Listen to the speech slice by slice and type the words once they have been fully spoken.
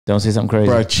Don't say something crazy.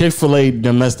 Bro, Chick-fil-A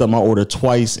done messed up my order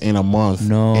twice in a month.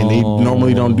 No. And they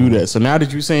normally don't do that. So now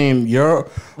that you're saying your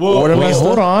order messed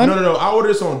hold up. on. No. I ordered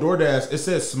this on DoorDash. It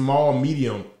says small,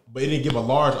 medium, but it didn't give a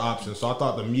large option. So I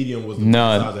thought the medium was the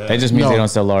size that just means they don't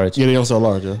sell large. Yeah, they don't sell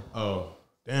large, yeah. Oh,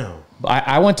 damn.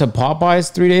 I went to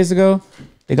Popeyes 3 days ago.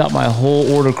 They got my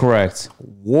whole order correct.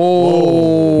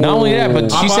 Whoa. Not only that, but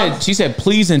she said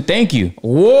please and thank you.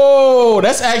 Whoa,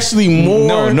 that's actually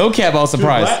more. No cap, I was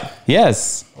surprised.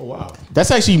 Yes. Oh, wow.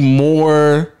 That's actually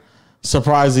more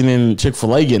surprising than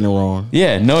Chick-fil-A getting it wrong.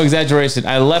 Yeah, no exaggeration.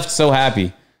 I left so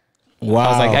happy. Wow. I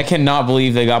was like, I cannot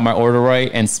believe they got my order right,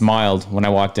 and smiled when I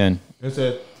walked in. It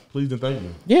said please and thank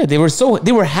you. Yeah, they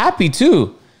were happy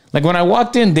too. Like when I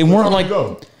walked in, they weren't like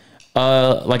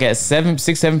like at 7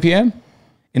 p.m.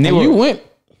 And you went.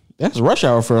 That's rush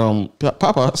hour for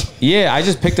Popeyes. Yeah, I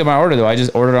just picked up my order though. I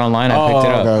just ordered online. I picked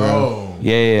it up.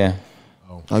 Okay. Yeah.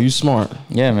 Oh, you smart.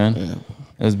 Yeah, man. Yeah.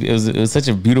 It was such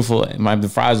a beautiful. The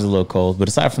fries was a little cold, but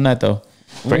aside from that though,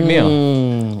 great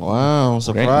meal. Wow,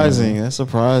 surprising. That's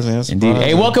surprising. Indeed.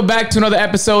 Hey, welcome back to another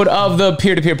episode of the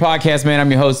Peer to Peer Podcast, man.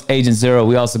 I'm your host, Agent Zero.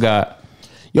 We also got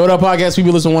Yo, that podcast.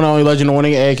 People listen to one and only legend of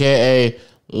winning, aka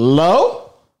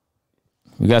Low.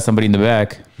 We got somebody in the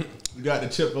back. We got the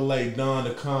Chick-fil-A Don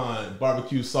the Con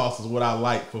barbecue sauce is what I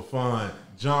like for fun.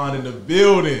 John in the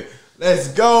building. Let's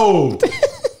go.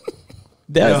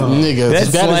 That's nigga. That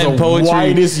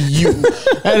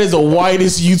is the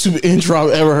whitest YouTube intro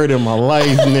I've ever heard in my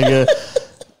life, nigga.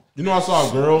 You know, I saw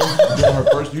a girl doing her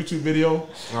first YouTube video,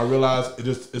 and I realized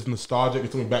it's nostalgic.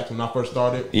 It took me back to when I first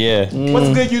started. Yeah. What's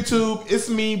good, YouTube? It's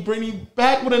me, Brittany,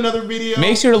 back with another video.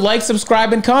 Make sure to like,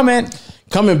 subscribe, and comment.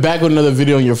 Coming back with another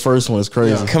video on your first one is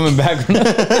crazy. Yeah. Coming back.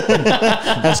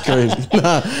 That's crazy.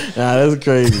 Nah, that's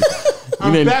crazy.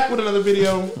 I'm back with another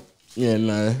video. Yeah,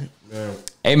 nah. Yeah.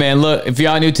 Hey, man, look, if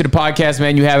y'all new to the podcast,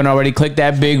 man, you haven't already, click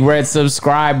that big red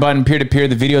subscribe button, Peer to Peer.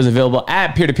 The video is available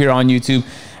at Peer to Peer on YouTube.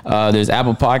 There's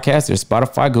Apple Podcasts, there's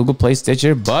Spotify, Google Play,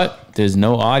 Stitcher, but there's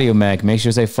no audio, Mac. Make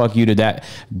sure to say fuck you to that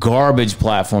garbage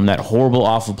platform, that horrible,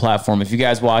 awful platform. If you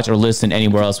guys watch or listen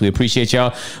anywhere else, we appreciate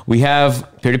y'all. We have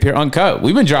Peer to Peer Uncut.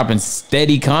 We've been dropping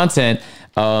steady content.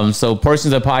 So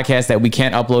portions of the podcast that we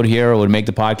can't upload here or would make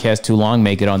the podcast too long,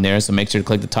 make it on there. So make sure to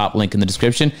click the top link in the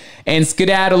description and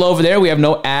skedaddle over there. We have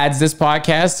no ads this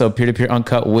podcast, so Peer to Peer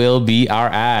Uncut will be our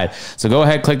ad. So go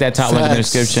ahead, click that top link in the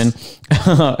description,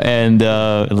 and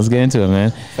let's get into it,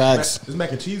 man. Facts. This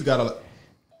mac and cheese got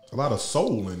a lot of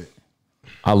soul in it.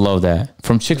 I love that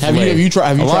from Chick-fil-A. Have you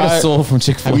tried a lot of soul from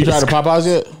Chick-fil-A? Have you tried the Popeyes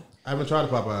yet? I haven't tried the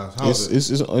Popeyes. How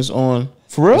is it? It's on.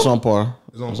 For real? It's on par.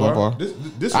 It's on par.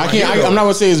 This I'm not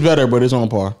gonna say it's better, but it's on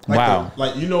par. Like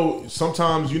wow. You know,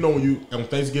 sometimes when you on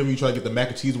Thanksgiving you try to get the mac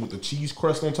and cheese with the cheese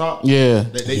crust on top. Yeah.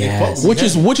 Which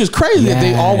is crazy that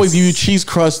they always use cheese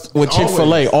crust with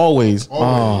Chick-fil-A always.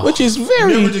 Which is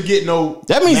very. You never just get no.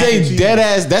 That means they dead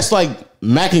ass. That's like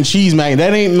mac and cheese, man.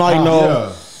 That ain't like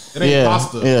no. It ain't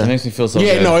pasta. Yeah. That makes me feel so good.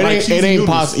 Yeah, no, it Like ain't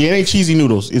pasta. It ain't cheesy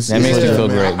noodles. That makes me feel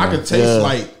great. I can taste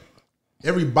like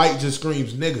every bite just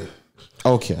screams nigga.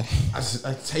 Okay.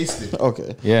 I taste it.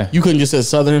 Okay. Yeah. You couldn't just say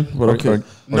Southern, but okay.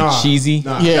 Or cheesy.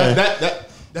 Nah, yeah.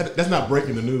 That's not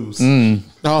breaking the news.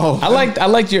 Oh. I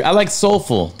like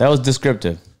soulful. That was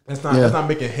descriptive. That's not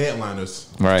making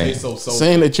headliners. Right. Taste so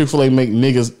saying that Chick-fil-A make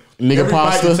nigga every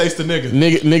pasta. Bite taste the nigga.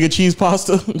 Nigga cheese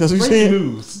pasta. That's what you're saying.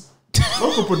 News.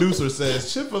 Local producer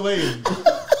says Chick-fil-A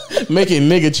making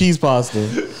nigga cheese pasta.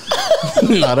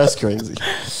 Nah, that's crazy.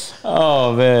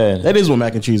 Oh man, that is what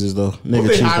mac and cheese is, though. Nigga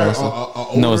cheese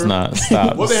pasta. No, it's not.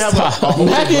 Stop. What they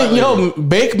have?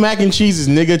 Baked mac and cheese is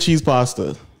nigga cheese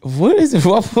pasta. What is it?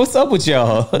 What's up with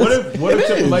y'all? What if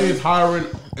Chick-fil-A is hiring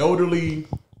elderly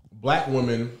black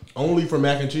women only for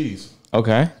mac and cheese?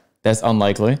 Okay, that's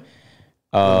unlikely.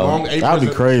 Long aprons, that'd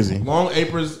be crazy. Long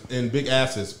aprons and big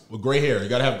asses with gray hair. You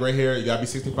gotta have gray hair. You gotta be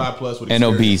 65 plus with and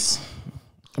obese.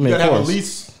 You gotta have at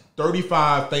least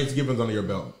 35 Thanksgivings under your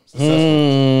belt.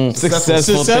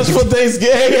 Successful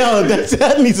Thanksgiving. Yo,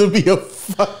 that needs to be a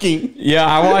fucking. Yeah,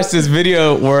 I watched this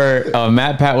video where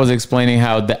Matt Pat was explaining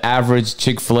how the average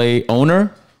Chick-fil-A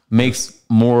owner makes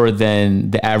more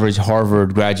than the average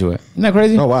Harvard graduate. Isn't that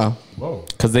crazy? Oh wow. Whoa.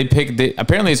 Because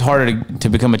apparently it's harder to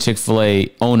become a Chick-fil-A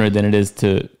owner than it is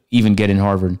to even get in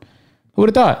Harvard. Who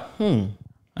would have thought?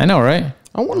 I know, right?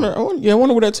 I wonder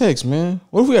what that takes, man.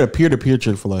 What if we had a peer-to-peer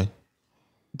Chick-fil-A?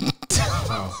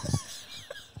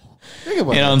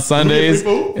 And on Sundays,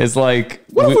 it's like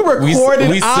what if we recorded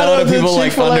we sell to people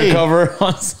like Chick-fil-A? undercover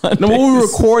on Sundays. No, what we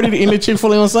recorded in the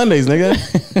Chick-fil-A on Sundays, nigga.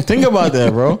 Think about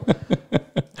that, bro.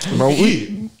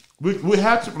 We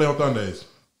have Chick-fil-A on Sundays.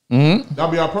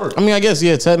 That'll be our perk. I mean, I guess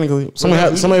technically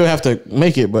somebody would have to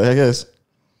make it, but I guess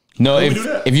No,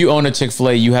 if you own a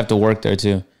Chick-fil-A, you have to work there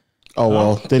too. Oh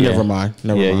well, then never mind.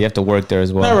 Never mind. You have to work there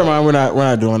as well. Never mind. We're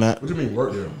not doing that. What do you mean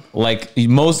work there? Like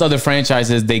most other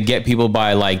franchises, they get people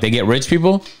by they get rich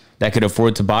people that could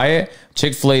afford to buy it.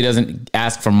 Chick-fil-A doesn't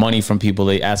ask for money from people;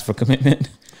 they ask for commitment,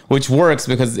 which works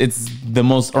because it's the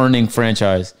most earning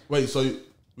franchise. Wait, so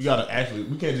we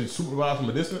can't just supervise from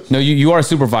a distance? No, you are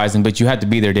supervising, but you have to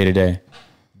be there day to day.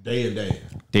 Day and day.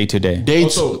 Day to day.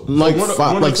 Dates one of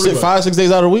 5, 6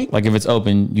 days out of the week. Like if it's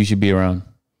open, you should be around.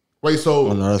 Wait,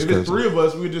 so no, if it's 3 of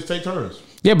us, we would just take turns.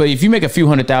 Yeah, but if you make a few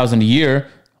 $100,000 a year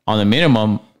on the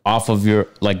minimum off of your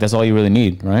that's all you really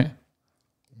need, right?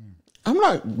 I'm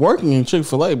not working in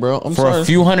Chick-fil-A, bro. I'm For sorry. a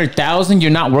few $100,000, you're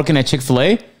not working at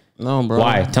Chick-fil-A? No, bro.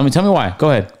 Why? Tell me why.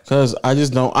 Go ahead. Because I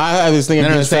just don't. I have this thing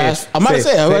against fast. I'm about to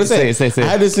say. Say I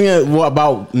had this thing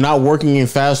about not working in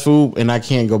fast food, and I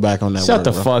can't go back on that. Shut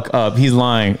the fuck up. He's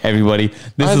lying, everybody.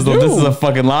 This is a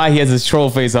fucking lie. He has his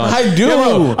troll face on. I do.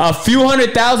 Bro, a few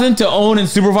 $100,000 to own and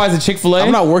supervise a Chick-fil-A?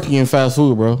 I'm not working in fast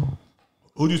food, bro.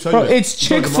 Who'd you tell Bro, you that? it's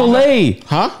Chick-fil-A.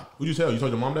 Huh? Who'd you tell? You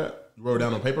told your mom that? You wrote it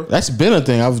down on paper? That's been a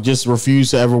thing. I've just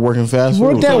refused to ever work in fast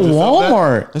food. Worked at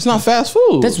Walmart. That's not fast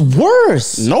food. That's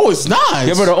worse. No, it's not.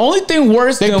 Yeah, but the only thing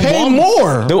worse they than pay Walmart,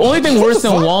 more. The only thing worse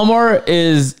than Walmart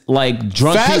is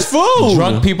drunk food.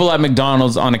 Drunk people at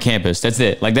McDonald's on a campus. That's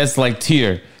it. That's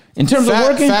tier. In terms of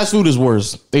working, fast food is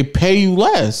worse. They pay you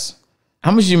less.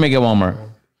 How much did you make at Walmart?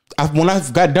 When I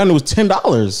got done, it was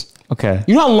 $10. Okay.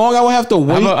 You know how long I would have to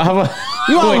wait? How about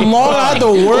You know how long I had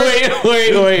to work?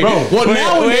 Wait. Bro, well,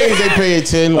 nowadays they pay it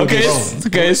 10.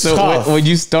 Okay, so when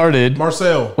you started...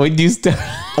 Marcel. When you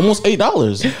almost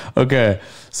 $8. Okay.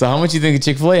 So how much you think a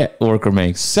Chick-fil-A worker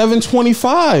makes?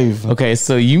 $7.25. Okay,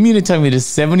 so you mean to tell me the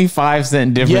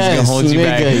 75-cent difference can hold you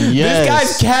back? Yes. This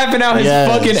guy's capping out his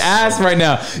fucking ass right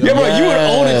now. Yeah, bro, you would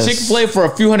own a Chick-fil-A for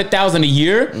a few $100,000 a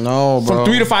year? No, bro.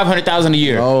 From $300,000 to $500,000 a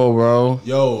year? No, bro.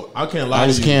 Yo, I can't lie to you. I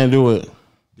just can't do it.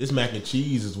 This mac and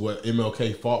cheese is what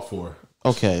MLK fought for.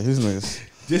 Okay, these niggas.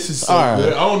 This is so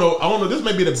good. I don't know. This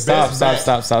may be the best.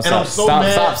 Stop. And I'm so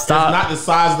mad it's not the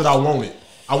size that I wanted.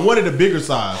 I wanted a bigger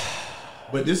size.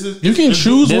 But this is... You can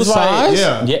choose what size?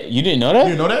 Yeah. You didn't know that?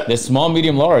 You didn't know that? The small,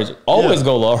 medium, large. Always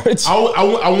go large. I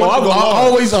want to go large. I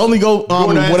always only go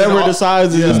whatever the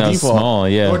size is default. Small,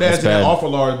 yeah. DoorDash didn't offer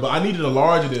large, but I needed a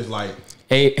large of this.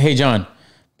 Hey, John.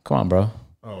 Come on, bro.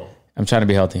 Oh. I'm trying to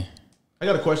be healthy. I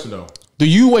got a question, though.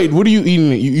 What are you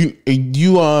eating?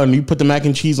 You put the mac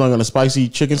and cheese on a spicy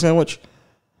chicken sandwich?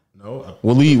 No.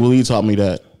 Willie taught me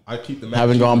that. I keep the mac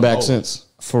Haven't and cheese gone back since.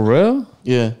 For real?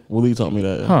 Yeah, Willie taught me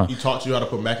that. Huh. He taught you how to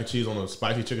put mac and cheese on a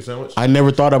spicy chicken sandwich? I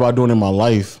never thought about doing it in my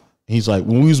life. He's like,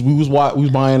 when we was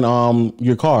buying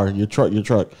your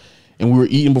truck, and we were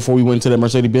eating before we went to that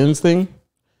Mercedes-Benz thing,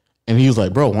 and he was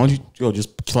like, bro, why don't you just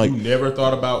You never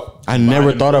thought about... I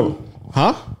never thought of...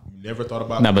 Huh? You never thought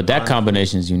about... No, but that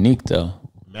combination is unique, though.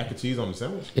 Mac and cheese on the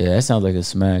sandwich? Yeah, that sounds like a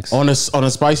smacks. On a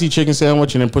spicy chicken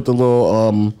sandwich, and then put the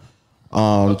little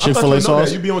Chick-fil-A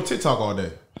sauce. You be on TikTok all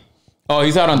day. Oh,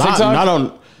 he's out on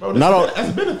TikTok?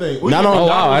 That's been a thing.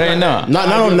 I didn't know.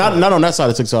 Not on that side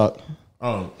of TikTok.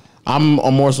 Oh. I'm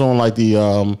more so on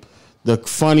the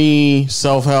funny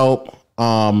self-help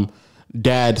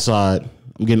dad side.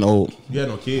 I'm getting old. You had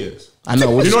no kids. I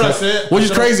know. You know what I said? Which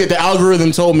is crazy. The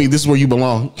algorithm told me this is where you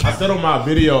belong. I said on my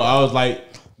video, I was like,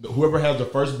 whoever has the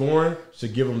firstborn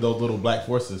should give them those little black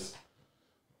forces.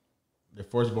 The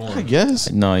firstborn. I guess.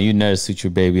 No, you never suit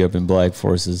your baby up in black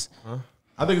forces. Huh?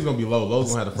 I think it's gonna be low. Lowe's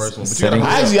gonna have the first one. But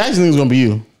I actually think it's gonna be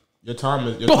you. Your time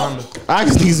is. I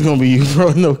just think it's gonna be you,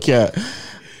 bro. No cap.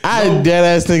 I dead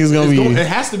ass think it's gonna be you. It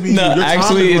has to be. No, you.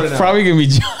 actually, it's probably gonna be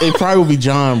John. It probably will be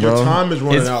John, bro. Your time is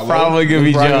running out. It's probably gonna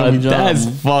be John. That's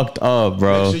fucked up,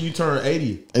 bro. Make sure you turn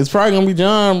 80. It's probably gonna be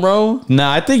John, bro.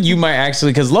 Nah, I think you might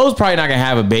actually, because Lowe's probably not gonna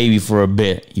have a baby for a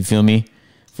bit. You feel me?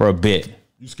 For a bit.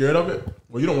 You scared of it?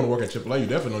 Well, you don't want to work at Chick-fil-A. You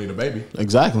definitely don't need a baby.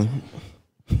 Exactly.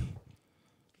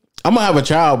 I'm gonna have a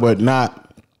child, but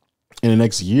not in the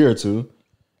next year or two.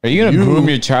 Are you gonna groom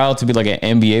your child to be like an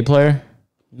NBA player?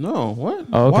 No, what?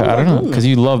 Oh, okay, I don't know, because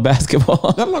you love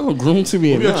basketball. I'm not gonna groom to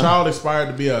be. If your child aspired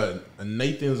to be a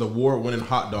Nathan's award-winning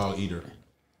hot dog eater,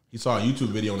 he saw a YouTube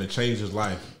video and it changed his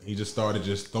life. He just started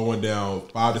throwing down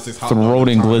 5 to 6 hot dogs.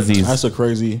 Throwing glizzies. That's a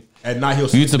crazy. At night he'll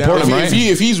You'd support him, right?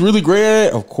 If he's really great at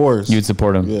it, of course You'd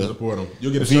support him. Yeah, support him.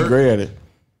 You'll get a if shirt. he's great at it.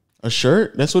 A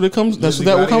shirt? That's what it comes. That's Glizzy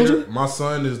what that comes with. My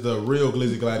son is the real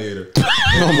Glizzy Gladiator.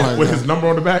 Oh my With God. his number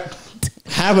on the back.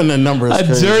 Having a number is A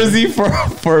crazy. jersey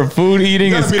for food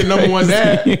eating is Be the number one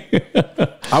dad.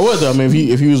 I would though. I mean,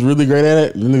 if he was really great at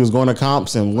it, then he was going to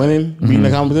comps and winning, beating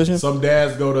the competition. Some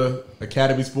dads go to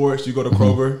Academy Sports. You go to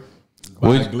Kroger.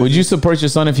 Would you support your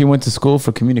son if he went to school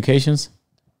for communications?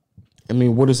 I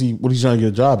mean, what is he trying to get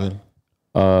a job in?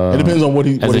 It depends on what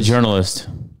he as a journalist.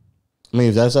 I mean,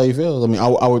 if that's how he feels, I mean,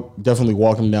 I would definitely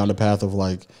walk him down the path of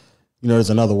like, there's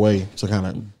another way to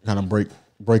kind of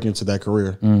break into that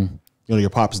career. Your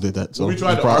pops did that. So you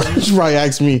probably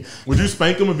asked me. Would you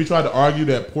spank him if you tried to argue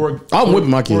that I'm whipping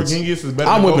my kids.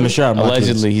 I'm whipping the shit out of my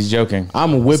Allegedly, kids. he's joking.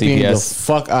 I'm whipping the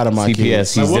fuck out of my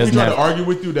kids. Like, what if he tried to argue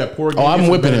with you that Poor Genghis I'm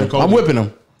whipping him. I'm whipping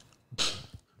him.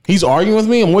 He's arguing with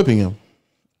me. I'm whipping him.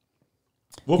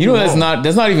 That's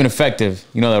not even effective.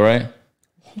 You know that, right?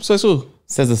 Says who?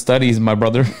 Says the studies, my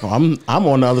brother. I'm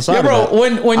on the other side. Yeah, bro.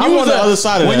 When you was on the other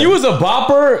side of that. When you was a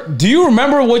bopper, do you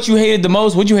remember what you hated the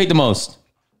most? What'd you hate the most?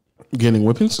 Getting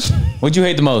whippings. What'd you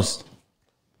hate the most?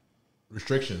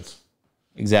 Restrictions.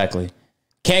 Exactly.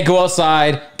 Can't go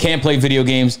outside. Can't play video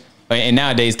games. And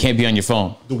nowadays, can't be on your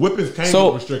phone. The whippings came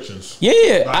with restrictions.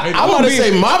 Yeah. I'm about to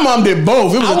say my mom did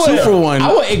both. It was a 2-for-1.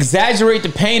 I would exaggerate the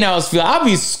pain I was feeling. I'd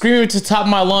be screaming to the top of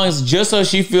my lungs just so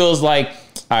she feels like,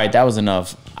 all right, that was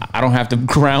enough. I don't have to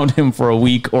ground him for a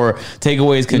week or take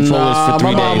away his controllers for 3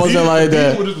 days. My mom wasn't like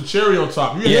that. With just the cherry on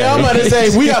top. I'm about to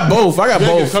say we got both. I got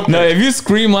both. No, if you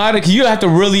scream louder, you have to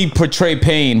really portray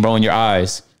pain, bro, in your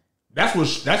eyes.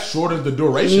 That shortens the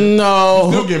duration. No,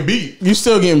 you still getting beat. You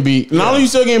still getting beat. Not only you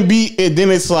still getting beat, then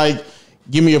it's like,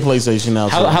 give me a PlayStation now.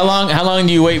 How long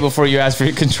do you wait before you ask for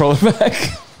your controller back?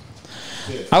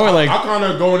 I kind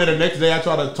of go in there the next day. I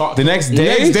try to talk. The next day? The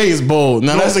next day is bold.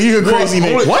 Now that's a crazy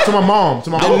nigga. What? To my mom.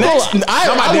 I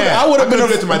would have been do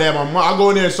that to my dad. My mom. I go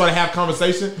in there and start to have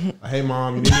conversation. Like, hey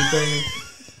mom, you need anything?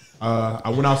 I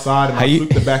went outside and I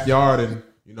swept the backyard and.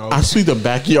 I sweep the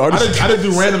backyard. I didn't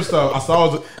do random stuff. I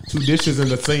saw 2 dishes in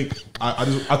the sink. I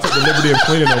took the liberty of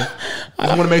cleaning them. I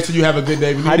just want to make sure you have a good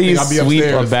day. How do you sweep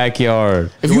a backyard?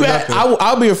 If you,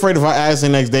 I'll be afraid if I ask the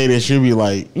next day that she'll be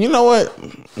like, you know what?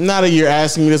 Now that you're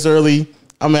asking me this early,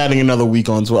 I'm adding another week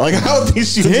onto it. Like I don't think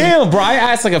she. Damn, bro! I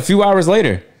asked like a few hours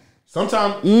later.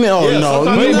 Sometimes no. You have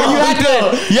to be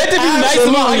nice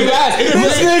about how you ask.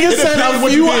 This nigga said a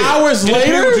few hours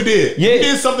later. What you did? Yeah. You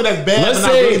did something that's bad.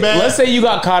 Let's say you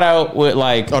got caught out with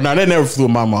like. Oh no, that never flew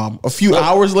with my mom. A few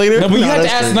hours later. No, but you have to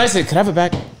ask nicely. Can I have it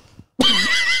back?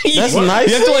 That's nice.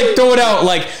 You have to like throw it out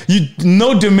like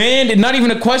no demand and not even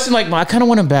a question. Like, I kind of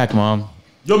want it back, mom.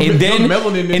 And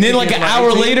then like an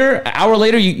hour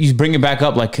later, you bring it back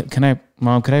up. Like, can I,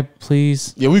 mom? Could I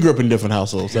please? Yeah, we grew up in different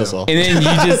households. That's all. And then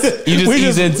you just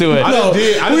ease into it.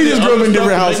 We just grew up in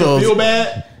different households. Feel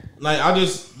bad. Like I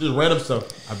just random stuff.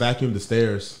 I vacuumed the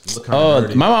stairs.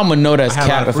 My mom would know that's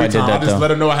cap if I did that. I just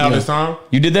let her know I have this time.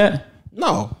 You did that?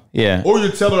 No. Yeah. Or I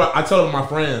tell her my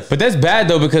friends. But that's bad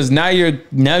though, because now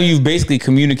you've basically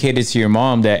communicated to your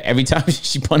mom that every time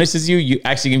she punishes you, you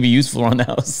actually can be useful around the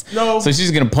house. No. So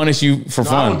she's gonna punish you for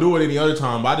fun. I don't do it any other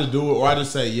time. But I just do it, or I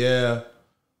just say, yeah,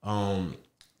 I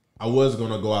was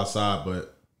gonna go outside,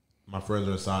 but my friends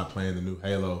are inside playing the new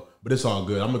Halo. But it's all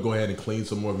good. I'm gonna go ahead and clean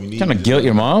some more if you need. Trying to guilt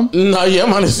your mom? No, yeah,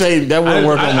 I'm gonna say that wouldn't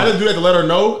work. I just do that to let her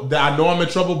know that I know I'm in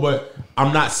trouble, but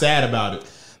I'm not sad about it.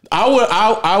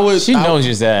 I would. She knows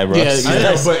you're sad, bro.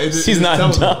 Yeah, but she's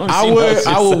not dumb.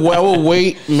 I would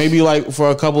wait maybe like for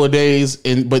a couple of days,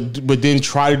 but then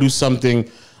try to do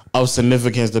something of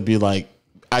significance to be like,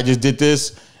 I just did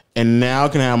this, and now I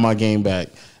can have my game back.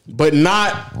 But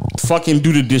not fucking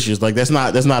do the dishes. Like that's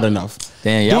not enough.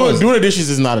 Damn, doing the dishes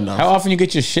is not enough. How often you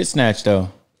get your shit snatched though?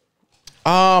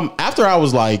 After I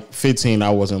was like 15, I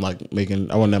wasn't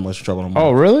that much trouble no more.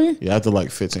 Oh, really? Yeah, after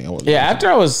like 15, I wasn't. Yeah, after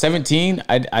I was 17,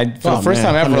 I for the first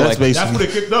time ever, that's basically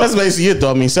it though.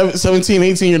 I mean, 17,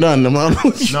 18, you're done.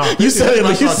 You said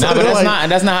it.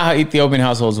 That's not how Ethiopian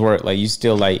households work. Like you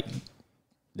still like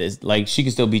she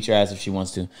can still beat your ass if she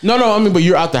wants to. No, I mean, but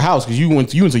you're out the house because you went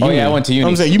to uni. Oh yeah, I went to uni.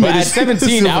 I'm saying you made at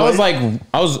 17.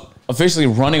 I was officially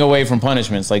running away from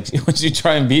punishments. Like when you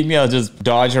try and beat me, I'll just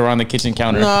dodge around the kitchen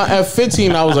counter. Nah, at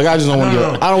 15, I was like, I just don't want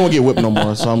to I don't want to get whipped no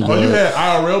more. So I'm good. Oh, you had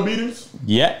IRL beatings?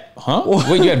 Yeah. Huh?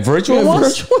 Wait, you had virtual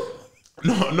ones?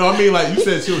 No, I mean like you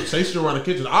said she would chase you around the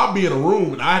kitchen. I'll be in a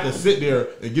room and I had to sit there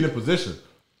and get in position.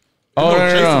 No.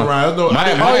 There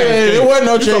wasn't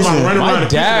no chasing.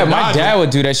 My dad would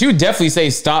do that. She would definitely say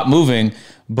stop moving,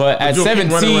 but at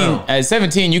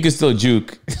 17, you could still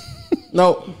juke.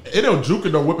 No, it don't juke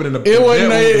and no whipping in the.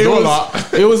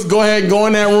 It was go ahead, go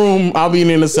in that room. I'll be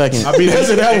in a second. That's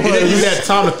what that was. You had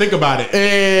time to think about it.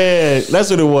 Yeah, that's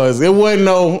what it was. It wasn't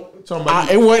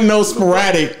no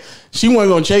sporadic. She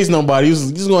wasn't gonna chase nobody.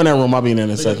 Just go in that room. I'll be in there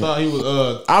in a second.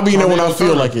 I'll be in there when I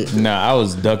feel like it. Nah, I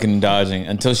was ducking and dodging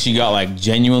until she got like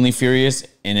genuinely furious,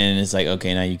 and then it's like,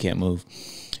 okay, now you can't move.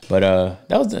 But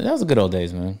that was the good old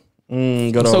days, man.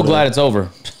 I'm so glad it's over.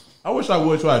 I wish I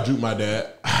would try to juke my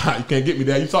dad. You can't get me,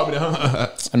 Dad. You taught me that,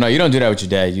 huh? No, you don't do that with your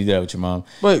dad. You do that with your mom.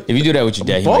 But if you do that with your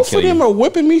dad, he might both kill of them you. are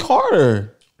whipping me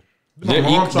harder. My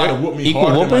mom tried to whoop me equal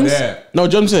harder than my whoopings? dad. No,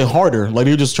 Justin said harder. Like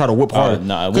they just try to whip harder.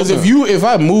 nah, Because if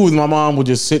I moved, my mom would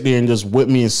just sit there and just whip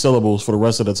me in syllables for the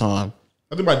rest of the time.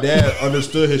 I think my dad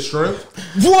understood his strength.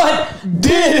 What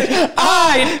did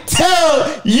I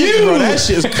tell you? Bro, that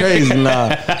shit's crazy.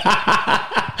 Nah.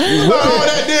 All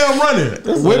that damn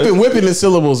running. Whipping the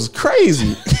syllables is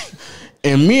crazy.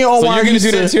 And me and all So you're gonna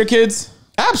do that to your kids?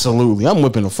 Absolutely. I'm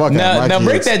whipping the fuck out of my Now kids.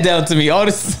 break that down to me. All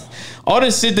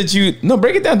this shit that you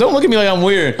break it down. Don't look at me like I'm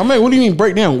weird. I'm like, what do you mean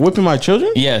break down? Whipping my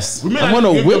children? Yes. We may I'm not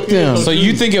gonna give whip your kids them. no So shoes.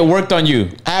 you think it worked on you?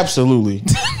 Absolutely.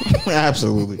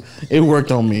 Absolutely. It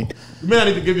worked on me. You may not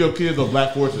need to give your kids those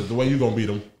black forces the way you gonna beat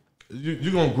them.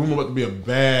 You're gonna groom them up to be a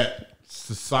bad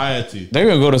society. They're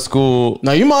gonna go to school.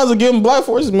 Now you might as well give them black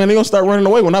forces, man. They're gonna start running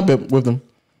away when I whip them.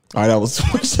 All right, that was too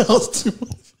much. That was too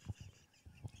much.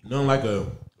 Nothing like a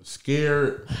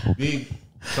scared big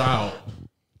child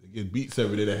that gets beats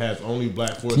every day that has only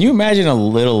black forces. Can you imagine a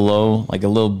little low, like a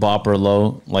little bopper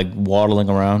low, like waddling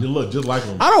around? You look just like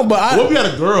them. I don't, but What if you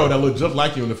had a girl that looked just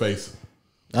like you in the face?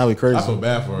 that'd be crazy. I feel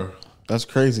bad for her. That's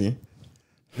crazy.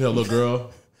 Yeah, little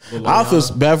girl. Little I feel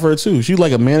Liliana. bad for her too. She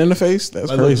like a man in the face. That's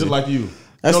Like, look crazy. just like you.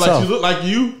 That's like tough. she look like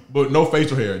you, but no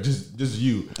facial hair. Just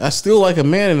you. That's still like a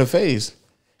man in the face.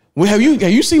 Well, have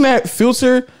you seen that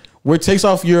filter where it takes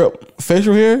off your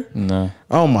facial hair? No.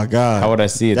 Oh my god. How would I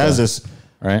see it? That's though? just.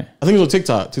 Right? I think it was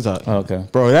on TikTok. Oh, okay.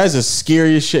 Bro, that's the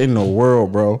scariest shit in the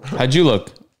world, bro. How'd you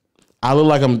look? I look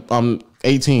like I'm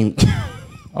 18.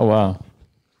 Oh wow.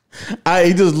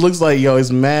 It just looks like, yo,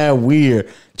 it's mad weird.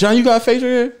 John, you got facial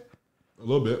hair? A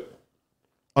little bit.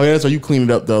 Oh yeah, that's why you cleaned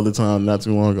it up the other time not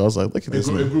too long ago. I was like, look at this.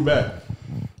 It grew back.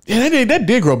 Yeah, that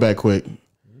did grow back quick.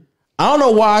 I don't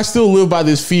know why I still live by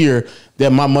this fear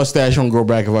that my mustache won't grow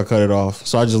back if I cut it off.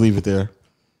 So I just leave it there.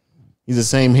 He's the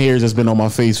same hairs that's been on my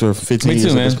face for 15 Me years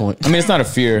too, at man. this point. I mean, it's not a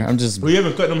fear. I'm just. We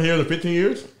haven't cut them hair in 15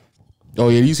 years. Oh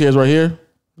yeah, these hairs right here,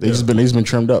 they just been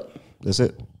trimmed up. That's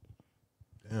it.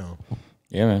 Damn.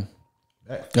 Yeah, man.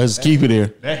 Let's keep it there.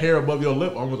 That hair above your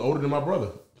lip almost older than my brother.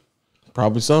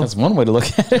 Probably so. That's one way to look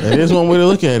at it. That is one way to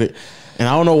look at it. And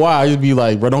I don't know why. I just be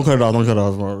like, bro, don't cut it off. Don't cut it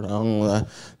off, bro. I don't know why.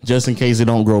 Just in case it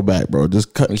don't grow back, bro.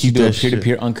 Just cut. We Keep should do a that shit.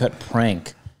 peer-to-peer uncut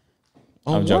prank.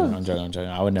 I'm joking. what? I'm joking.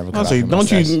 I would never I cut off say, your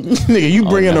don't you, mustache. nigga? You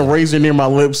bringing no. a razor near my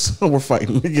lips? We're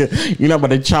fighting, nigga. You're not about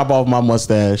to chop off my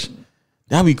mustache.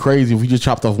 That'd be crazy if we just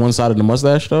chopped off one side of the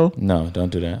mustache, though. No, don't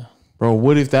do that. Bro,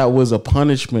 what if that was a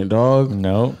punishment, dog?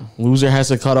 No. Loser has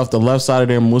to cut off the left side of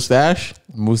their mustache.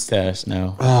 Mustache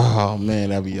now. Oh man,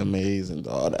 that'd be amazing,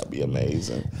 dog. That'd be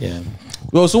amazing. Yeah.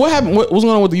 Well, so what happened? What's going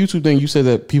on with the YouTube thing? You said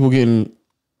that people getting.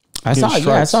 I saw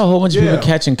a whole bunch of people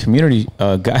catching community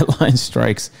guideline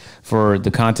strikes for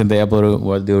the content they uploaded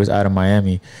while they was out of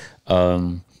Miami.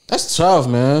 That's tough,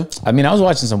 man. I mean, I was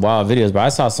watching some wild videos, but I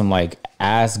saw some like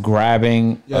ass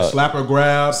grabbing, Yeah, slap or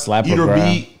grab, slap or eat or grab.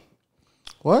 beat,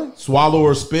 What? swallow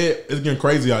or spit. It's getting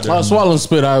crazy out there. Swallow and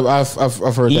spit. I've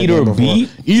heard Eat that or name before. beat?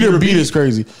 Eat or beat is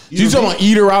crazy. So you talking about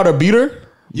eater out or beater?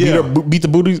 Yeah. Beat the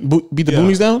booties. Beat the Yeah.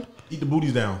 booties down. Eat the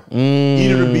booties down.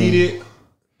 Eat it or beat it.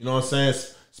 You know what I'm saying?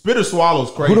 Spit or swallow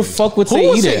is crazy. Who the fuck would Who say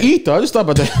would eat say it? eat though? I just thought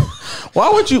about that. Why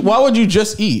would you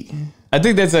just eat? I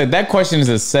think that question is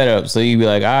a setup. So you'd be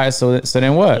like, all right, so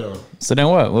then what? Yeah. So then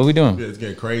what? What are we doing? It's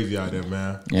getting crazy out there,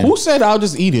 man. Yeah. Who said I'll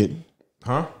just eat it?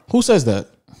 Huh? Who says that?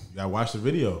 You gotta watch the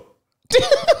video.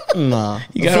 Nah.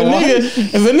 You gotta watch.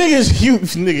 If a nigga is you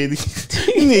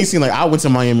nigga seem like I went to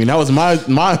Miami. That was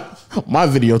my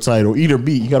video title. Eat or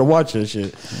beat. You gotta watch that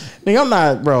shit. Nigga, I'm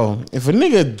not, bro. If a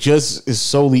nigga just is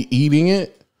solely eating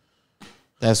it,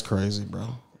 that's crazy, bro.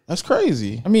 That's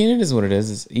crazy. I mean, it is what it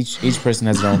is. It's each person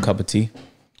has their own cup of tea.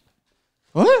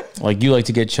 What? Like you like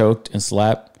to get choked and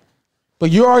slapped. But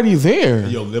you're already there.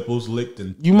 Your nipples licked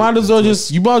and You might as well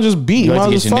just beat. You You like might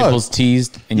to as get your well fuck. nipples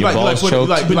teased and You your like- balls you like put- you choked.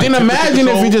 like- But then temperature imagine if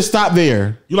control? we just stopped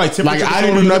there. You like temperature Like I control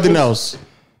didn't on do your nothing nipples? else.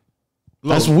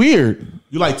 That's Look, weird.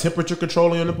 You like temperature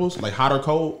control on your nipples? Like hot or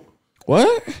cold?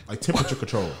 What? Like temperature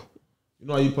control. You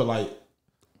know how you put like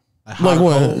hot Like or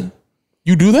what? cold?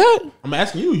 You do that? I'm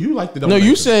asking you. You like the No,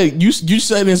 you said you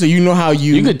said and said you know how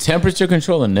you. You could temperature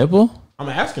control a nipple? I'm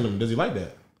asking him. Does he like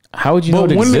that? How would you know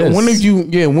But it exists? when have you?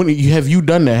 Yeah, have you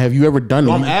done that? Have you ever done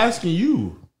No, it? I'm asking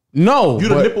you. No, You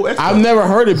the but nipple expert. I've never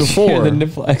heard it before. You're the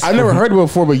nipple expert. I've never heard it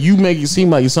before, but you make it seem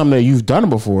like it's something that you've done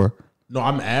before. No,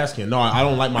 I'm asking. No, I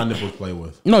don't like my nipples played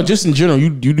with. No, just in general, you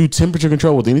do temperature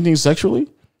control with anything sexually?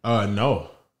 No.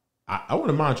 I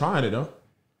wouldn't mind trying it though.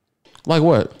 Like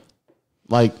what?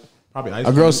 Like Probably ice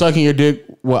A girl cubes. sucking your dick,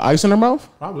 what, ice in her mouth?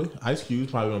 Probably. Ice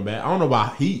cubes probably went bad. I don't know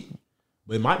about heat,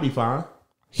 but it might be fine.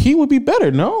 Heat would be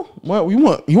better, no? What you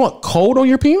want cold on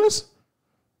your penis?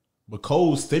 But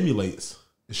cold stimulates.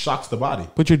 It shocks the body.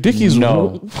 But your dick is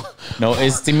No,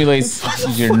 it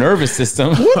stimulates your nervous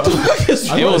system.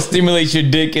 It will stimulate your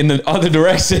dick in the other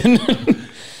direction.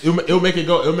 It'll make it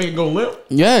go limp.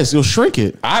 Yes, you'll shrink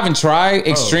it. I haven't tried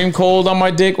extreme cold on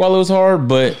my dick while it was hard,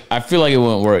 but I feel like it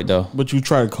wouldn't work though. But you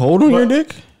tried cold on your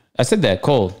dick? I said that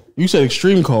cold. You said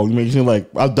extreme cold. You make it seem like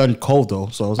I've done cold though.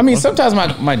 So I mean, sometimes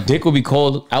my dick will be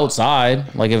cold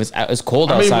outside. Like if it's cold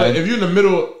I mean, outside, but if you're in the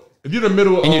middle,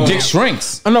 and your dick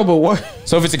shrinks. I know, but what?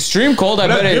 So if it's extreme cold, I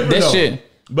that's bet different, that though.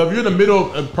 shit. But if you're in the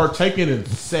middle of partaking in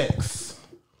sex,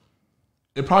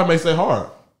 it probably makes it hard.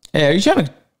 Yeah, are you trying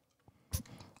to?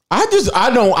 I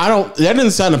don't. That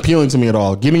doesn't sound appealing to me at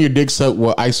all. Getting your dick sucked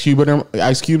with ice cubes in her You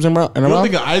mouth. don't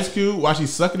think an ice cube while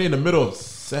she's sucking it in the middle of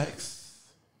sex?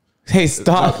 Hey,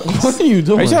 stop! What are you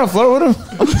doing? Are you trying to flirt with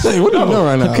him? Hey, what are you doing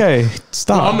right now? Okay,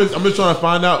 stop. I'm just trying to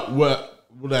find out what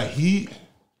would that heat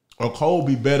or cold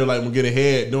be better. Like when getting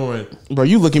head during. Bro,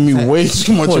 you looking at me way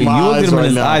too much Boy, in my you looked at eyes him in right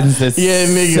his now. eyes and said, Yeah,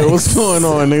 nigga, what's going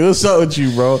on, nigga? What's up with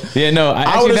you, bro? Yeah, no, would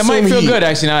actually, that might assume feel heat. good.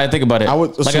 Actually, now that I think about it, I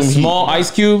would like a assume small heat.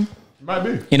 ice cube Might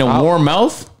be. in a warm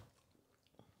mouth.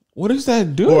 What does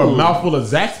that do? Or a mouthful of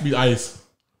Zaxby ice.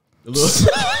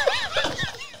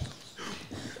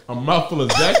 A mouthful of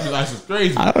Zaxby ice is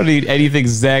crazy. I don't need anything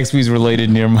Zaxby's related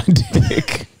near my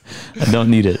dick. I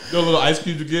don't need it. Those little ice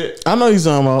cubes you get. I know you're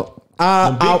talking about.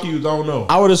 The big cubes, I don't know.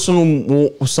 I would assume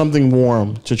something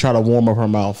warm to try to warm up her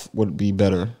mouth would be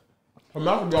better. Her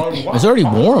mouth would be already warm. It's already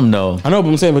warm though. I know, but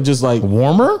I'm saying, but just like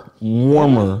Warmer?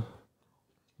 warmer.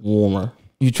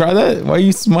 You try that? Why are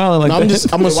you smiling like No,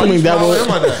 that? I'm assuming that would.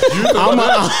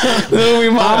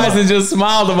 My eyes and just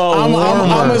smiled about I'm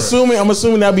warmer.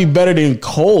 assuming that'd be better than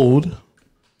cold.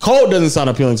 Cold doesn't sound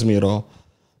appealing to me at all.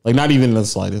 Like not even in the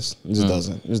slightest. It just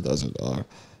doesn't. It just doesn't, dog. It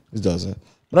just doesn't.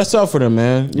 But that's tough for them,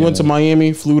 man. You went to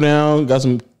Miami, flew down, got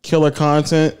some killer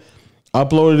content,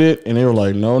 uploaded it, and they were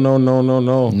like, no,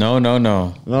 nigga.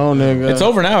 It's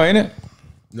over now, ain't it?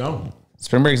 No.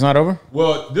 Spring break's not over?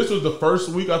 Well, this was the first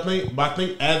week, I think. But I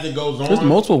think as it goes on, There's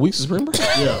multiple weeks of spring break.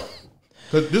 yeah,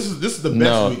 because this is the best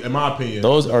No. week in my opinion.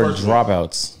 Those The are first week.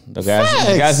 dropouts. The guys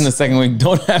Facts. in the second week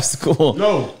don't have school.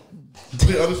 No,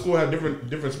 the other school have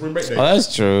different spring break days. Oh,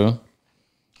 that's true.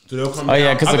 So they'll come. Oh, yeah,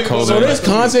 down. 'cause I of think those COVID. are So the there's best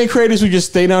weeks. content creators who just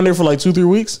stay down there for like 2-3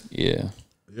 weeks. Yeah.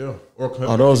 Yeah, or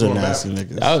Oh, those are going back. nasty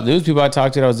niggas. Those people I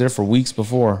talked to that was there for weeks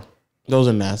before, Those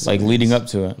are nasty. like niggas. leading up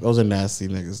to it. Those are nasty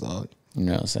niggas, dog. You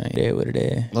know what I'm saying? Yeah, what it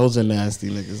is. Those are nasty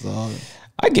niggas, dog.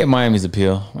 I get Miami's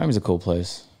appeal. Miami's a cool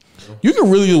place. You can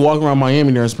really walk around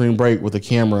Miami during spring break with a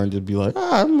camera and just be like,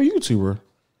 I'm a YouTuber.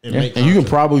 And, make And you can content.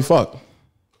 probably fuck.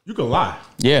 You can lie.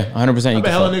 Yeah, 100%. I You bet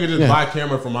can hella fuck. nigga just buy a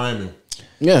camera from Miami.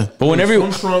 Yeah. But whenever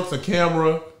Swim trunks, a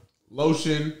camera,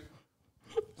 lotion.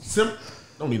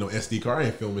 Don't need no SD card. I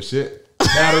ain't filming shit.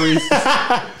 Batteries,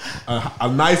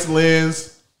 a nice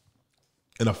lens,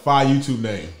 and a fire YouTube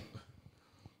name.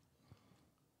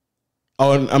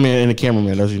 Oh, I mean, and the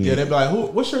cameraman. That's what you need. Yeah, they be like,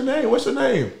 what's your name? What's your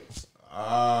name?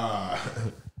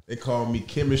 They call me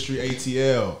Chemistry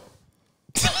ATL.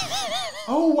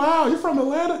 Oh, wow. You're from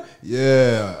Atlanta?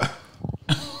 Yeah.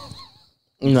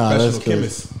 Nah, that's Professional crazy.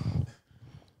 chemist.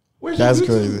 Where's your That's YouTube?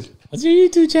 crazy. what's your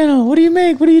YouTube channel? What do you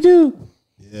make? What do you do?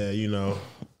 Yeah, you know.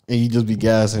 And you just be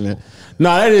gassing it.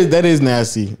 Nah, that is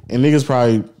nasty. And niggas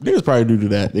probably do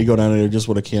that. They go down there just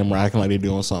with a camera, acting like they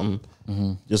doing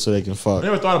something, just so they can fuck. I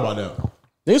never thought about that.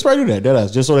 Niggas probably do that.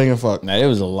 Deadass, just so they can fuck. Nah, there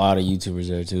was a lot of YouTubers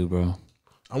there too, bro.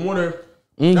 I wonder.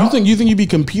 You think you be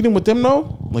competing with them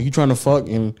though? Like you trying to fuck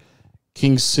and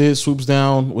King Sid swoops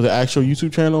down with an actual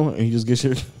YouTube channel and he just gets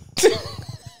your.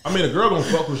 I mean, a girl gonna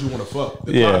fuck what she want to fuck.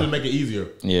 The Yeah. yeah. just make it easier.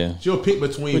 Yeah. She'll pick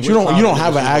between. But you don't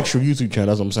have an actual YouTube channel.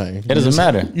 That's what I'm saying. It doesn't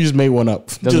matter. You just made one up.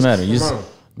 Doesn't matter. You just, Come on.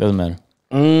 doesn't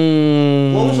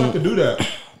matter. What wish I could do that?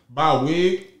 Buy a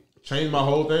wig, change my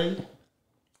whole thing,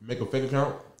 make a fake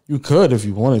account, You could if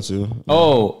you wanted to.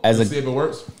 Oh, as see a if it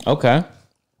works. okay.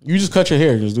 You just cut your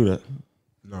hair and just do that.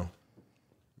 No,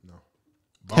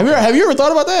 Have you ever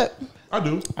thought about that? I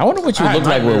do. I wonder what you I look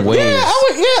like with nightmares. waves.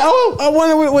 I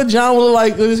wonder what John would look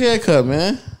like with his haircut,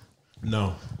 man.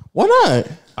 No, Why not?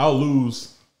 I'll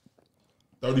lose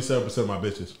 37% of my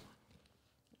bitches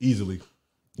easily.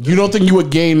 You don't think you would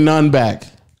gain none back?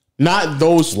 Not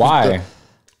those. Why?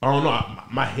 I don't know.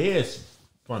 My hair's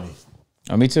funny.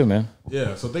 Oh, me too, man.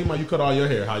 Yeah, so think about you cut all your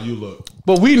hair, how you look.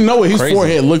 But we know what his Crazy.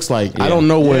 forehead looks like. I don't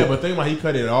know what. Yeah, but think about he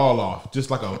cut it all off, just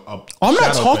like a I'm not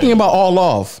shadow talking fade. about all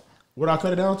off. What I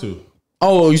cut it down to.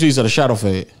 Oh, you said a shadow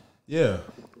fade. Yeah,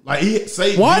 Like he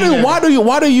say, Why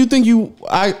do you think you?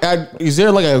 Is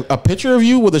there like a picture of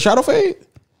you with a shadow fade?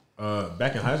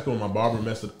 Back in high school, my barber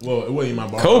messed it. Well, it wasn't my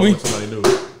barber. Kobe. Somebody knew.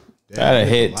 That a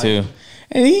hit too.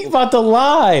 And he about to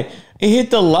lie. He hit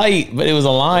the light, but it was a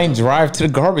line drive to the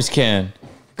garbage can.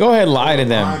 Go ahead, lie to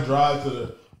them. Line drive to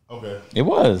the. Okay. It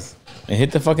was. It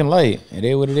hit the fucking light. It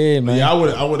is what it is, man. Yeah, I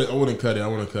wouldn't cut it. I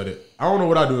wouldn't cut it. I don't know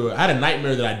what I do. I had a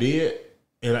nightmare that I did,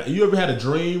 and you ever had a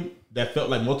dream that felt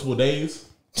like multiple days?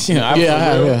 I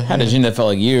had a dream that felt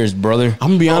like years, brother. I'm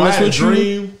gonna be honest I had with a you.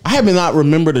 dream. I have not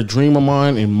remembered a dream of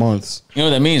mine in months. You know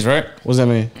what that means, right? What's that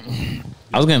mean?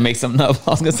 I was gonna make something up.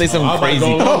 I was gonna say something crazy.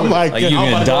 Oh my Like you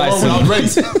god! gonna die soon. I was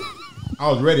ready. I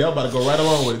was ready. I was about to go right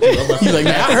along with it. Too. He's like,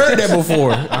 man, I heard that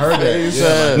before. I heard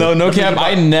that. Yeah, No cap.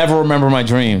 I never remember my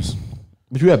dreams.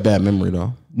 But you have bad memory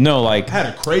though. No, like I had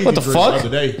a crazy what the dream fuck? the other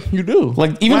day. You do.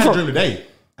 Like I even had a for dream today.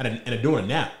 And doing a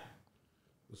nap.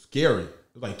 It was scary. It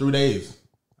was like 3 days.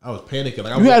 I was panicking.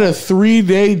 Like You had a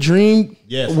 3-day dream.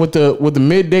 Yes. With the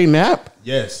midday nap.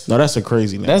 Yes. No, that's a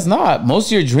crazy nap. that's not. Most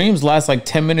of your dreams last like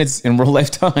 10 minutes in real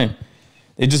life time.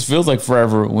 It just feels like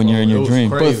forever when you're in it your was dream.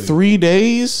 crazy. But 3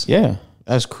 days. Yeah,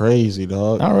 That's crazy,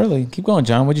 dog. not really. Keep going,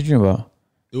 John. What'd you dream about?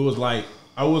 It was like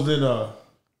I was in a.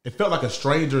 It felt like a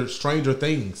Stranger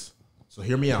Things. So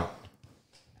hear me out.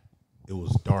 It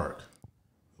was dark.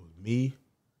 It was me.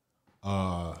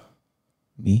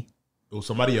 Me? It was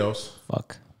somebody else.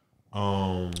 Fuck.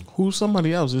 Who's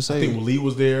somebody else? Just I say. think Walid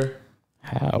was there.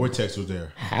 How? Vortex was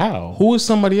there. How? Who is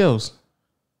somebody else?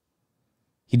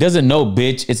 He doesn't know,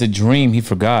 bitch. It's a dream. He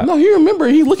forgot. No, he remember.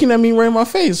 He looking at me right in my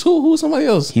face. Who's somebody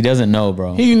else? He doesn't know,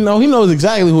 bro. He knows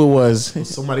exactly who it was.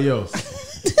 Somebody else.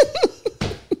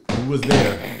 Who was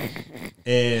there?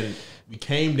 And we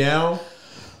came down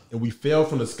and we fell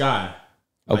from the sky.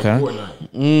 Like Okay.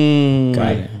 Fortnite.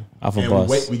 Got it. Off a And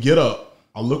bus. we get up.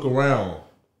 I look around.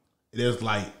 There's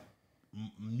like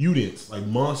mutants, like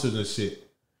monsters and shit,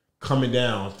 coming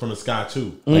down from the sky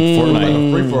too. Like Like Fortnite.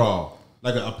 a free for all,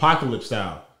 like an apocalypse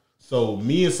style. So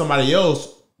me and somebody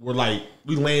else were like,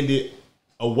 we landed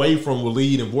away from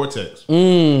Walid and Vortex.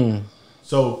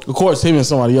 So Of course, him and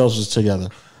somebody else was together.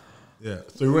 yeah,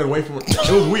 so we ran away from it. It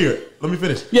was weird. Let me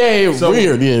finish. Yeah, it was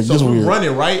weird. Yeah, so just we're weird.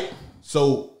 running, right?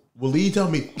 So Walid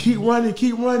told me, keep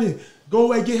running. Go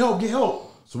away, get help.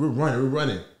 So we're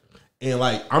running. And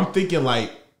like, I'm thinking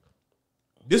like,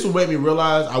 this would make me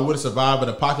realize I wouldn't survive an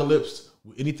apocalypse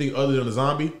with anything other than a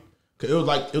zombie. Cause it was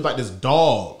like this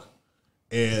dog,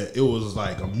 and it was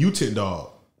like a mutant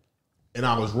dog. And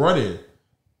I was running,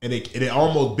 and it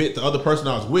almost bit the other person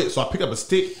I was with. So I picked up a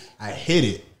stick, I hit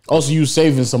it. Also, you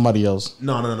saving somebody else.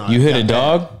 No. You It hit got a bad.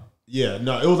 dog? Yeah,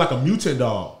 no, it was like a mutant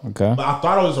dog. Okay. But I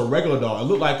thought it was a regular dog. It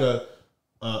looked like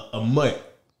a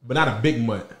mutt, but not a big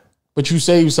mutt. But you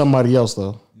saved somebody else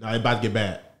though. No, it about to get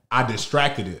bad. I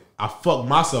distracted it. I fucked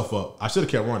myself up. I should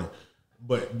have kept running.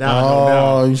 But now I know now.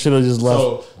 Oh, you should have just left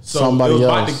So somebody it was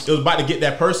else. it was about to get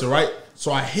that person, right?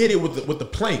 So I hit it with the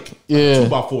plank. Yeah.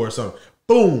 2x4 or something.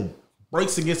 Boom.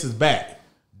 Breaks against his back.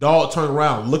 Dog turned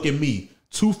around, look at me.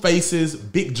 2 faces,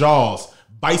 big jaws.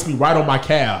 Bites me right on my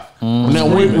calf. Now,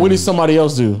 what did somebody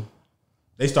else do?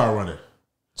 They started running.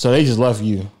 So they just left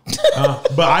you.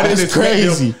 But I didn't That's expect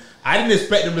crazy. them. I didn't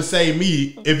expect them to save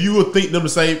me. If you would think them to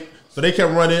save, so they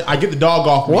kept running. I get the dog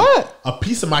off me. What? A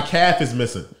piece of my calf is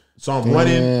missing, so I'm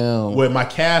running with my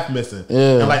calf missing.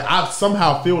 Yeah. And like I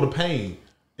somehow feel the pain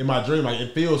in my dream. Like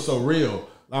it feels so real.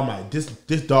 I'm like this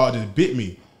dog just bit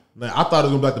me. Like I thought it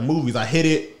was gonna be like the movies. I hit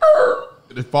it,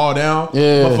 it fall down.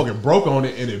 Yeah. Motherfucker broke on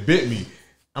it and it bit me.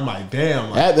 I'm like damn.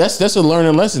 Like, That's a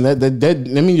learning lesson. That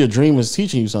means your dream is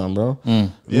teaching you something, bro. It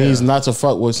means not to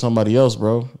fuck with somebody else,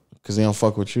 bro, because they don't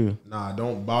fuck with you. nah,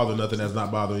 don't bother nothing that's not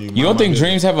bothering you. You don't think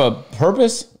dreams have a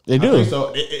purpose? They I do. think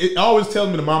so it always tells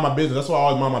me to mind my business. That's why I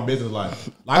always mind my business. Like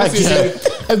I I see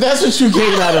guess. That's what you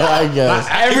getting out of it, I guess.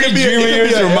 Every dream of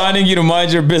yours is reminding you to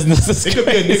mind your business. It could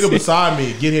be a nigga beside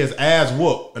me get his ass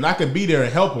whooped, and I could be there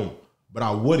and help him, but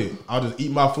I wouldn't. I'll just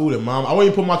eat my food and mom. I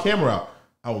wouldn't even put my camera out.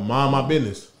 I would mind my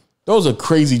business. Those are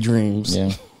crazy dreams.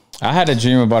 Yeah. I had a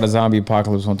dream about a zombie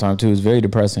apocalypse one time too. It was very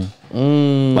depressing.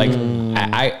 Like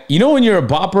I you know when you're a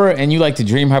bopper and you like to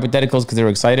dream hypotheticals because they're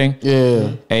exciting?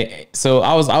 Yeah. So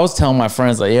I was telling my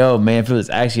friends like, yo, man, if it was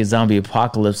actually a zombie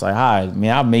apocalypse, like, hi,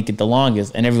 man, I'd make it the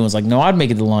longest. And everyone's like, no, I'd make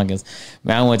it the longest.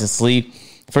 Man, I went to sleep.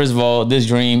 First of all, this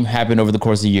dream happened over the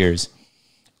course of years.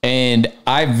 And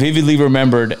I vividly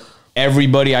remembered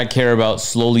everybody I care about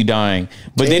slowly dying.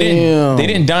 But they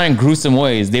didn't die in gruesome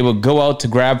ways. They would go out to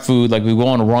grab food, like we go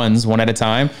on runs one at a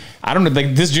time. I don't know,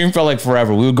 like this dream felt like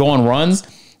forever. We would go on runs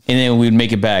and then we would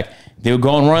make it back. They would go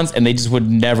on runs and they just would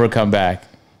never come back.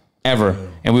 ever.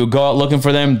 And we would go out looking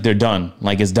for them. They're done.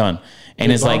 Like it's done.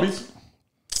 And it's zombies?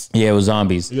 yeah, it was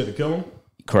zombies. You had to kill them?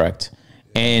 Correct.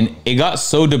 And it got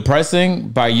so depressing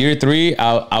by year 3.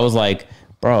 I was like,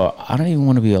 bro, I don't even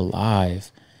want to be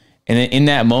alive. And then in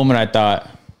that moment, I thought,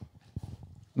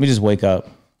 let me just wake up.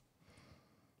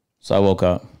 So I woke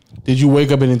up. Did you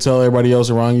wake up and then tell everybody else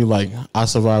around you, like, I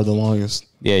survived the longest?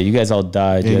 Yeah, you guys all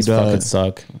died. You guys fucking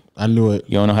suck. I knew it.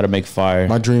 You don't know how to make fire.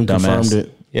 My dream confirmed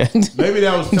it. Yeah. Maybe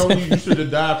that was telling you should have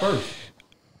died first.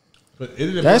 But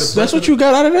that's what you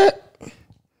got out of that?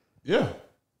 Yeah.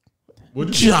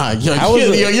 John, your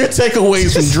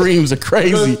takeaways from dreams are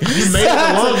crazy. You made it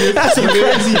the longest.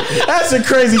 That's a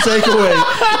crazy takeaway.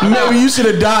 Maybe you should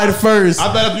have died first. I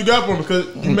thought that's what you got from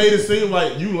because you made it seem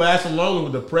like you lasted longer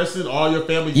with depressing all your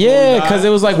family. Yeah, because it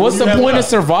was like, what's the point of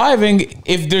surviving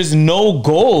if there's no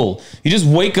goal? You just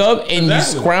wake up and you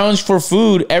scrounge for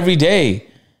food every day.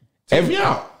 Take me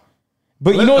out.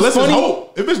 But you know what's funny?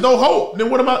 Hope. If there's no hope, then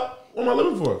what am I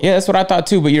living for? Yeah, that's what I thought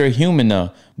too. But you're a human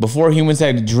though. Before humans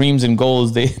had dreams and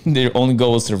goals, their only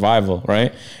goal was survival,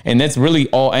 right? And that's really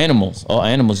all animals. All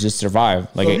animals just survive.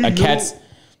 Like so a cat's.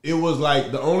 It was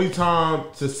like the only time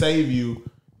to save you,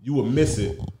 you would miss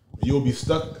it. You will be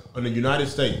stuck in the United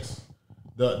States.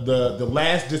 The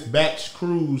last dispatch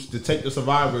cruise to take the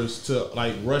survivors to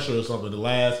like Russia or something. The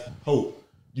last hope.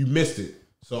 You missed it.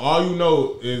 So all you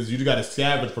know is you just got to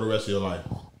scavenge for the rest of your life.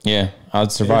 Yeah,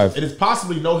 I'd survive. It is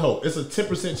possibly no help. It's a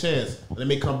 10% chance that they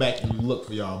may come back and look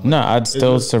for y'all. No, I'd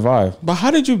still survive. But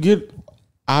how did you get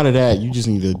out of that? You just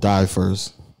need to die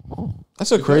first.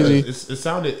 That's a crazy. It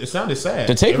sounded sad.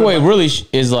 The takeaway really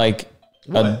is like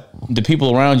the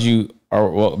people around you are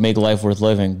what make life worth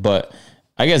living. But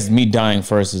I guess me dying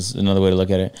first is another way to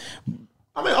look at it.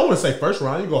 I mean, I wouldn't say first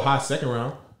round. You go high second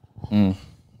round.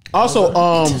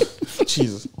 Also,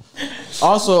 Jesus.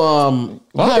 Also,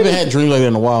 I haven't had dreams like that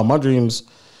in a while. My dreams,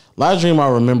 last dream I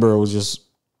remember was just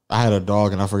I had a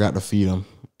dog and I forgot to feed him,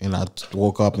 and I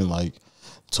woke up and like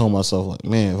told myself like,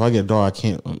 man, if I get a dog,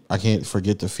 I can't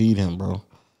forget to feed him, bro.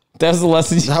 That's the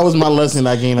lesson. That was my lesson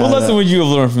I gained. What lesson would you have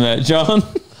learned from that, John?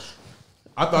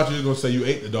 I thought you were gonna say you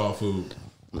ate the dog food.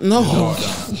 No,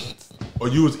 or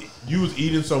you was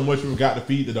eating so much you forgot to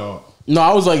feed the dog. No,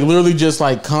 I was like literally just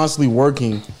like constantly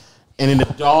working, and then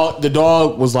the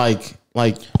dog was like he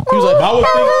was like, I was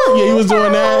thinking, yeah, he was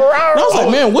doing that. And I was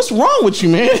like, man, what's wrong with you,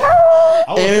 man?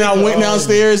 And then I went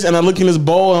downstairs and I looked in his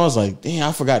bowl and I was like, damn,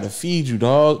 I forgot to feed you,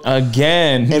 dog.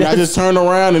 Again. And I just turned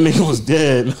around and he was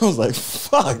dead. And I was like,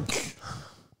 fuck.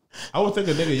 I would think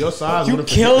a nigga your size you would have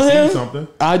killed him. Something.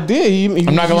 I did.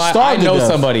 I'm not gonna lie.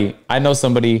 I know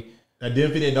somebody that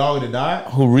didn't feed that dog and died.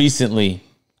 Who recently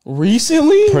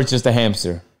purchased a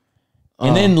hamster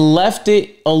and then left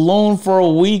it alone for a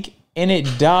week and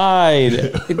it died.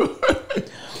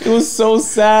 It was so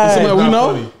sad. Somebody we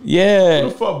know? Funny. Yeah. Who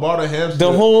the fuck bought a hamster?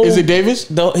 Is it Davis?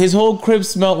 His whole crib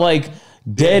smelled like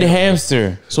dead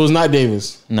hamster. So it's not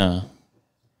Davis. No.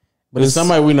 But it's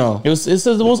somebody we know. It was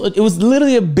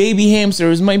literally a baby hamster. It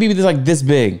was maybe like this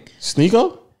big.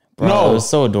 Sneeko? Bro, no. It was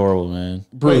so adorable, man.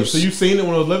 Bruce. Wait, so you seen it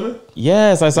when it was living?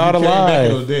 Yes, I saw it alive.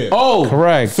 It was dead. Oh,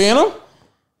 correct. Phantom?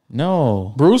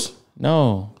 No. Bruce?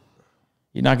 No.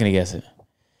 You're not gonna guess it.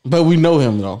 But we know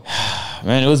him though.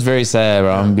 Man, it was very sad,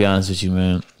 bro. I'm gonna be honest with you,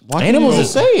 man. Why animals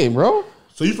just say it, bro?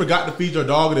 So you forgot to feed your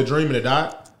dog in a dream and it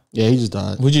died? Yeah, he just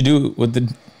died. What'd you do with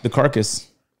the carcass?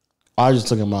 I just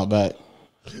took him out back.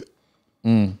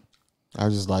 I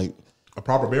was just like a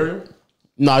proper burial?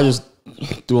 No, I just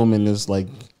threw him in this like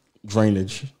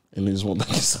drainage and he just went back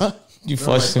inside. You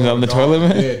flushed him down the toilet,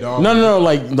 man? No,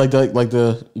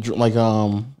 like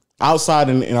outside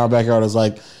in our backyard is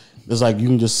like there's like you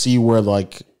can just see where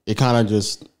like it kind of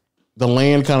just the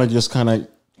land kind of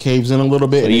caves in a little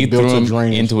bit, so and you it built threw him a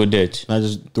drainage into a ditch. And I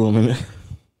just threw him in there,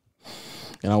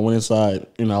 and I went inside,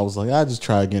 and I was like, I'll just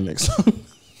try again next time.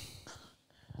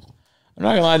 I'm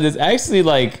not gonna lie, this actually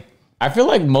like I feel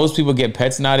like most people get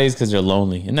pets nowadays because they're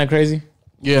lonely. Isn't that crazy?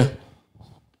 Yeah.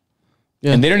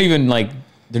 And they don't even like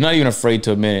they're not even afraid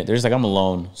to admit it. They're just like, I'm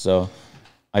alone, so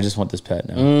I just want this pet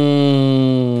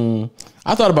now.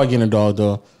 I thought about getting a dog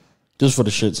though, just for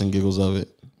the shits and giggles of it.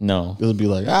 No. It would be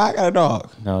like, I got a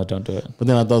dog. No, don't do it. But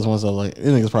then I thought to myself, like, this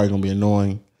nigga's probably gonna be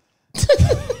annoying.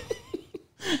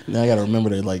 Now I gotta remember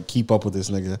to like keep up with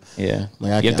this nigga. Yeah.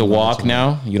 Like, you have to walk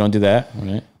now. You don't do that,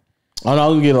 right? Oh no,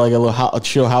 I'm gonna get like a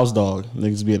chill house dog.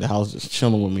 Niggas be at the house just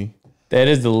chilling with me. That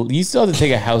is you still have to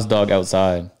take a house dog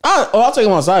outside. I'll take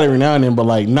him outside every now and then, but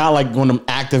like not like one of them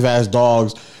active ass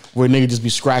dogs where nigga just be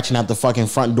scratching at the fucking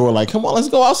front door like, come on, let's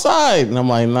go outside. And I'm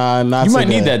like, nah, not. You might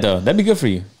need that though. That'd be good for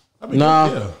you.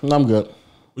 Nah, I'm good.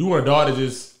 We want a dog that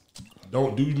just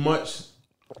don't do much.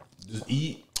 just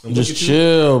eat, and Just look at you?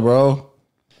 chill, bro.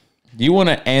 Do you want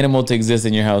an animal to exist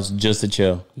in your house just to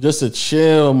chill? Just to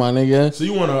chill, my nigga. So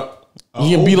you want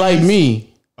He can be like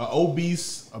me. a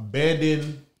obese,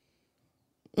 abandoned,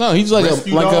 No, he's like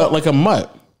Rescue dog? like a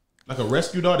mutt. like a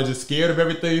rescue dog that's just scared of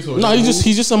everything. So No, he's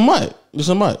just a mutt. Just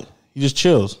a mutt. He just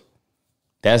chills.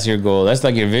 That's your goal. That's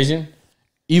like your vision.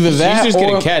 Either So that you just or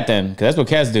get a cat then, because that's what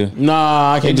cats do.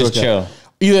 Nah, I They can't do just a cat. chill.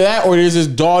 Either that or there's this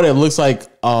dog that looks like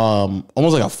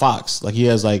almost like a fox. Like he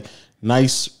has like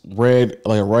nice red,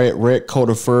 like a red coat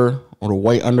of fur or a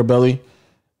white underbelly.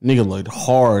 Nigga looked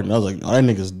hard, and I was like, oh, that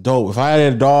nigga's dope. If I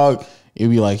had a dog, it'd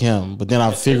be like him. But then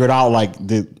I figured out like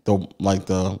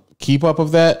the keep up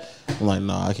of that. I'm like,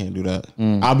 nah, I can't do that.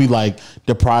 I'll be like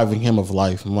depriving him of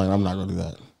life. I'm like, I'm not gonna do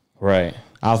that. Right.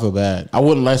 I'll feel bad. I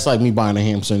wouldn't. That's like me buying a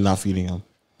hamster and not feeding him.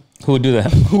 Who would do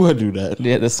that? Who would do that?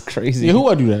 Yeah, that's crazy. Yeah, who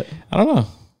would do that? I don't know.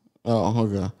 Oh,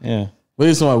 okay. Yeah. But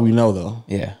it's somebody we know though.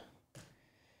 Yeah.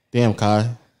 Damn, Kai.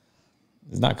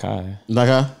 It's not Kai. Not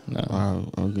Kai? No. All right,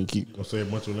 I'm gonna keep. Gonna say a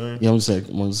bunch of names. Yeah, I'm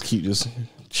just keep just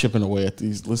chipping away at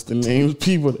these listed names,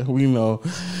 people that we know.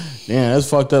 Damn, that's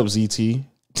fucked up, ZT.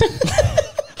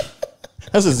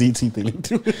 That's a ZT thing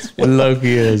to do.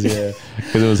 Loki is, yeah.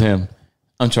 Because it was him.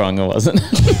 I'm trying, it wasn't.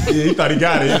 Yeah, he thought he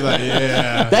got it. He's like,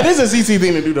 yeah. That is a ZT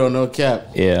thing to do, though. No cap.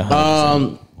 Yeah.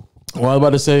 What I was about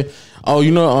to say. Oh,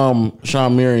 you know,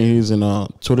 Sean Marion. He was in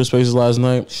Twitter Spaces last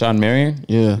night. Sean Marion?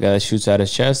 Yeah. The guy that shoots out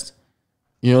his chest.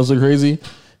 You know what's so crazy?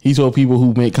 He told people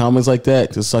who make comments like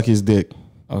that to suck his dick.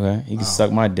 Okay. He can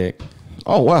suck my dick.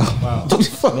 Oh wow. Wow.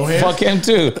 No hands. Fuck him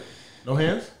too. No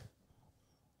hands.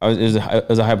 It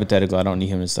was a hypothetical. I don't need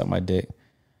him to suck my dick.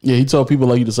 Yeah, he told people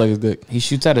like you to suck his dick. He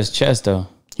shoots out his chest though.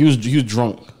 He was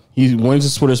drunk. He went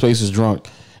to Twitter Spaces drunk.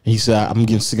 And he said, "I'm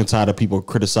getting sick and tired of people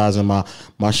criticizing my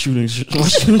shooting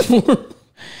form."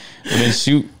 And then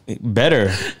shoot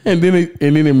better. And then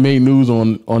it made news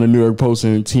on the New York Post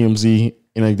and TMZ,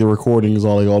 and like the recordings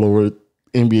all over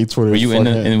NBA Twitter. Were you in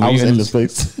the- I was in the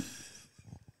space.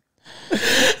 And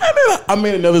then I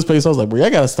made another space. I was like, bro, I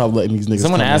gotta stop letting these niggas.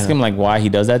 Someone come ask in. him like why he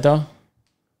does that though.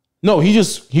 No, he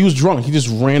was drunk. He just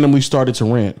randomly started to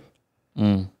rant.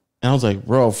 And I was like,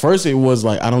 bro, first it was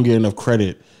like, I don't get enough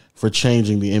credit for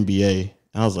changing the NBA.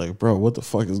 And I was like, bro, what the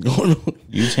fuck is going on?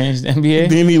 You changed the NBA?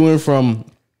 Then he went from,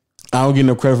 I don't get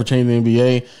enough credit for changing the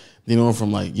NBA. Then he went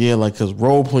from like, yeah, like, because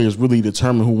role players really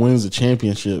determine who wins the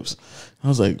championships. I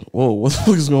was like, whoa, what the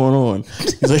fuck is going on?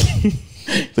 He's like,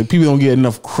 he's like, people don't get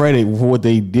enough credit for what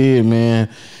they did, man.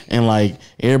 And like,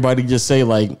 everybody just say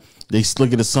like, they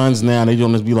look at the Suns now and they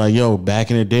don't just be like, yo,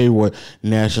 back in the day with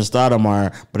Nash and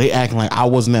Stoudemire, but they acting like I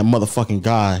wasn't that motherfucking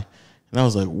guy. And I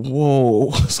was like, whoa,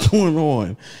 what's going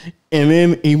on? And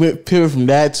then he went pivot from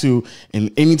that to,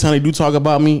 and anytime they do talk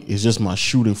about me, it's just my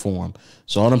shooting form.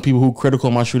 So all them people who critical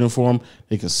of my shooting form,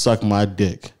 they can suck my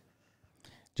dick.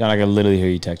 John, I can literally hear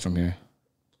you text from here.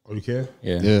 Oh, you can?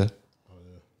 Yeah. Yeah.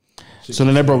 So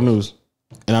then that broke news.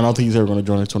 And I don't think he's ever going to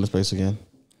join the Twitter Space again.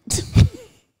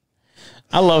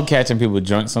 I love catching people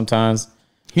drunk sometimes.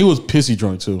 He was pissy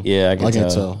drunk too. Yeah, I can can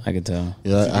tell. I can tell.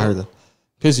 Yeah, I heard that.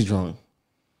 Pissy drunk.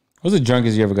 What's the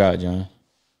drunkest you ever got, John?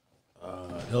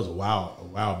 That was a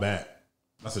while back.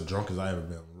 That's the drunkest I ever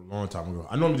been. A long time ago.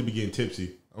 I normally be getting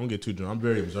tipsy. I don't get too drunk. I'm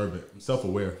very observant. I'm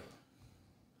self-aware of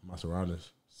my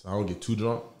surroundings. So I don't get too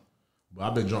drunk. But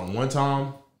I've been drunk one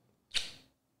time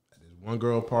at this one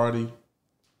girl party.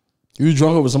 You was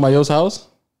drunk over somebody else's house?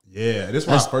 Yeah, this was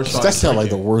when I first started. That sound like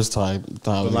the drinking. worst time.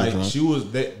 But like she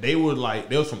was, they were like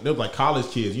they was like college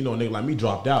kids. You know, nigga like me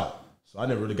dropped out, so I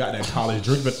never really got that college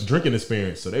drinking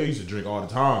experience. So they used to drink all the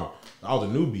time. I was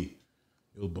a newbie.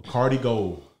 It was Bacardi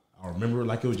Gold. I remember it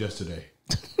like it was yesterday.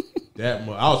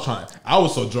 I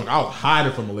was so drunk. I was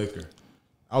hiding from the liquor.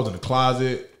 I was in the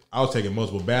closet. I was taking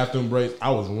multiple bathroom breaks.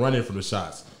 I was running from the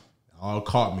shots. All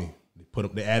caught me.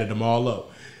 They added them all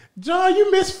up. John, you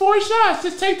missed 4 shots.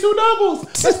 Just take 2 doubles.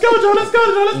 Let's go, John. Let's go,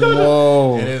 John. Let's go, John.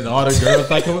 Whoa. And then all the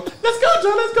girls like, let's go,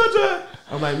 John. Let's go, John.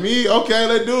 I'm like, me? Okay,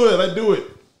 let's do it. Let's do it.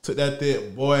 Took that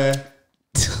thick, boy.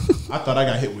 I thought I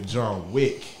got hit with John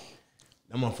Wick.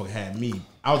 That motherfucker had me.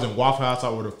 I was in Waffle House. I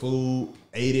ordered food,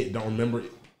 ate it, don't remember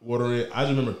ordering it. I just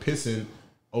remember pissing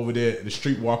over there at the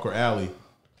Streetwalker Alley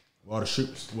where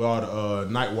all the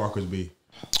night walkers be.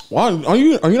 Why are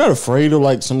you not afraid of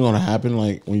like something gonna happen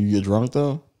like when you get drunk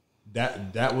though?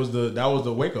 That was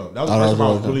the wake up. That was the first time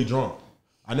I was really drunk.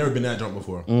 I never been that drunk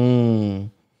before.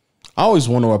 I always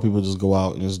wonder why people just go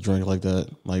out and just drink like that.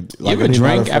 Like You ever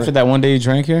drank after that one day you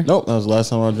drank here? Nope, that was the last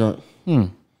time I drank.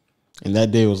 And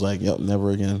that day was like, yep, never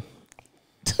again.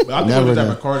 But I think Never it's that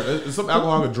again. Bacardi. It's some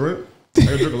alcohol I could drink. I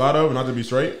could drink a lot of and not to be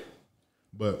straight.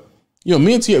 But Yo,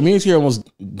 me and Tierra almost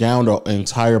downed an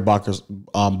entire bottle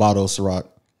of Ciroc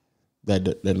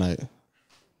that night.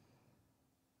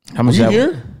 How much You that?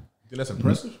 here? Think that's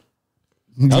impressive?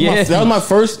 That was my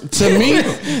first. To me,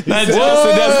 That's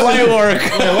light work.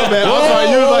 Yeah, my bad. I'm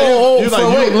sorry. You was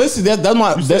like, wait, listen.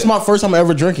 That's my first time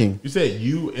ever drinking. You said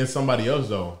you and somebody else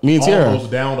though. Me and Tierra. Almost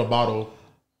down a bottle.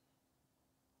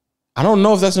 I don't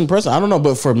know if that's impressive. I don't know,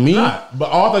 but for me, But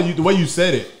all the way you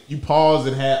said it, you paused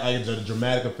and had like a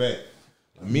dramatic effect.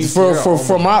 Me and for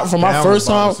Tierra my first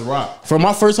down a time, bottle of Ciroc. for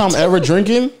my first time ever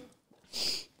drinking,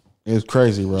 it's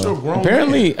crazy, You're a bro.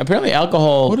 grown man. Apparently,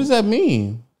 alcohol. What does that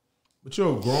mean? But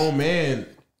you're a grown man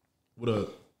with a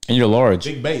And you're large.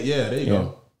 big bait. Yeah, there you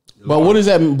go. But what does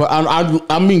that mean? But I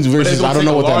mean, But it's I don't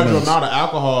know what that means. amount of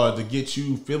alcohol to get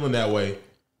you feeling that way.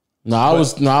 No,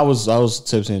 I was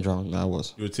tipsy and drunk. No, I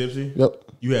was. You were tipsy. Yep.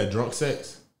 You had drunk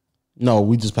sex. No,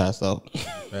 we just passed out.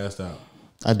 Passed out.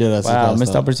 I did. Wow,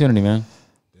 missed opportunity, man.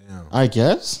 Damn. I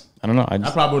guess. I don't know. I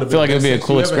probably would have feel like been it'd be a best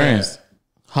cool sex you ever experience.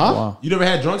 Huh? Wow. You never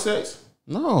had drunk sex?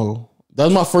 No, that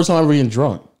was my first time ever getting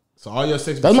drunk. So all your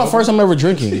sex. That was my first time ever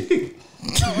drinking.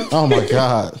 Oh my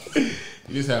god. You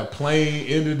just have plain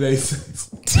end of the day sex.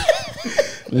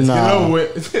 Nah. Get over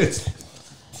with.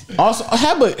 Also,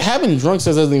 having drunk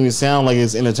sex doesn't even sound like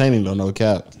it's entertaining though. No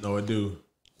cap. No, it do.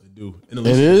 It do. And It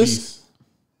is?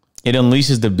 It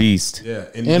unleashes the beast. Yeah.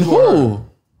 And you or her. who?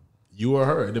 You or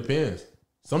her. It depends.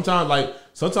 Sometimes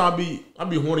I be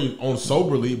horny on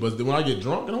soberly, but then when I get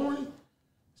drunk and horny,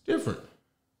 it's different.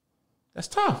 That's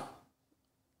tough.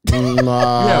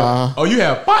 Nah. You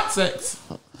have pot sex.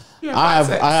 You have pot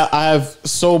sex. I have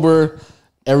sober.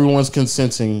 Everyone's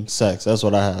consenting sex. That's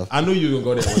what I have. I knew you were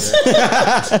gonna go there with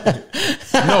that.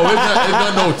 No, it's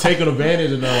not no taking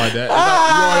advantage or nothing like that. It's like,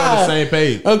 you're already on the same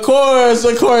page.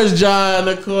 Of course, John.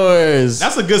 Of course.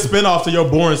 That's a good spinoff to your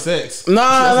boring sex.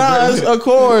 Of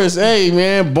course. Hey,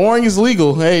 man, boring is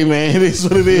legal. Hey, man, it is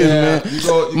what it is, man.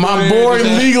 You My go boring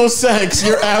there, legal sex.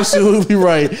 You're absolutely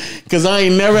right. Because I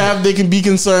ain't never have they can be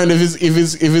concerned if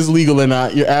it's legal or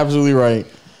not. You're absolutely right.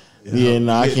 Yeah,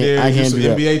 no, I can't do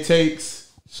that. NBA takes.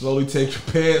 Slowly take your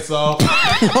pants off.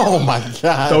 Oh my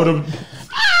god.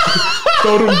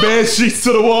 Throw them bed sheets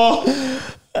to the wall.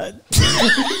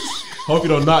 Hope you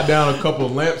don't knock down a couple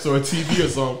of lamps or a TV or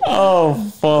something. Oh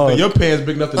fuck! Your pants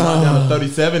big enough to knock down a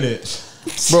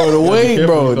 37-inch. Bro, the way,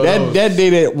 bro, careful that day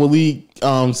that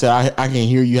Waleed said I can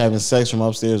hear you having sex from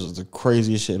upstairs was the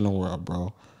craziest shit in the world,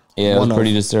 bro. Yeah, it was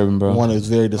pretty disturbing, bro. One is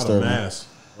very What a disturbing.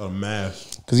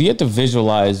 mask. Because you have to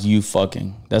visualize you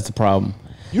fucking. That's the problem.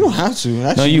 You don't have to.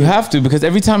 Actually, No, you have to, because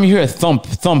every time you hear a thump,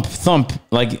 thump, thump,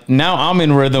 like now I'm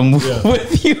in rhythm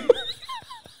with you.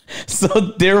 So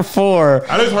therefore,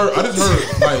 I just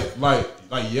heard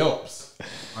like yelps.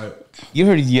 Like, you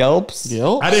heard yelps.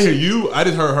 Yo. I didn't hear you. I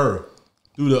just heard her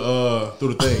through the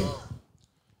thing.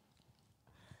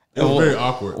 It was very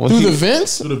awkward. Through the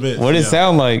vents? Through the vents. What did it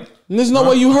sound like? There's no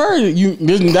way you heard it.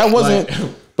 That wasn't.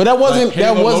 But that wasn't.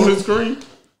 That wasn't. Loaded screen.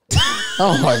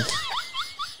 Oh my.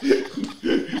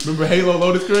 Remember Halo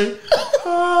loaded screen?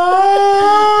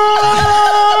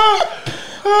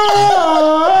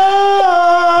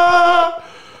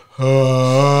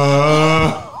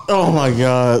 Oh my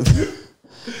god.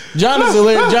 John is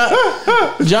hilarious.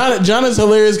 John is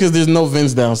hilarious because there's no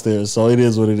vents downstairs, so it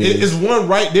is what it is. It's one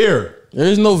right there. There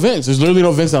is no vents. There's literally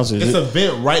no vents downstairs. It's a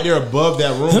vent right there above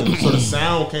that room, so the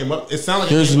sound came up. It sounded like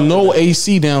There's it came no up there.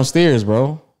 AC downstairs,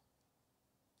 bro.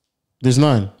 There's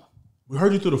none. We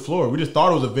heard you through the floor. We just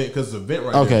thought it was a vent because it's a vent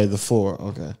right there. Okay, the floor.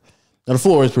 Okay. Now the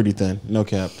floor is pretty thin. No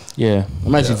cap. Yeah.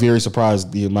 I'm actually very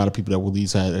surprised the amount of people that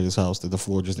Waleed's had at his house that the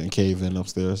floor just didn't cave in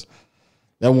upstairs.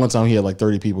 That one time he had like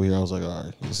 30 people here. I was like, all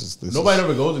right, this Nobody is.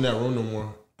 ever goes in that room no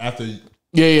more after. Yeah.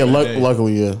 day.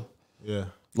 Luckily, yeah. Yeah.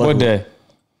 What Luckily. day?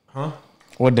 Huh?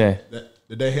 What day?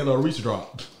 The day Halo Reach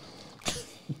dropped.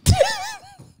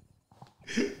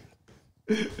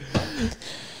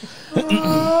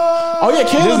 Oh yeah,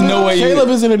 There's no way Caleb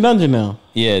is in a dungeon now.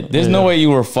 Yeah, there's no way you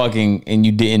were fucking and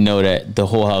you didn't know that the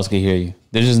whole house could hear you.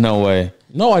 There's just no way.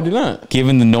 No, I did not.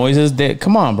 Given the noises, that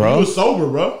come on, You bro. was sober,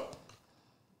 bro.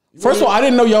 First of all, I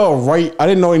didn't know y'all were right. I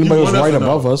didn't know anybody was wanted us right to know.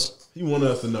 above us. He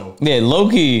wanted us to know. Yeah,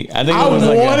 Loki. I think I it was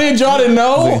like wanted y'all to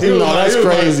know. He was No, like- that's he was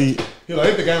like- crazy. He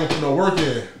like, the guy don't put no work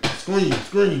in. Scream.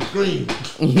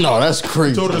 No, that's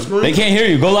crazy. Told her to scream. they can't hear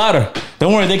you. Go louder.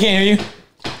 Don't worry, they can't hear you.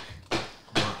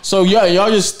 So yeah, y'all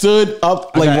just stood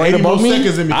up like Got right 80 more above me.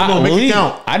 seconds in me. Come on, make Waleed- it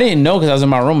count. I didn't know because I was in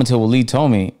my room until Waleed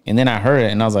told me, and then I heard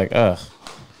it, and I was like, ugh.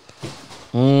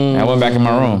 I went back in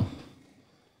my room.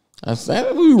 I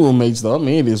said we roommates though. I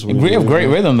mean, it is what it We have is, great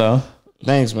man. rhythm though.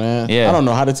 Thanks, man. Yeah. I don't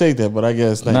know how to take that, but I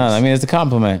guess thanks. No, I mean it's a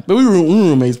compliment. but we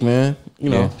roommates, man. You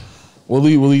know. Yeah.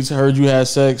 Willie's heard you had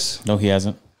sex. No, he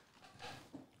hasn't.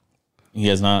 He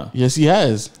has not. Yes, he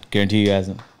has. Guarantee he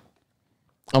hasn't.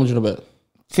 How much you bet?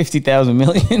 50,000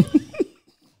 million.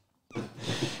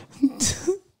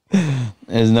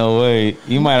 There's no way.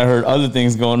 You might have heard other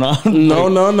things going on. No.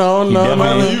 It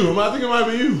might be you. I think it might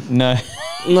be you. No.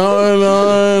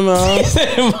 No. He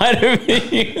said it might have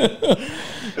been you.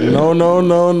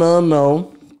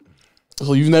 No.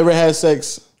 So you've never had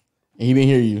sex and he didn't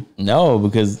hear you? No,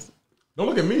 because Don't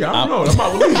look at me. I don't know. I'm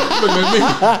not believing. Look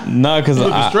at me. no, because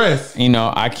Stress.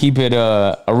 I keep it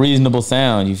a reasonable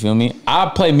sound. You feel me? I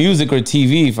play music or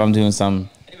TV if I'm doing something.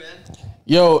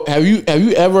 Yo, have you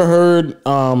ever heard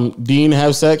Dean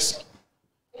have sex?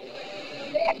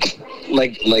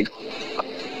 Like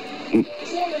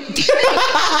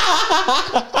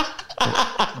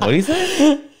What do you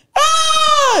say?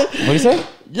 What do you say?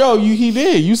 Yo, he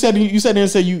did. You said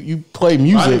you play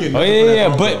music. Oh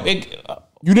yeah. But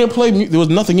You didn't play. There was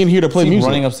nothing in here to play music.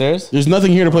 running upstairs. There's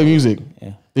nothing here to play music.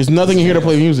 Yeah. There's nothing in here to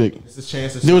play music. It's a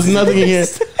chance. There was nothing in here.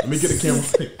 Let me get a camera.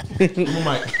 Give me a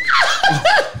mic.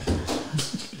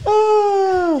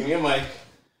 Give me a mic.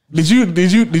 Did you?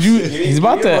 He's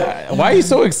about to. Why are you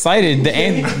so excited? The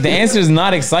answer is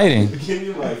not exciting.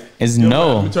 It's Let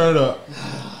no. me turn it up.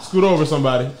 Scoot over,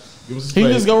 somebody. Give us a He can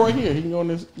space. just go right here. He can go in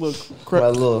this look.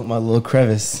 My little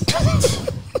crevice.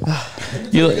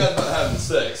 You look, having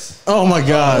sex. Oh my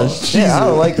gosh. Yeah, I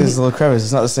don't like this little crevice.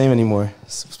 It's not the same anymore.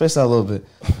 Space out a little bit.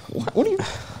 What do you?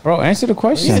 bro, answer the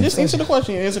question. Yeah, just answer the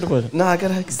question. Nah, I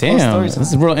gotta. Damn, this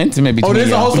is real intimate between Oh, there's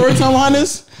a y'all. whole story time behind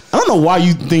this. I don't know why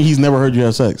you think he's never heard you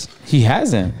have sex. He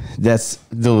hasn't. That's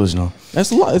delusional.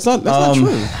 That's a lot. That's not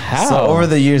true. How? So over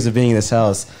the years of being in this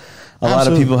house, a lot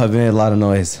of people have made a lot of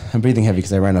noise. I'm breathing heavy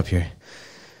because I ran up here.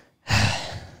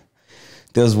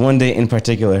 There was one day in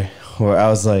particular where I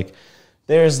was like,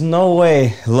 "There's no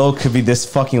way Lo could be this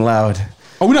fucking loud."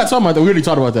 Oh, we're not talking about that. We already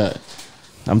talked about that.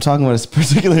 I'm talking about this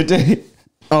particular day.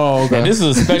 Oh, okay. Yeah, this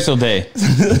is a special day.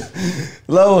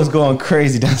 Lo was going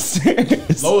crazy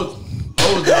downstairs. Low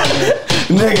is down there.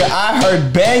 Nigga, I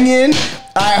heard banging.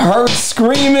 I heard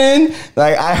screaming.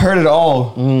 Like, I heard it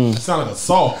all. It sounded like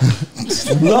assault.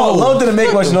 Lo didn't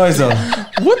make much noise, though.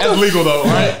 That's legal though,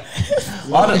 right?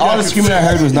 All the screaming I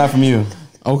heard was not from you.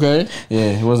 Okay.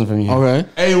 Yeah, it wasn't from you. Okay.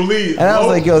 Hey, Lee. And I was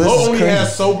like, yo, this is only crazy.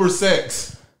 has sober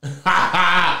sex.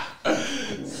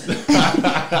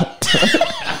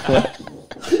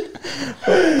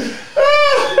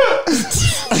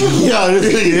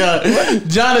 Yeah.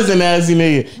 John is a nasty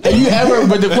nigga. Have you ever?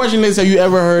 But the question is, have you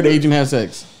ever heard Agent have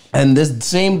sex? And this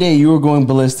same day, you were going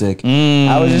ballistic.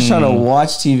 I was just trying to watch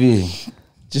TV.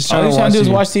 Just All trying you to trying watch to do is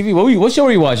TV. watch TV. What show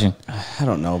were you watching? I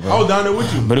don't know, I bro. was down there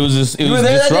with you. But it was just. It You was were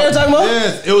there that day disrupt- talking about?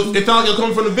 Yes, it sounded like it was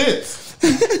coming from the vents.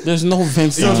 There's no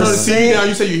vents. You turn the down TV there. down.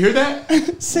 You say you hear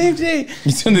that? Same day.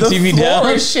 You turned the TV floor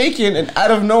down? is shaking, and out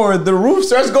of nowhere, the roof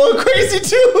starts going crazy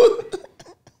too.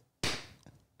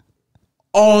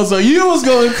 Oh, so you was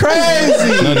going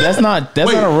crazy. No, that's not a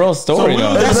real story so we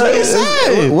though. was- That's what he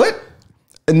said. What?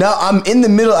 Now I'm in the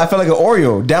middle. I felt like an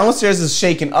Oreo. Downstairs is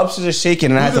shaking, upstairs is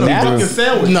shaking, and I have to It's a leave the fucking room.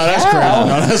 sandwich. No, that's crazy.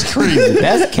 No, that's crazy.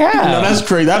 That's cap. No, that's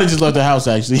crazy. I'd have just left the house.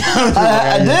 Actually,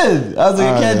 I did. I was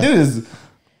like, I can't do this.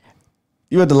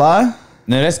 You had to lie?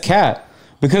 No, that's cap.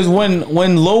 Because when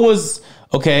Lo was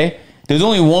okay, there's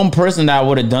only one person that I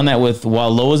would have done that with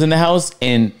while Lo was in the house,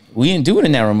 and we didn't do it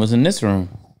in that room. It was in this room.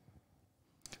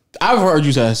 I've heard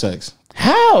you have sex.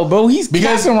 How, bro? He's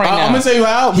capping right now. I'm gonna tell you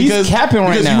how. He's Because, capping right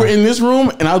because now. you were in this room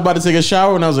and I was about to take a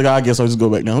shower and I was like, I guess I'll just go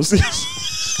back downstairs.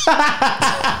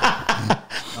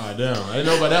 Oh, damn. I didn't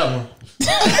know about that one.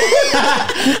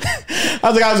 I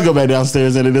was like, I'll just go back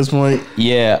downstairs. And at this point,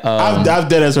 Yeah, I've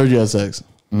dead ass heard you have sex.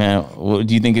 man. What,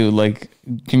 do you think it would like?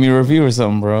 Give me a review or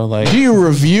something, bro. Like, Do you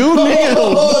review,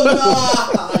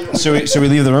 nigga? Should we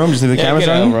leave the room? Just leave the yeah, cameras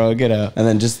get out, on? bro. Get out. And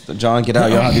then just, John, get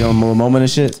out. Y'all have your own moment and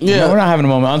shit? Yeah, No, we're not having a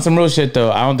moment on some real shit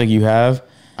though. I don't think you have.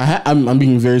 I'm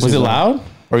being very serious. Was it loud,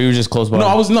 or you were just close by? No,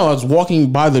 I was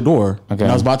walking by the door. Okay.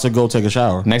 And I was about to go take a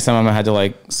shower. Next time I'm gonna have to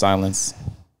like silence.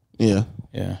 Yeah.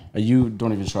 Yeah, You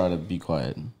don't even try to be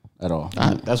quiet at all.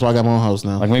 That's why I got my own house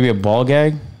now. like maybe a ball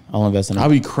gag. I'll invest in it. I'll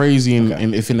be crazy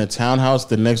and if in a townhouse,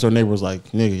 the next door neighbor was like,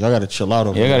 nigga, y'all gotta chill out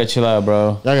over Y'all there. gotta chill out,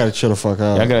 bro. Y'all gotta chill the fuck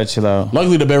out. Y'all gotta chill out.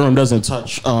 Luckily, the bedroom doesn't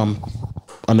touch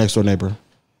a next door neighbor.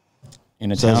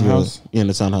 In a So that's townhouse, good. Yeah, in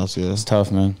the townhouse. Yeah, it's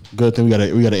tough, man. good thing we got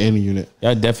an any unit.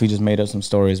 Y'all definitely just made up some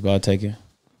stories, but I'll take it.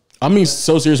 I mean,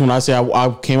 so serious when I say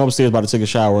I came upstairs about to take a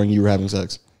shower and you were having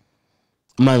sex.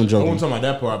 I'm not even I joking. wasn't talking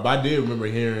about that part, but I did remember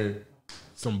hearing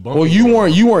some bumping. Well,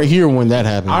 you weren't here when that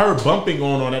happened. I heard bumping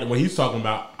going on that when he's talking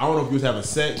about. I don't know if he was having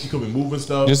sex. He could be moving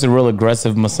stuff. Just a real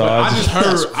aggressive But massage. I just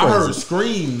heard. I heard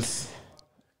screams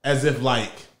as if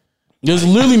like There's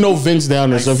literally no vents down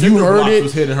there. like So if you cinder heard blocks it,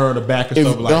 was hitting her in the back and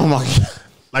stuff like. oh my god.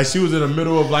 Like she was in the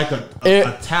middle of like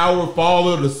a tower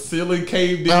falling, the ceiling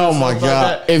caved in. Oh my like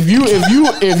god! that. If you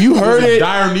heard It was a it,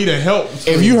 dire need of help.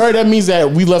 if you heard that means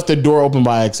that we left the door open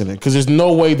by accident because there's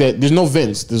no way that there's no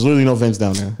vents. There's literally no vents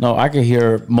down there. No, I could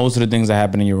hear most of the things that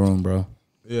happen in your room, bro.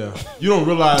 yeah, you don't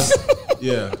realize.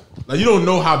 Yeah, like you don't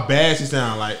know how bad she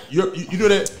sound. Like you know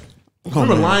that.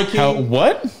 Remember man. Lion King? How,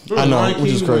 what? Remember I know, Lion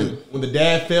which is King crazy. when the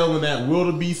dad fell in that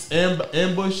wildebeest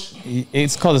ambush,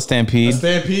 It's called a stampede.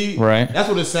 stampede. Right. That's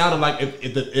what it sounded like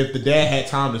if the dad had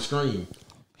time to scream.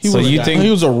 So would've you got- think?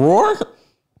 He was a roar.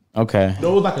 Okay.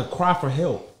 No, it was like a cry for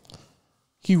help.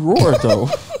 He roared though.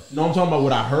 No, I'm talking about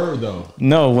what I heard though.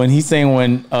 No, when he's saying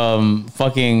when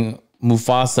fucking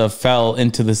Mufasa fell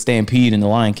into the stampede in the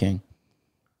Lion King.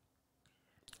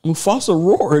 Mufasa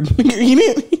roared.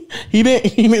 He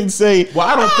didn't say. Well,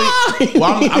 I don't think.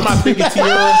 Well, I'm not thinking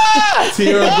Tiara going. He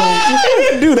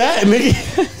didn't do that,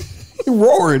 nigga. He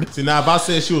roared. See, now if I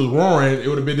said she was roaring, it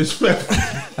would have been disrespectful.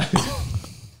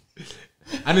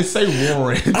 I didn't say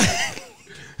roaring.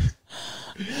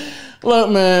 Look,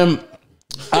 man.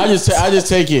 I just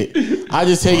take it. I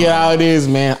just take it how it is,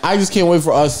 man. I just can't wait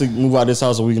for us to move out of this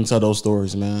house so we can tell those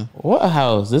stories, man. What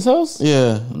house? This house?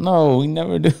 Yeah. No, we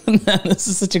never do that. This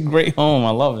is such a great home. I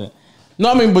love it.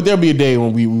 No, I mean, but there'll be a day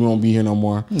when we won't be here no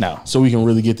more. No. So we can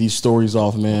really get these stories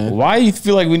off, man. Why do you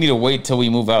feel like we need to wait till we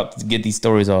move out to get these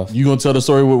stories off? You gonna tell the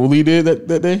story what Willie did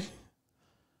that day?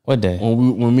 What day?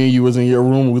 When me and you was in your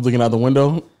room, we was looking out the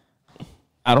window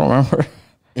I don't remember.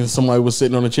 and somebody was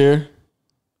sitting on a chair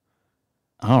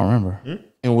I don't remember.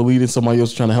 and Willie and somebody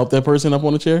else trying to help that person up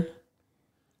on the chair.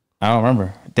 I don't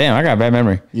remember. Damn, I got a bad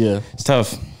memory. Yeah. It's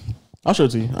tough. I'll show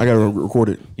it to you. I gotta record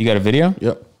it. You got a video?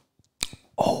 Yep.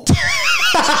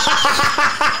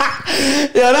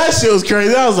 Yeah, that shit was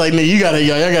crazy. I was like, nigga,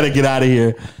 y'all gotta get out of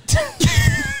here.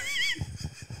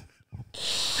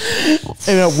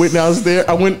 And I went downstairs.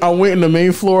 I went in the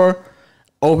main floor,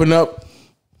 opened up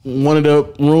one of the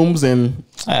rooms, and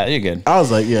You're good. I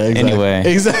was like, yeah, exactly. Anyway,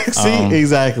 exactly. See,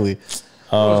 exactly.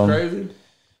 What's crazy?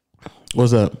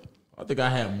 What's up? I think I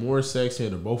had more sex here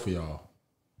than both of y'all.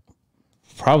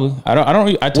 Probably. I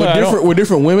don't. With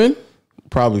different women,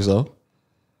 probably so.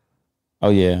 Oh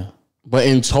yeah. But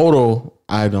in total,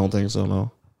 I don't think so.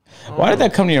 No. Why did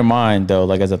that come to your mind though?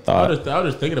 Like as a I thought? was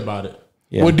just thinking about it.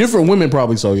 Yeah. With different women,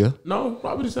 probably so. Yeah. No,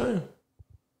 probably the same.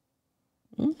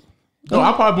 No,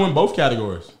 I probably win both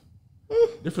categories.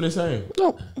 Different and same.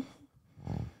 No.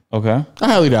 Okay. I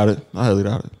highly doubt it.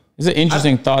 It's an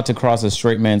interesting thought to cross a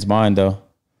straight man's mind though.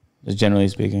 Just generally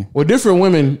speaking. With different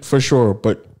women, for sure,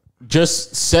 but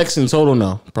just sex in total,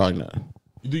 no, probably not.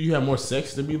 Do you have more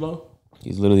sex than me, Lo?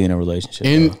 He's literally in a relationship.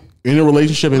 In a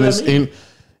relationship in What this does that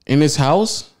in this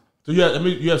house. So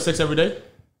you have sex every day?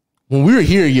 When we were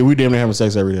here, yeah, we damn near having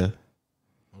sex every day.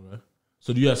 Okay.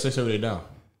 So do you have sex every day now?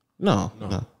 No.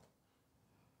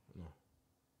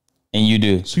 And you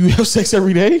do. So you have sex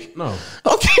every day? No.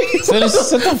 Okay. So just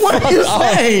shut the What fuck are you up.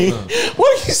 saying? What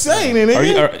are you saying,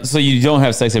 nigga? So you don't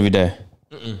have sex every day.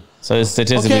 So it's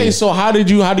statistically Okay, so how do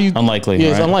you unlikely. Yeah,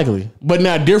 it's right? unlikely. But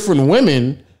now different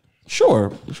women,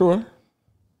 sure. Sure.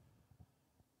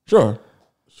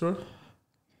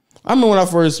 I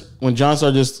remember when John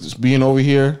started just being over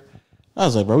here, I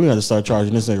was like, bro, we got to start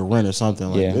charging this nigga rent or something.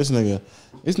 Like Yeah. this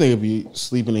nigga be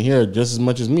sleeping in here just as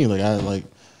much as me.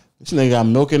 This nigga got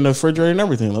milk in the refrigerator and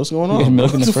everything. What's going You got on?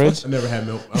 milk in the fridge? I never had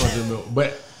milk. I don't drink milk.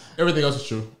 But everything else is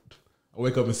true. I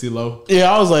wake up and see Lo.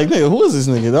 Yeah, I was like, nigga, who is this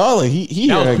nigga? Dog? Like he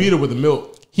That here, was Peter with the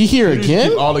milk. he here Peter used to again?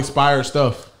 keep all expired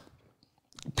stuff.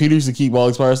 Peter used to keep all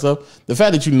expired stuff. The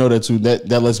fact that you know that too, that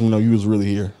lets me know you was really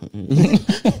here.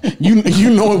 you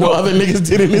know what other niggas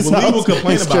did in this Well, Lee house. will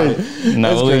complain It's about crazy. No,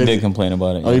 That's Willie crazy. did complain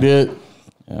about it. Oh, you did?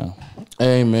 Yeah.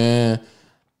 Hey man,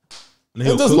 And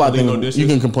he'll there's a cook lot of and leave no things dishes. you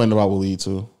can complain about Waleed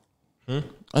too.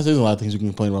 I say there's a lot of things you can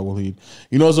complain about Waleed.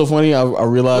 You know what's so funny? I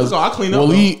realized I clean up,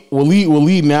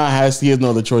 Waleed now he has no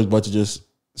other choice but to just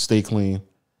stay clean.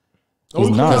 Oh, we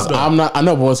clean not. up, though. I'm not. I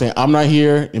know, but I'm saying I'm not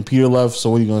here and Peter left. So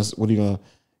what are you gonna?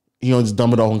 You gonna just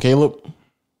dump it off on Caleb?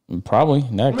 Probably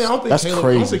next. I mean, I don't think That's Caleb, I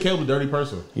crazy. don't think Caleb's a dirty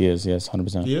person. He is, yes,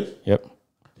 100%. He is? Yep.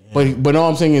 But all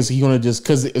I'm saying is he gonna just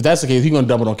because if that's the case, he gonna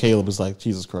dump it on Caleb. It's like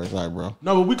Jesus Christ, all right, bro.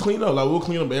 No, but we clean up. Like we'll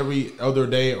clean up every other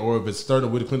day, or if it's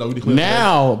starting to clean up, we clean up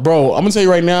Now, bro, I'm gonna tell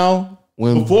you right now.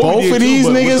 When Before we both did of too, these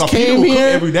but niggas with came Peter, we cook here,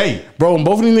 every day. bro, when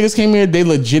both of these niggas came here, they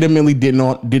legitimately did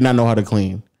not know how to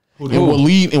clean. And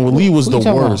Waleed was Who the you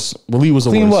talking worst. Waleed was the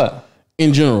Clean worst. what?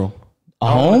 In general, A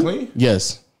home? Clean?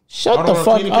 yes. Shut the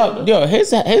fuck up, yo!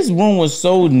 His room was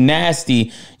so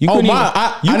nasty. You couldn't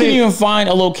even even find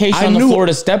a location on the floor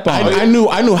to step on. I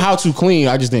knew how to clean.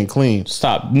 I just didn't clean.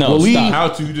 Stop. No, stop. How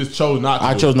to? You just chose not to.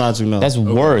 I chose not to. No, That's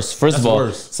worse. First of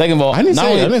all, second of all, I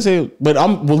didn't say. But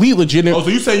Walid legit. Oh, so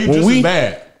you say you just as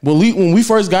bad? Walid, when we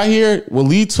first got here,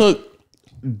 Walid took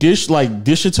dish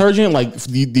detergent, like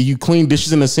you clean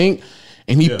dishes in the sink,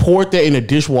 and he poured that in a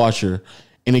dishwasher.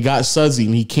 And it got sudsy,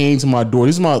 and he came to my door.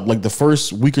 This is the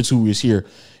first week or two we was here.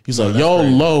 He's like, "Yo,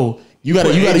 Lo, you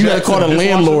gotta call the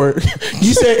landlord."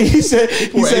 he said,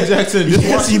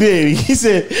 yes, he did. He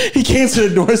said he came to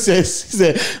the door and he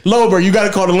said, "Lo, bro, you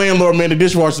gotta call the landlord, man. The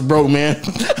dishwasher's broke, man."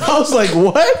 I was like,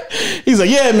 "What?" He's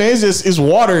like, "Yeah, man, it's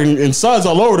water and suds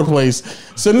all over the place."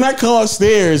 So then I come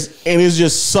upstairs and it's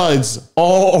just suds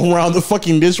all around the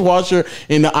fucking dishwasher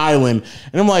in the island,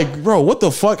 and I'm like, "Bro, what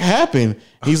the fuck happened?"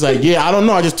 He's like, "Yeah, I don't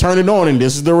know. I just turned it on and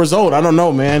this is the result. I don't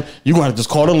know, man. You gotta just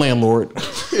call the landlord."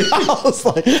 I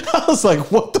was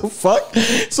like, what the fuck?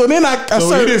 So then I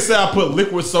started. You didn't say I put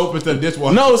liquid soap into the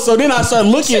dishwasher. No, so then I started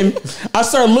looking.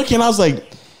 I was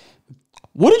like,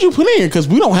 what did you put in here? Because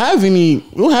we don't have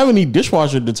any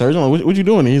dishwasher detergent. Like, what you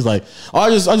doing? And he's like, "Oh,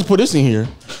 I just put this in here."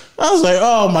 I was like,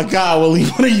 "Oh my God, Willie,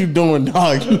 what are you doing,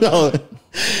 dog?" You know?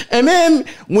 And then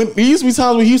when there used to be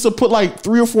times when he used to put like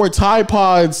 3 or 4 Tide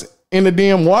Pods in the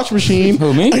damn wash machine.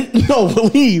 Who, me? No,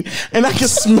 Walid. And I could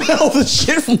smell the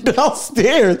shit from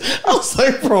downstairs. I was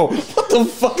like, bro, what the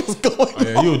fuck is going on?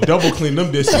 Yeah, you would double clean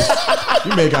them dishes.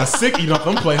 You may got sick eating off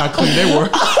them play how clean they were.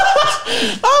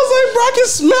 I was like, bro, I can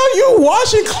smell you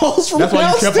washing clothes from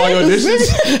downstairs. That's why you kept all your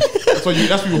dishes?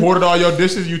 That's why you hoarded all your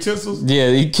dishes, utensils? Yeah,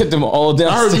 you kept them all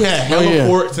downstairs. I heard you had hella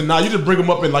forks, and now you just bring them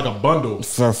up in like a bundle.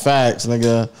 For facts,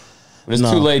 nigga. But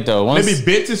it's too late though. Maybe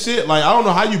bent and shit. Like I don't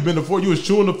know how you bent the fork. You was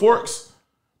chewing the forks.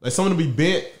 Like some of them be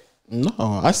bent.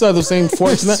 No, I still have the same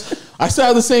forks now. I still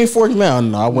have the same fork now.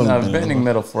 No, I wouldn't. Bending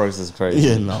metal forks is crazy.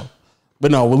 Yeah, no.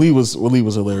 But no, Walid was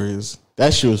hilarious.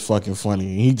 That shit was fucking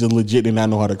funny. He just legit did not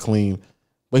know how to clean.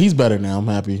 But he's better now. I'm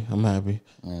happy.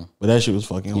 Yeah. But that shit was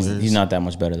fucking hilarious. He's not that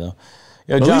much better though.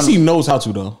 Yo, John, at least he knows how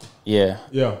to though. Yeah.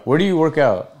 Yeah. Where do you work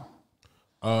out?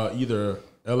 Either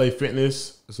LA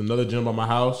Fitness. It's another gym by my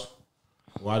house.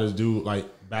 Where I just do like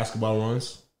basketball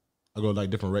runs. I go to like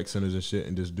different rec centers and shit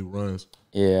and just do runs.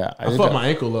 Yeah. I fucked my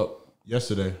ankle up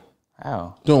yesterday.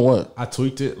 How? Doing what? I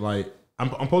tweaked it. Like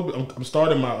I'm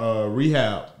starting my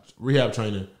rehab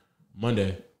training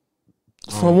Monday.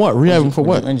 For what? Rehabbing for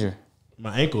what? Injury.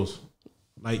 My ankles.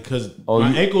 Like cause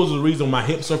my ankles is the reason my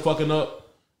hips are fucking up.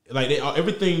 Like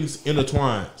everything's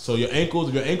intertwined. So if your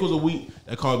ankles are weak,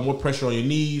 that causes more pressure on your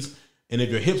knees. And if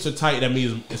your hips are tight, that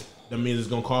means it's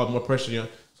gonna cause more pressure.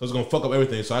 So it's gonna fuck up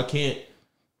everything. So I can't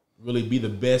really be the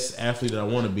best athlete that I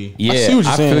want to be. Yeah,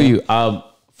 I feel you.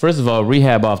 First of all,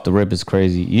 rehab off the rip is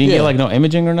crazy. You didn't get like no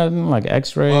imaging or nothing, like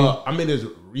X-ray. I mean, there's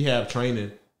rehab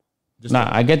training.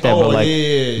 I get that, but like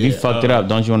you fucked it up.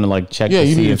 Don't you want to like check? Yeah, to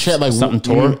you see need to if check like something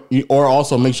tore, or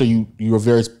also make sure you are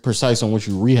very precise on what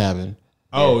you're rehabbing.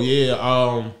 Oh yeah,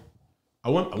 I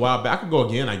went a while back. I could go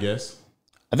again, I guess.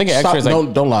 I think an X-ray is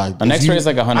like don't lie. An X-ray is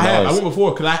like $100. I went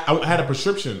before because I had a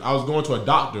prescription. I was going to a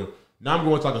doctor. Now I'm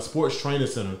going to like a sports training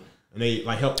center, and they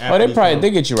like help. Oh, they probably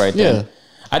did get you right there. Yeah.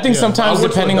 I think sometimes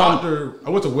depending on. I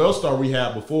went to Wellstar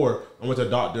Rehab before. I went to a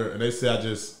doctor, and they said it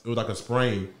was like a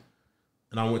sprain,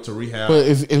 and I went to rehab. But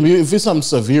if it's something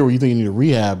severe where you think you need a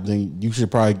rehab, then you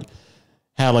should probably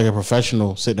have like a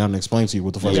professional sit down and explain to you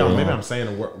what the fuck. Yeah, maybe I'm saying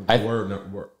a word.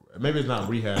 Maybe it's not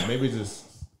rehab. Maybe it's just.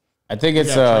 I think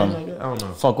it's I don't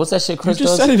know. Fuck, what's that shit Chris You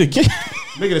just does? said it again.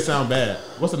 Making it sound bad.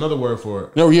 What's another word for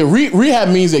it? No, yeah, rehab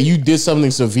means that you did something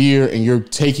severe and you're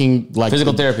taking like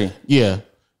physical therapy. Yeah,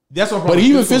 that's what. But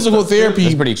even physical therapy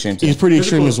is pretty extreme. It's pretty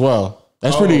extreme as well.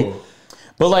 That's pretty.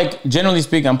 But like generally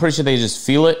speaking, I'm pretty sure they just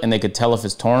feel it and they could tell if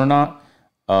it's torn or not.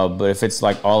 But if it's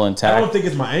like all intact, I don't think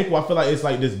it's my ankle. I feel like it's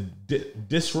like this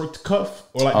disc cuff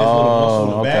or like this little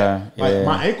muscle in the back. Like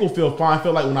my ankle feel fine. I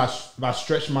feel like when I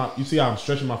stretch you see how I'm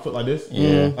stretching my foot like this?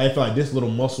 Yeah. I feel like this little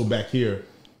muscle back here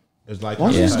is like. Why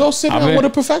don't you just go sit down with a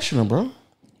professional, bro?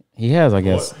 He has, I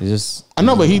guess. It's just. I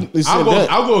know, but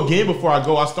I'll go again before I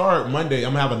go. I start Monday.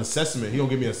 I'm gonna have an assessment. He gonna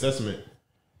give me an assessment,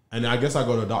 and I guess I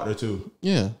go to the doctor too.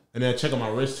 Yeah. And then check on my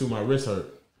wrist too. My wrist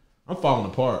hurt. I'm falling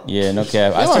apart. Yeah, no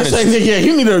cap. I started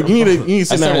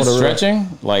stretching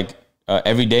like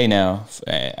every day now.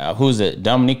 Who's it?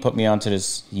 Dominique put me onto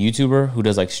this YouTuber who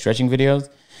does like stretching videos.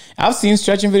 I've seen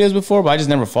stretching videos before, but I just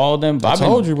never followed them. But I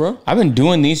told you, bro. I've been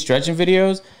doing these stretching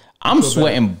videos. I'm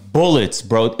sweating bullets,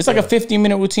 bro. It's like a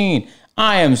 15-minute routine.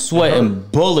 I am sweating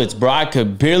bullets, bro. I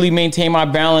could barely maintain my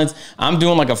balance. I'm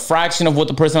doing like a fraction of what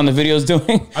the person on the video is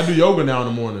doing. I do yoga now in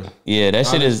the morning. Yeah, that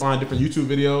shit is. Find different YouTube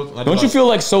videos. Don't you feel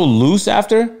like so loose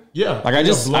after? Yeah. Like I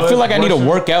feel like I need to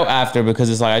work out after because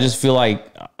it's like I just feel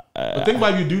like. But think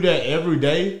about if you do that every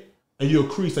day and you'll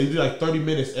crease. Like you do like 30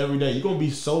 minutes every day. You're gonna be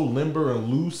so limber and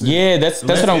loose. And that's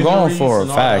what I'm going for.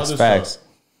 Facts.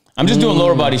 I'm just doing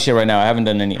lower body shit right now. I haven't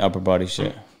done any upper body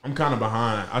shit. I'm kind of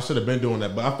behind. I should have been doing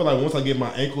that, but I feel like once I get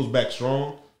my ankles back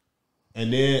strong,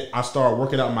 and then I start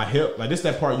working out my hip, like this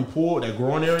that part you pull, that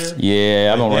groin area.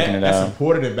 Yeah, I've been working it out. That's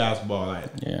important in basketball.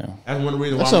 Like, yeah, that's one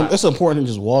reason why. That's important than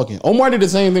just walking. Omar did the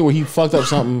same thing where he fucked up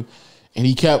something, and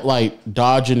he kept like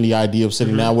dodging the idea of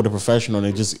sitting down with a professional, and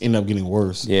it just ended up getting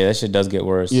worse. Yeah, that shit does get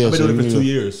worse. Yeah, I've been doing it for 2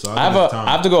 years, so I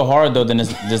have to go hard though. Than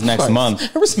this next month.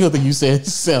 Every single thing you said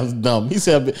sounds dumb. He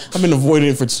said, "I've been avoiding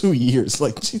it for 2 years."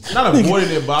 Like, not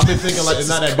avoiding it, but I've been thinking like it's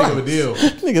not that big of a deal.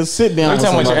 Nigga, sit down. Are you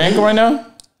talking about your ankle right now?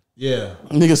 Yeah,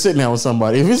 nigga, sit down with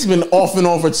somebody. If it's been off and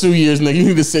on for 2 years, nigga, you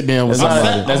need to sit down with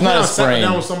somebody. That's not a sprain.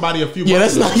 Down with somebody a few.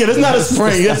 That's not a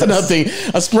sprain. That's another thing.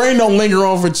 A sprain don't linger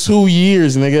on for 2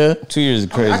 years, nigga. 2 years is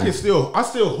crazy. I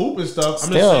still hoop and stuff. I'm just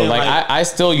Still, saying, like I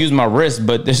still use my wrist,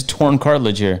 but there's torn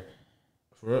cartilage here.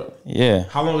 For real? Yeah.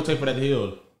 How long would it take for that to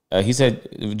heal? He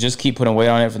said just keep putting weight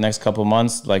on it for the next couple of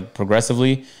months, like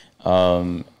progressively,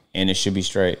 and it should be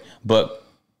straight. But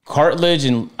cartilage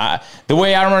and the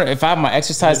way I remember, if I have my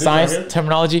exercise science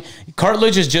terminology,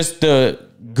 cartilage is just the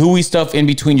gooey stuff in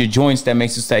between your joints that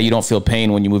makes it so that you don't feel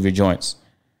pain when you move your joints.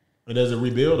 But does it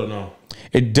rebuild or no?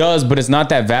 It does, but it's not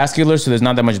that vascular, so there's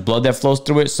not that much blood that flows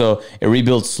through it, so it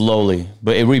rebuilds slowly.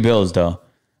 But it rebuilds though.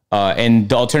 And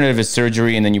the alternative is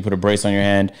surgery, and then you put a brace on your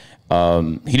hand.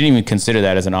 He didn't even consider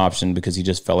that as an option because he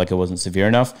just felt like it wasn't severe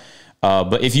enough.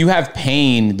 But if you have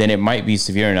pain, then it might be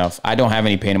severe enough. I don't have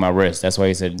any pain in my wrist. That's why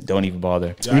he said, don't even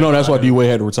bother. You know, that's why D-Wade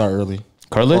had to retire early.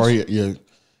 Cartilage? Or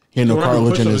he had no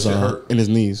cartilage in his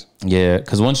knees. Yeah,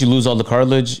 because once you lose all the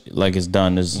cartilage, like it's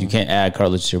done. You can't add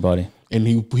cartilage to your body. And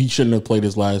he shouldn't have played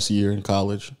his last year in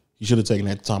college. He should have taken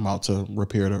that time out to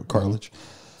repair the cartilage.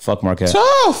 Fuck Marquette.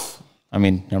 Tough! I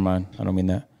mean, never mind. I don't mean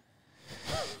that.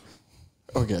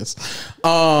 I guess.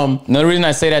 No, the reason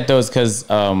I say that, though, is because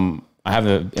I have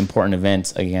an important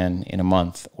event again in a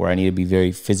month where I need to be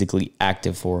very physically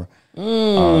active for.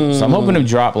 So I'm hoping to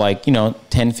drop 10,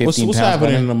 15 what's pounds.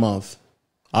 happening in a month?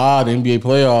 The NBA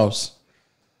playoffs.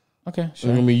 Okay, It's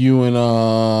gonna be you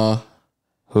and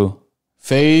who?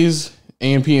 FaZe,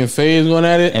 AMP and FaZe going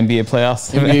at it. NBA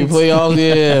playoffs. NBA playoffs,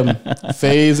 yeah.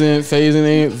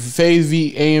 FaZe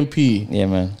v AMP. Yeah,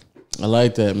 man. I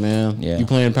like that, man. Yeah. You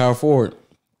playing power forward?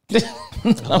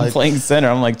 I'm playing center.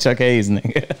 I'm like Chuck Hayes,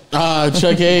 nigga.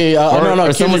 Chuck Hayes.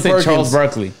 Or someone said Charles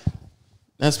Barkley.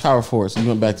 That's power forward. So you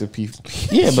went back to P.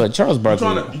 Yeah, but Charles Barkley.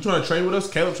 You trying to train with us?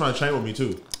 Caleb trying to train with me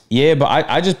too. Yeah, but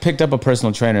I just picked up a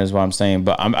personal trainer is what I'm saying.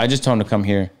 But I just told him to come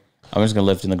here. I'm just going to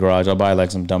lift in the garage. I'll buy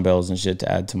some dumbbells and shit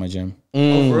to add to my gym.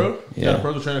 Oh, for real? Yeah. You got a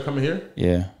personal trainer coming here?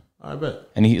 Yeah. I bet.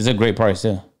 And he's a great price,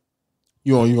 too.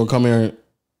 You gonna come here?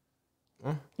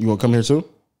 You gonna come here too?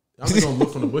 I'm just gonna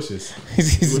look from the bushes.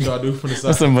 What y'all do from the side?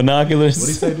 With some binoculars. What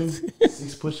do you say, dude?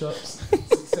 6 push-ups.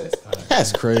 Right.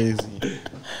 That's crazy,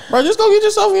 bro. Just go get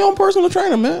yourself your own personal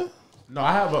trainer, man. No,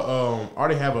 I have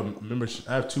already have a membership.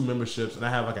 I have 2 memberships, and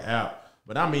I have an app.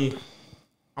 But I mean,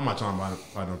 I'm not talking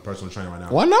about a personal trainer right now.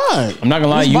 Why not? I'm not gonna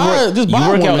lie, you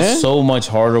work out man. so much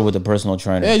harder with a personal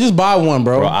trainer. Yeah, just buy one,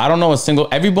 bro. I don't know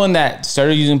everyone that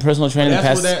started using personal training.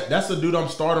 That's the dude I'm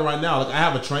starting right now. Like I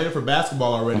have a trainer for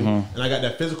basketball already, and I got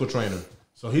that physical trainer.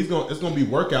 So it's gonna be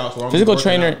workouts. Where physical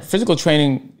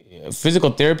training,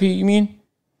 physical therapy. You mean?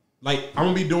 Like I'm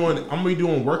gonna be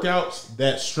doing workouts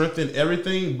that strengthen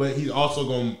everything, but he's also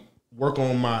gonna work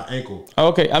on my ankle. Oh,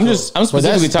 okay, I'm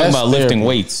specifically talking about lifting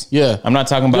weights. Yeah, I'm not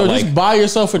talking about just buy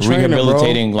yourself a trainer,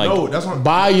 rehabilitating. Bro. No, that's what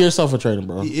buy yourself a trainer,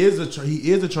 bro. He is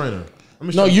a trainer.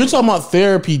 No, you're talking about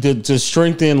therapy to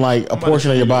strengthen a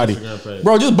portion of your body,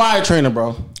 bro. Just buy a trainer,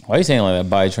 bro. Why are you saying like that?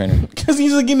 Buy a trainer? Because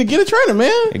he's going to get a trainer,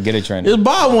 man. Get a trainer. Just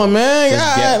buy one, man.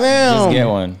 Just get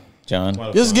one,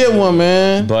 John. Just get one,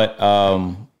 man. But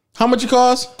how much it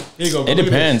cost? Here you go. It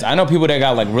depends. I know people that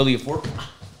got really affordable.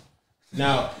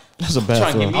 Now that's a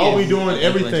bad feeling. I'll be doing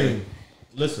everything.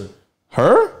 Listen,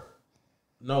 her?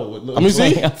 No. Let me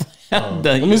see.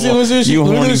 Let me see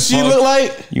what she look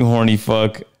like. You horny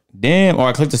fuck. Damn. Oh,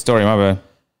 I clicked the story. My bad.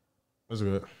 That's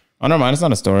good. Oh, never mind. It's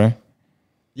not a story.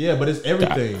 Yeah, but it's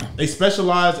everything. They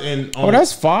specialize in. Oh,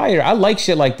 that's fire. I like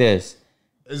shit like this.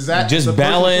 Exactly. Just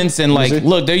balance and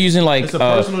look, they're using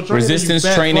resistance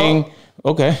training.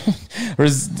 Okay.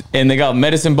 And they got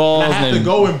medicine balls. I have to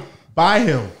go and buy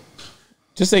him.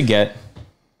 Just say get.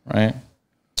 right?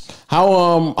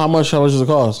 How much does it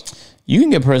cost? You can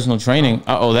get personal training.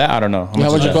 That I don't know.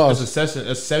 How much it cost? It's a session.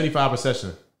 It's 75 a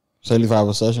session. 75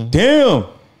 a session. Damn.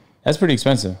 That's pretty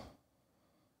expensive.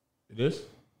 It is.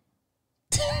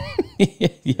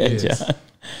 Yeah, John.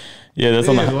 Yeah, that's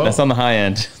It on the high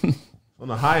end. On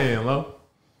the high end, low.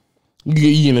 You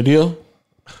getting a deal?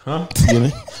 Huh?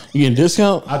 You getting a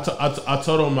discount? I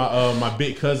told him my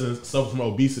big cousin suffers from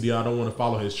obesity. I don't want to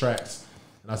follow his tracks,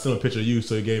 and I sent him a picture of you,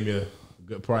 so he gave me a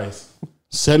good price.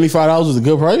 $75 is a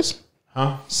good price?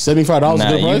 Huh? $75 is a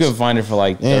good price? You can find it for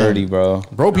like 30, bro.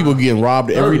 Bro, people getting robbed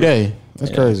every day.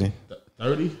 That's crazy.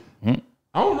 30?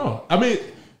 I don't know. I mean,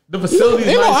 the facility.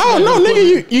 I don't know,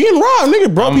 nigga. You getting robbed,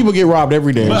 nigga. Bro, people get robbed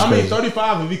every day. But That's I mean, crazy.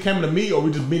 35. If he came to me or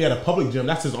we just meet at a public gym,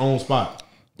 that's his own spot.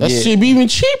 That should be even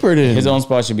cheaper then. His own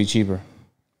spot should be cheaper.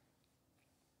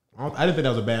 I didn't think that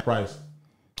was a bad price.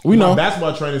 We know.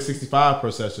 Basketball training is 65 per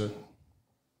session.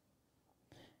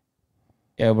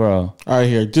 Yeah, bro. All right,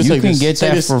 here. Just You take can this. get Take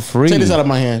that this- for free. Take this out of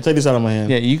my hand. Take this out of my hand.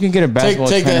 Yeah, you can get a basketball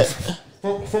Take trainer. that.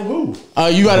 From who?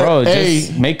 You got Bro, to. Hey,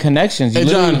 just make connections. You hey,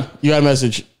 literally- John. You got a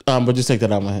message. But just take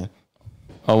that out of my hand.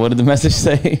 Oh, what did the message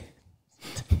say?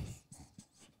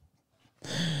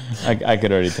 I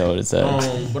could already tell what it said.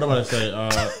 What am I gonna say?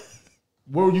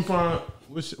 Where would you find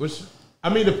which? I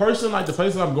mean, the places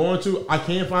I'm going to, I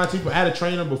can find cheaper. I had a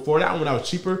trainer before that one that was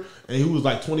cheaper, and he was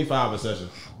like 25 a session,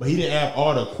 but he didn't have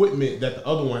all the equipment that the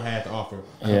other one had to offer.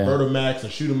 A Vertimax, a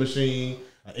shooting machine,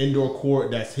 an indoor court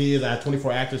that's his. I have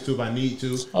 24 access to if I need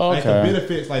to. Like the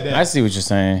benefits like that. I see what you're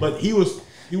saying. But he was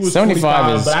 75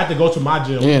 25, is- but I had to go to my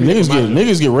gym. Yeah,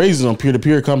 niggas get raises on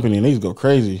peer-to-peer company and niggas go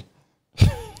crazy.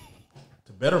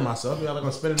 To better myself. Yeah, like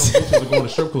I'm spending on bitches and going to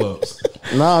strip clubs.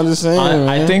 Nah, I'm just saying.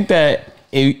 I think that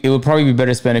it would probably be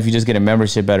better spent if you just get a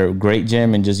membership at a great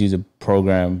gym and just use a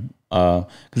program.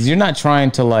 Because you're not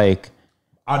trying to like.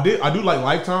 I do like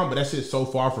Lifetime, but that shit's so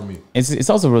far from me. It's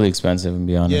also really expensive, to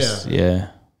be honest. Yeah.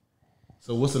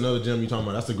 So what's another gym you talking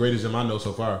about? That's the greatest gym I know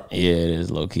so far. Yeah, it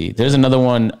is low key. There's another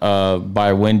one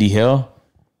by Wendy Hill.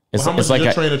 It's, How much it's like is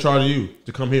your a, trainer charging you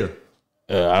to come here?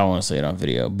 I don't want to say it on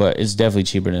video, but it's definitely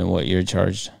cheaper than what you're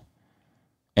charged.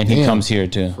 And he comes here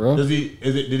too. Does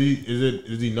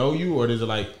he know you, or is it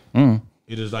like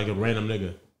it is like a random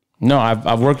nigga? No,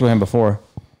 I've worked with him before.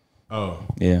 Oh,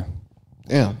 Yeah.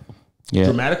 Yeah. Yeah.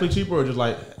 dramatically cheaper, or just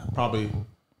like probably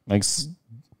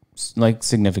Like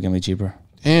significantly cheaper.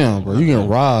 Damn, bro. You getting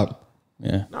robbed.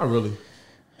 Yeah. not really.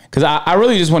 Because I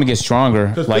really just want to get stronger.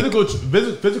 Because Like,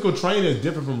 physical training is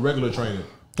different from regular training.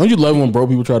 Don't you love when bro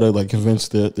people try to like convince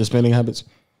the spending habits?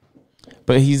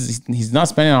 but he's not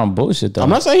spending on bullshit though. I'm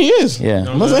not saying he is. Yeah.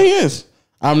 I'm not saying he is.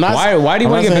 I'm not. Why do you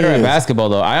I'm want to not get better saying at he is. basketball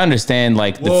though? I understand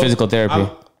like the Well, physical therapy.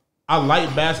 I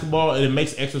like basketball, and it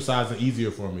makes exercising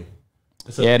easier for me.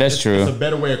 Yeah, that's true. It's a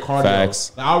better way of cardio.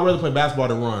 Facts. Like, I'd rather play basketball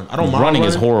than run. I don't mind Running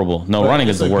is horrible. No, but running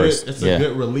is it's the a worst. It's a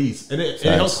good release, and it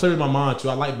helps clear my mind too.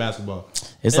 I like basketball.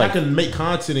 It's and like- I can make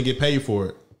content and get paid for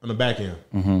it on the back end.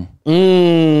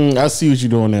 I see what you're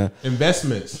doing there.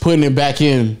 Investments. Putting it back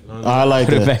in. I like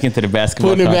Put that. it back into the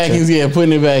basketball. Putting it back in. context. Yeah,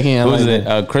 putting it back in. I What was like it?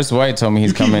 that. Chris White told me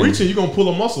he's You keep coming. reaching, you're gonna pull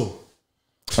a muscle.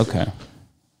 Okay.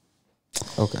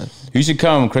 Okay. You should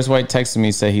come. Chris White texted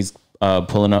me, say he's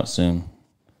pulling up soon.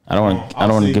 I don't want. I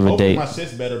don't want to give a Hopefully date. My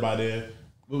shit's better by then.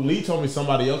 Luke Lee told me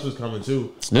somebody else was coming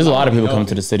too. There's a lot of people coming to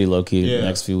healthy. the city, low key, Yeah. the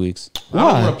next few weeks. I don't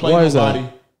want to play Why is that?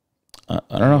 nobody.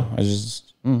 I don't know. I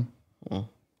just. Who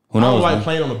I knows? don't like man?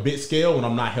 playing on a big scale when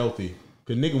I'm not healthy.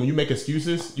 Cause nigga, when you make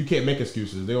excuses, you can't make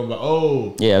excuses. They're gonna be like,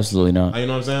 oh, Yeah, absolutely not. you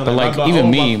know what I'm saying? But like, I'm even oh,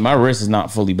 me, my wrist is not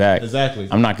fully back. exactly.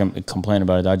 I'm not gonna complain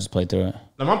about it. I just play through it.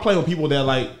 Like, I'm playing with people that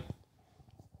like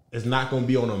it's not gonna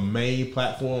be on a main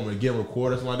platform or get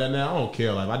recorded or something like that. Now I don't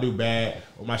care. Like if I do bad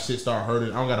or my shit start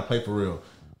hurting, I don't gotta play for real.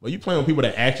 But you playing with people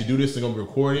that actually do this and gonna be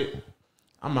recorded.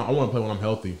 I want to play when I'm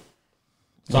healthy,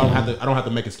 so I don't have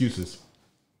to make excuses.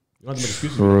 You don't have to make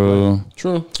excuses. True.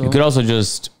 True. You could also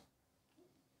just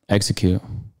execute.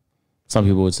 Some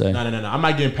people would say. No. I'm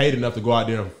not getting paid enough to go out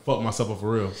there and fuck myself up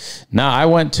for real. Nah, I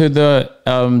went to the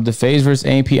FaZe versus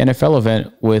AMP NFL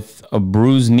event with a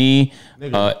bruised knee,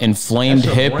 inflamed That's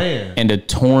your hip, brand. and a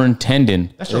torn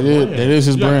tendon. That's your That is- brand. that is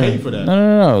his You got brand. paid for that.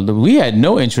 No. We had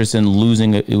no interest in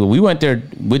losing. We went there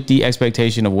with the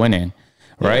expectation of winning,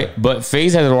 right? Yeah. But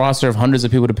FaZe had a roster of hundreds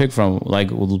of people to pick from.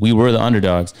 Like we were the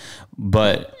underdogs.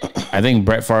 But I think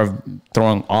Brett Favre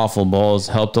throwing awful balls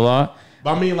helped a lot.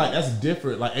 But I mean, like that's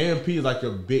different. Like AMP is like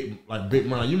your big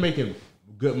money. You're making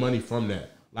good money from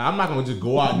that. Like I'm not gonna just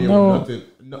go out there No. with nothing.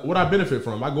 No, what I benefit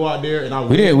from? I go out there and I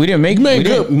We didn't make You made we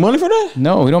good didn't- money for that?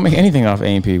 No, we don't make anything off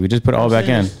AMP. We just put it all back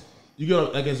in. You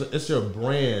go like it's your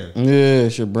brand. Yeah,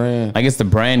 it's your brand. I guess the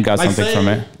brand got Like something from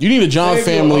it. You need a John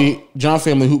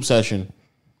Family hoop session.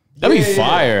 That'd be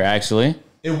fire, actually.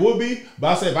 It would be, but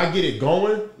I say if I get it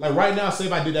going, like right now, say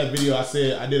if I did that video, I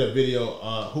said I did a video,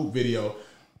 hoop video,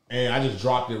 and I just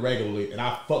dropped it regularly, and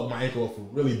I fucked my ankle up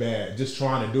really bad, just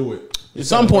trying to do it. At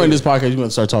some point in this podcast, you're gonna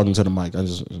start talking to the mic. I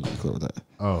just clear with that.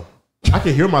 Oh, I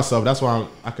can hear myself. That's why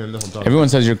I'm talking. Everyone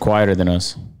says you're quieter than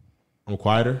us. I'm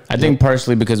quieter. I think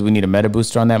partially because we need a meta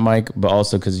booster on that mic, but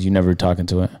also because you never talking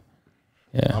to it.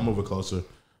 Yeah, I'll move it closer,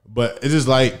 but it's just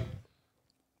like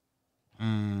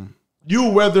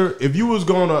if you was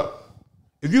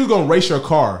gonna race your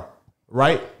car,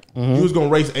 right? Mm-hmm. You was gonna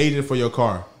race agent for your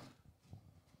car.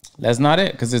 that's not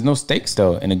it because there's no stakes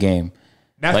though in a game.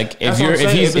 Like That's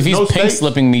if he's pink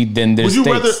slipping me, then there's would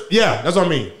you stakes. rather? Yeah, that's what I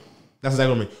mean. That's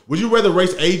exactly what I mean. Would you rather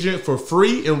race agent for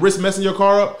free and risk messing your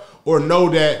car up, or know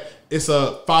that it's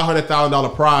a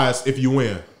 $500,000 prize if you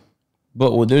win?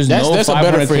 But there's That's no a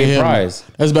better for 500K him. prize.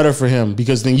 That's better for him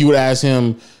because then you would ask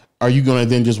him, "Are you gonna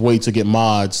then just wait to get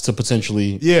mods to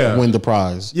potentially win the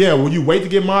prize?" Yeah, when you wait to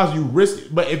get mods, you risk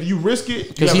it. But if you risk it,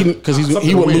 Because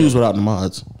he would lose without the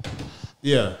mods.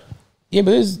 Yeah. Yeah,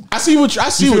 but there's I see what You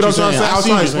see what I'm trying to say? I was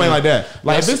trying to explain like that.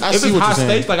 Like I if it's see what high you're saying.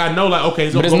 stakes, like I know, like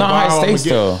okay, But it's not high stakes,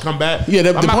 though. Come back. Yeah, the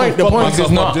I'm not point- gonna the fuck point-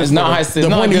 myself up it's just not for- high stakes. The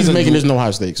Not point like he's there's a- making is no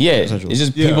high stakes. Yeah, essentially. it's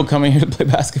just Yeah. people coming here to play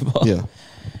basketball. Yeah.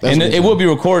 That's And what it he's will be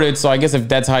recorded, so I guess if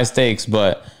that's high stakes,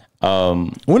 but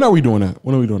saying. When are we doing that?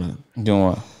 doing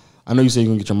what? I know you say you're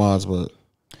gonna get your mods, but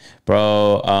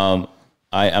Bro,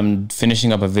 I'm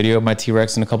finishing up a video of my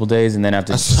T-Rex in a couple days, and then I have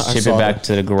to ship it back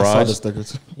to the I saw garage. the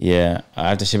stickers. Yeah, I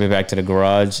have to ship it back to the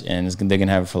garage, and they're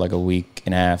gonna have it for like a week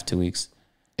and a half, 2 weeks.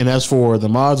 And as for the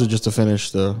mods, or just to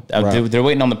finish the wrap? They're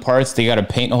waiting on the parts. They got to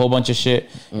paint a whole bunch of shit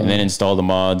and then install the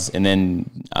mods, and then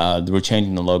we're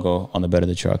changing the logo on the bed of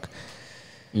the truck.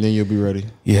 And then you'll be ready.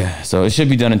 Yeah, so it should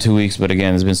be done in 2 weeks, but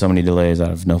again, there's been so many delays. I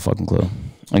have no fucking clue.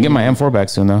 I'll get my M4 back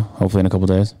soon though. Hopefully in a couple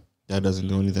days. That doesn't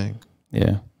do anything.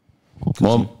 Yeah.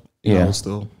 Well, yeah. It's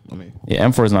still, I mean, Yeah,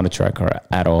 M4 is not a track car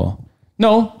at all.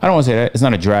 No, I don't want to say that. It's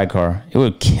not a drag car. It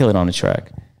would kill it on the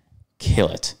track. Kill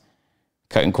it.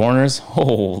 Cutting corners.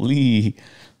 Holy.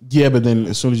 yeah, but then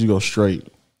as soon as you go straight,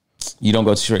 You don't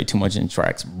go straight too much in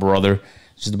tracks, brother.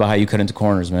 It's just about how you cut into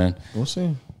corners, man. we'll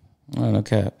see. Oh, no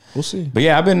cap. We'll see. But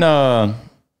yeah, I've been,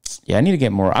 yeah, I need to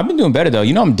get more. I've been doing better though.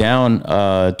 You know, I'm down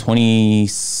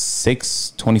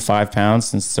 26, 25 pounds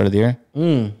since the start of the year.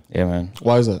 Yeah, man.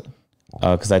 Why is that?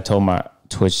 Because I told my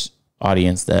Twitch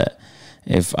audience that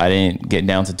if I didn't get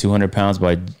down to 200 pounds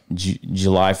by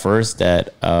July 1st,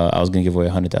 that I was gonna give away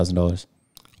 $100,000.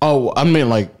 Oh, I meant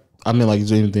like is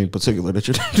there anything particular that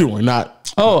you're doing?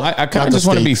 Not. Oh, I kind Not of the just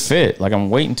want to be stakes. fit. Like I'm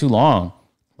waiting too long.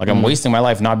 Like I'm wasting my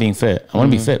life not being fit. I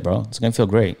want to be fit, bro. It's gonna feel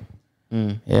great.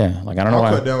 Yeah, like I don't know I'll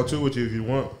why. cut down too with you if you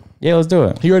want. Yeah, let's do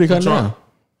it. He already cut Trying. down.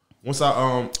 Once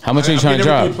I How much are you trying to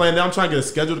drop? Planned out. I'm trying to get a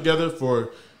schedule together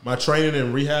for my training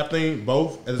and rehab thing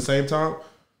both at the same time.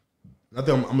 I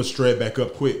think I'm gonna shred back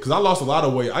up quick because I lost a lot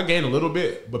of weight. I gained a little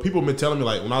bit, but people have been telling me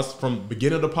like when I was from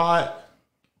beginning of the pod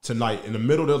to like in the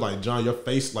middle, they're like, John, your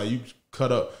face like you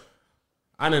cut up.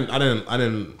 I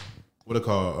didn't what it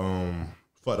called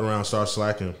fucked around, start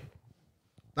slacking.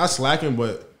 Not slacking,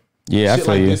 but Yeah, I shit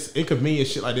feel like you. this inconvenient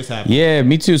shit like this happens. Yeah,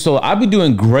 me too. So I be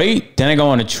doing great, then I go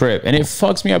on a trip, and it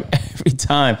fucks me up every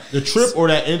time. The trip or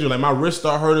that injury, like my wrist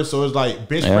start hurting, so it's like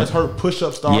bench press hurt, push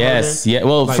up start Yes, hurting. yeah.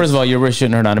 Well, Like- first of all, your wrist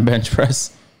shouldn't hurt on a bench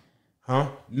press. Huh?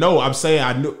 No, I'm saying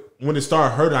I knew when it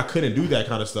started hurting, I couldn't do that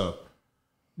kind of stuff.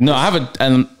 No, I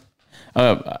have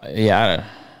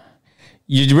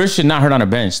your wrist should not hurt on a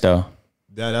bench though.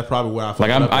 That's probably where I Like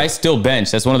fucked up I at. still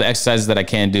bench. That's one of the exercises that I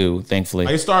can't do. Thankfully,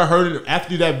 Like it started hurting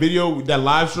after that video, that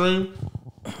live stream.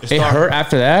 it hurt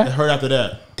after It that. hurt after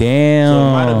that. So it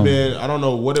Damn. might have been. I don't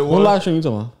know what it was. What live stream you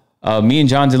talking about? Me and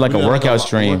John did like We a did like workout a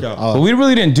stream, workout. but we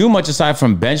really didn't do much aside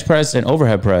from bench press and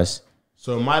overhead press.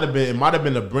 So it might have been. It might have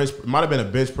been a bench. It might have been a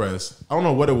bench press. I don't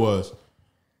know what it was,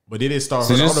 but it did start.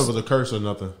 So hurting. I just- don't know if it was a curse or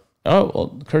nothing. Oh,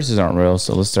 well, curses aren't real,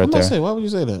 so let's start I'm about there. to say, why would you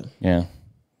say that? Yeah.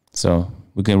 So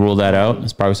we can rule that out.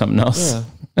 It's probably something else.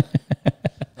 Yeah.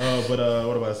 But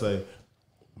what about to say?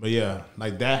 But yeah,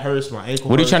 like that hurts my ankle.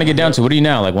 What are you hurts. trying to get down to? What are you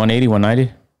now? Like 180,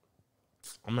 190?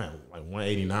 I'm at like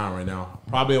 189 right now. I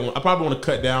probably want to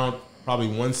cut down probably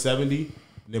 170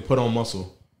 and then put on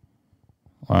muscle.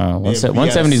 Wow. we got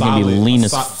 170 is going to be solid- lean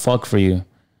as so- fuck for you.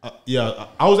 Yeah,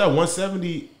 I was at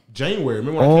 170 January.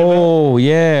 Remember when I came back? Oh,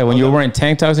 yeah. When you were wearing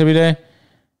tank tops every day?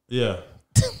 Yeah,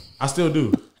 I still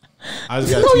do. I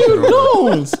just got No, you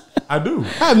don't. I do,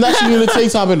 I have not seen you in the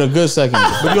tank top in a good second.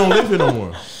 but you don't live here no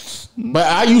more. But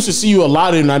I used to see you a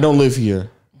lot, and I don't live here.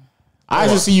 I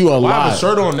actually see you a I have lot. a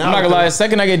shirt on now. I'm not gonna lie. The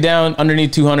second I get down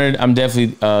underneath 200, I'm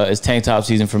definitely it's tank top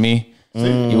season for me.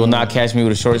 You will not catch me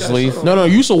with a short sleeve. No,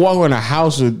 you used to walk around the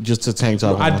house with just a tank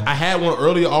top. on. I had one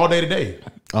earlier all day today.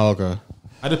 Oh, okay.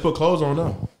 I just put clothes on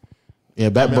now. Yeah,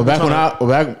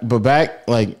 back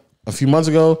like a few months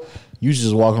ago, you was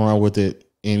just walking around with it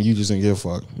and you just didn't give a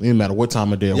fuck. It didn't matter what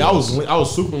time of day it was. I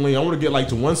was super lean. I want to get like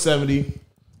to 170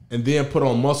 and then put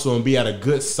on muscle and be at a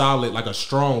good solid, like a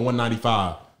strong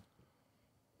 195.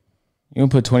 You gonna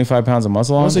put 25 pounds of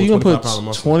muscle on? So you gonna put 25 pounds of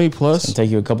muscle. 20 plus? It'll take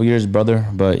you a couple years, brother,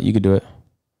 but you could do it.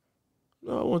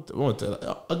 No, I want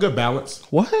a good balance.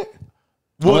 What?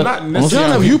 Well, not John,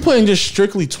 necessarily. if you putting just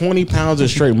strictly 20 pounds of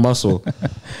straight muscle,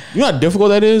 you know how difficult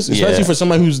that is? Especially Yeah. for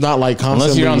somebody who's not like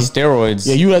constantly. Unless you're on steroids.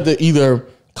 Yeah, you have to either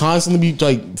constantly be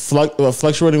like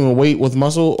fluctuating in weight with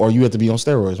muscle, or you have to be on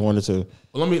steroids. One or two.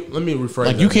 Well, let me rephrase.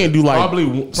 Like that. you can't do like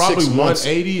probably 6 months.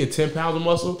 180 and 10 pounds of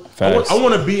muscle. Facts. I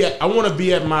want to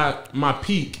be at my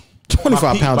peak. 25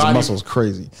 my peak pounds of body. muscle is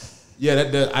crazy. Yeah,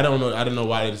 that I don't know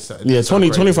why it decided. Yeah,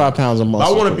 25 pounds of But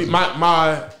muscle. I want to be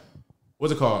my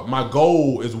what's it called? My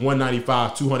goal is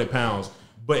 195, 200 pounds,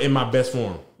 but in my best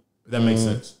form. If that makes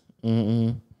sense.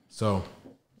 So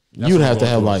that's You'd what have I'm to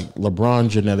have going like LeBron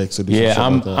genetics to do Yeah,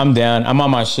 some shit like that. I'm down. I'm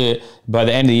on my shit. By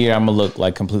the end of the year, I'm gonna look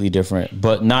like completely different,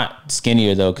 but not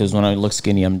skinnier though. Because when I look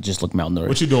skinny, I'm just look malnourished.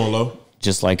 What you doing, Lo?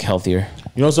 Just like healthier.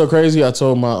 You know what's so crazy? I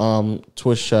told my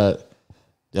Twitch chat,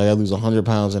 yeah, I gotta lose 100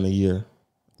 pounds in a year.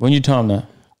 When you tell them that,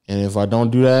 And if I don't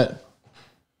do that,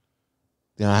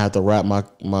 then I have to wrap my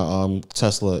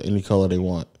Tesla any color they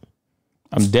want.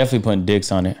 I'm definitely putting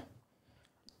dicks on it.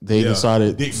 They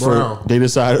decided Dick Brown. They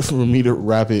decided for me to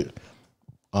wrap it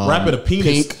Wrap it a penis,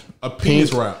 pink, a penis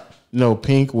pink. wrap. no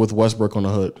pink with Westbrook on the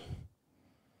hood.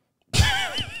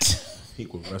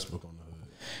 Pink with Westbrook on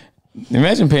the hood.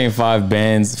 Imagine paying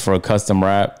 $5 for a custom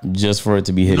wrap just for it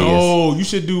to be hideous. No, you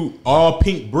should do all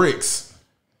pink bricks.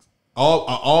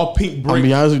 All pink brick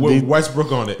be honest with with you,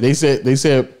 Westbrook on it. They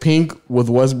said pink with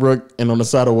Westbrook, and on the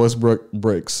side of Westbrook,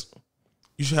 bricks.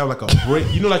 You should have like a brick,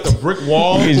 like the brick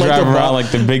wall. He's like driving the around Bob-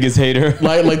 like the biggest hater.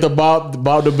 Like the Bob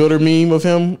the Builder meme of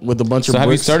him with a bunch So of have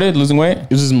you bricks. started losing weight?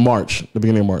 This is March, the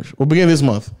beginning of March. Well, beginning of this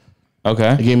month. It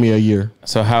Okay. gave me a year.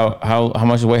 So how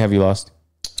much weight have you lost?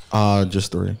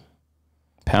 Just 3.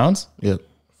 Pounds? Yep.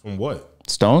 From what?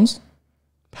 Stones?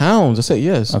 Pounds. I said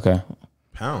yes. Okay.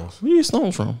 Pounds. Where you get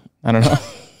stones from? I don't know.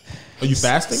 Are you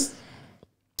fasting?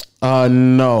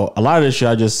 No. A lot of this shit,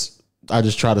 I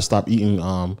just try to stop eating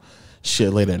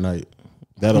shit late at night.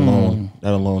 That alone.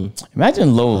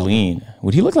 Imagine low lean.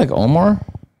 Would he look like Omar?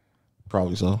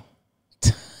 Probably so.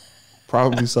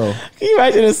 Probably so. Can you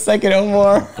imagine a second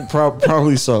Omar?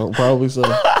 Probably so. Probably so.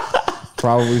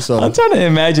 Probably so. I'm trying to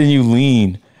imagine you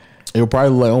lean. It'll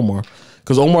probably look like Omar.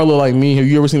 Because Omar look like me. Have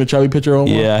you ever seen a chubby picture of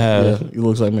Omar? Yeah, I have. Yeah, he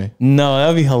looks like me. No,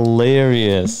 that'd be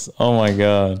hilarious. Oh my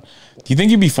God. Do you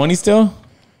think you'd be funny still?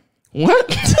 What?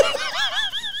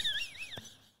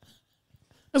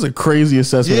 That's a crazy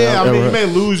assessment. Yeah, I've I mean, ever you heard. may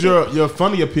lose your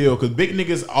funny appeal because big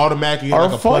niggas automatically get Are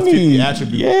like a plus funny. 50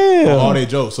 attribute Yeah. for all their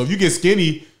jokes. So if you get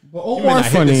skinny, Well, you may not Omar's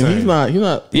hit the funny. same. He's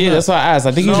not. Yeah, that's why I asked.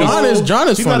 I think No, you just. John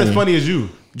is he's not funny. as funny as you.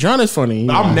 John is funny.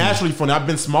 I'm naturally funny. I've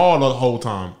been small the whole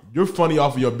time. You're funny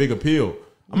off of your big appeal.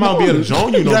 I'm not gonna be able to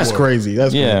join you no That's more. crazy.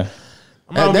 That's Yeah.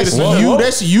 I'm not gonna be That's able to- you.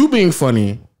 That's you being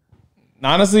funny.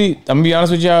 Honestly, I'm gonna be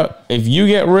honest with y'all. If you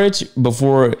get rich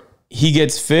before he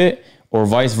gets fit, or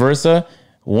vice versa,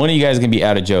 one of you guys can be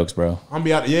out of jokes, bro. I'm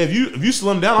be out. Yeah, if you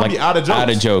slim down, I'll Like, be out of jokes. out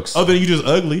of jokes. Other than you just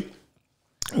ugly.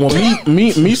 Well,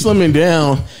 me slimming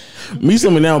down. Me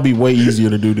slimming down would be way easier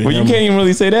to do than Well, you him. can't even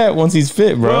really say that once he's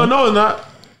fit, bro. Well, no, it's not.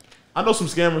 I know some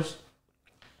scammers.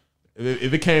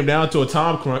 If it came down to a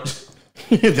time crunch,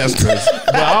 That's crazy.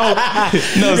 but I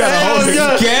don't, No,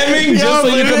 scamming just so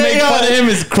you can make fun of him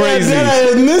is crazy.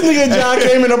 And this nigga John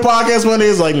came in the podcast one day.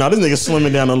 He's like, "No, this nigga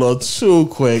slimming down a little too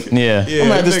quick. Yeah. Yeah. I'm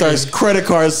gonna have to nigga. start credit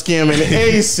card scamming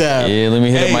ASAP." Yeah, let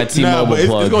me hit Hey, my T-Mobile but it's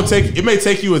plug. gonna take. It may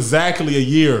take you exactly a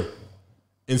year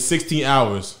in 16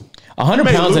 hours, 100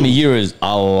 you may pounds in a lose. year is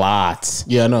a lot.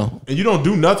 Yeah, I know. and you don't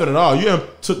do nothing at all. You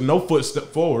haven't took no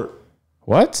footstep forward.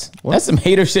 What? That's some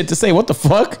hater shit to say. What the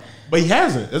fuck? But he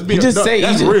hasn't. That's being He just no, said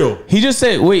that's he just, real. He just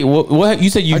said, "Wait, what? You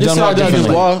said you've done what I just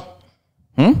differently?" walk.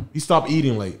 He stopped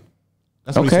eating late.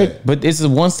 That's what he Okay, said. but it's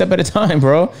one step at a time,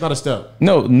 bro. It's not a step.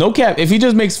 No cap. If he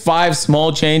just makes 5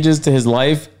 small changes to his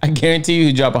life, I guarantee you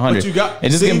he'll drop 100. But you got.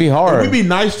 It's just see, gonna be hard. If we be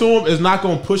nice to him, it's not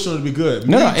gonna push him to be good.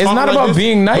 No, Me it's talking not like about this,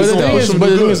 being nice, it's though. gonna push him But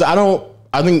to the thing good. is,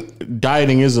 I think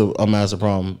dieting is a massive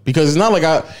problem because it's not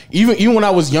like even when I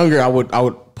was younger, I would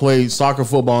play soccer,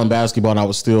 football, and basketball, and I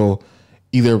would still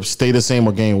either stay the same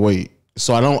or gain weight.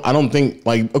 So I don't think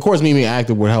like, of course, me being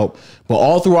active would help, but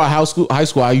all throughout high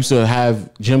school, I used to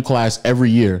have gym class every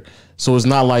year. So it's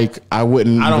not like I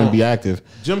wouldn't even be active.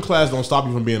 Gym class don't stop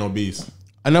you from being obese.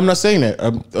 And I'm not saying that.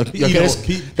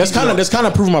 That's kind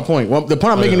of proving my point. Well, the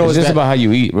point I'm making is just that about how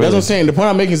you eat. Really. That's what I'm saying. The point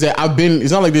I'm making is that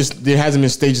it's not like there hasn't been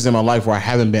stages in my life where I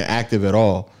haven't been active at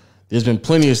all. There's been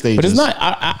plenty of stages. But it's not.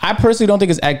 I personally don't think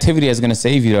it's activity that's going to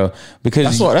save you though,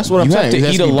 because that's what I'm saying. You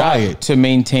have to eat a lot to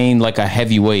maintain like a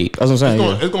heavy weight. That's what I'm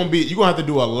saying. It's gonna be. You're gonna have to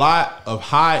do a lot of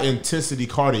high intensity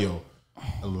cardio.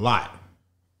 A lot.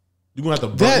 You're gonna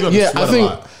have to. Sweat a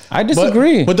lot. I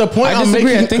disagree. But the point I'm making,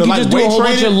 I think you just do a whole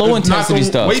bunch of low intensity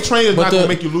stuff. Weight training is not gonna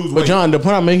make you lose weight. But John, the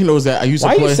point I'm making though is that I used to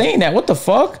play. Why are you saying that? What the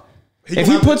fuck? If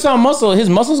he puts on muscle, his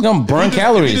muscle's gonna burn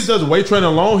calories. If he just does weight training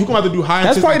alone, he's gonna have to do high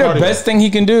intensity cardio. That's probably the best thing he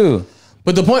can do.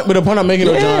 But the point I'm making,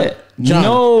 John,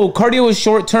 no, cardio is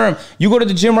short term. You go to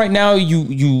the gym right now,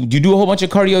 you do a whole bunch of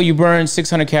cardio, you burn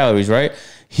 600 calories, right?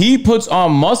 He puts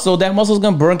on muscle. That muscle is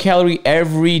gonna burn calorie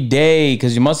every day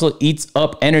because your muscle eats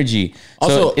up energy.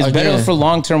 So Also, it's better for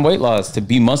long term weight loss to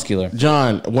be muscular.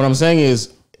 John, what I'm saying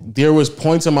is there was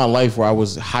points in my life where I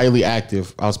was highly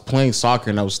active. I was playing soccer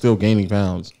and I was still gaining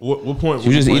pounds. What point? You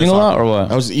were just eating a lot or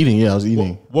what? I was eating. Yeah, I was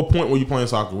eating. What point were you playing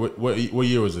soccer? What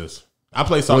year was this? I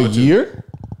played soccer. What year?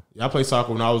 Yeah, I played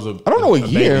soccer when I was I don't know what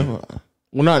year. Baby.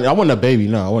 Well, I wasn't a baby.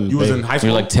 No, I wasn't. You was in high school.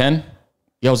 You're like 10.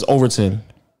 Yeah, I was over 10.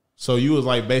 So you was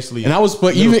like basically, and I was,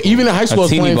 but even in high school, I was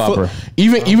playing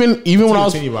even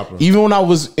when I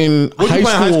was in high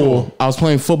school, I was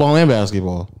playing football and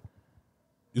basketball.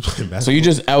 You playing basketball? So you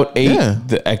just out ate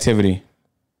the activity.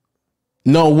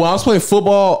 No, when I was playing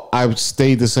football, I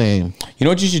stayed the same. You know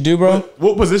what you should do, bro?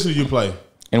 What position did you play?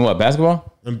 In what,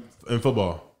 basketball? In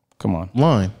football. Come on.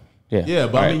 Line. Yeah,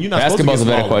 but I mean, you're not basketball's supposed to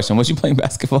get a better smaller. question. What you playing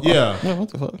basketball? Yeah. What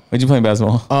the fuck? What'd you play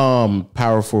basketball?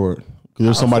 Power forward.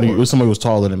 Because somebody was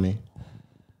taller than me.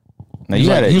 Now you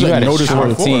had a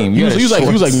short team. He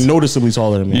was like noticeably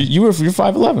taller than me. You're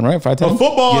 5'11", right? 5'10".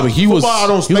 Football. Yeah, but I don't he was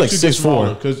like expect you to get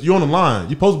 6'4" because you're on the line.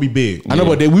 You're supposed to be big. I know,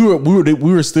 but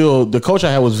we were still. The coach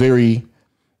I had was very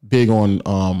big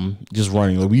on just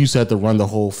running. Like we used to have to run the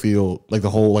whole field, like the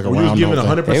whole like Were around. you was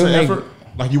giving 100% effort?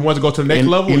 Like you wanted to go to the next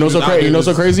level? You know, so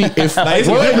crazy. If wait.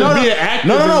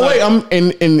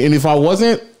 And if I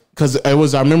wasn't, because it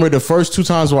was, I remember the first 2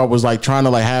 times where I was like trying to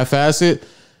like half-ass it.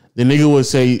 The nigga would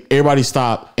say, "Everybody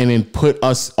stop," and then put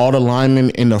us all the linemen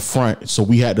in the front, so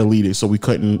we had to lead it, so we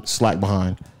couldn't slack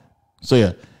behind. So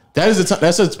yeah, that's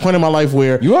a point in my life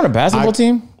where you were on a basketball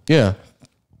team. Yeah,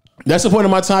 that's the point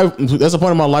of my time. That's the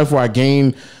point of my life where I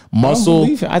gained muscle.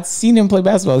 I'd seen him play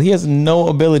basketball. He has no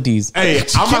abilities. Hey,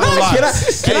 I'm not gonna lie.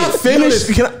 Can I finish?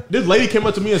 This lady came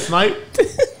up to me and sniped.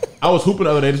 I was hooping the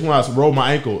other day. This when I rolled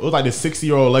my ankle. It was like this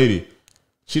 60-year-old lady.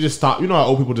 She just stopped. You know how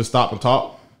old people just stop and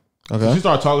talk? Okay. So she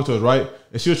started talking to us, right?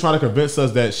 And she was trying to convince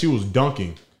us that she was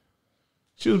dunking.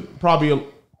 She was probably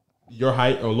your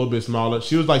height or a little bit smaller.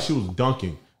 She was like she was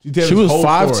dunking. She was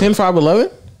 5'10",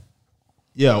 5'11"?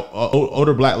 Yeah,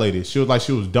 older black lady. She was like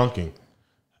she was dunking.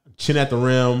 Chin at the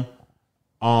rim.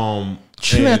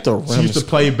 Chin at the rim. She used to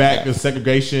play back in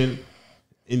segregation.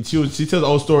 And she tells the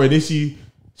old story. And then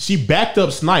she backed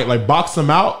up Snipe, like boxed him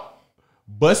out,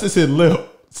 busted his lip.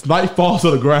 Snipe falls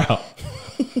to the ground.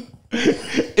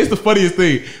 It's the funniest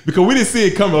thing because we didn't see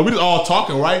it coming. We just all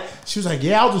talking, right? She was like,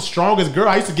 "Yeah, I was the strongest girl.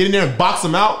 I used to get in there and box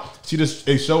him out." She just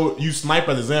showed you Snipe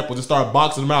as an example. Just started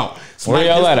boxing him out. Where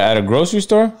y'all at a grocery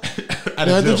store? at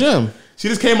the gym. She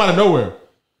just came out of nowhere.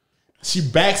 She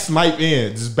backs Snipe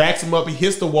in, just backs him up. He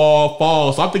hits the wall,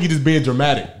 falls. So I'm thinking he's just being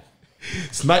dramatic.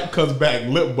 Snipe comes back,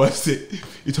 lip busted.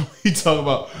 He talking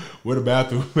about where the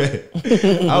bathroom at.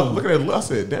 I was looking at it. I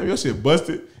said, "Damn, your shit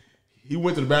busted." He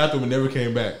went to the bathroom and never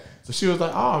came back. So she was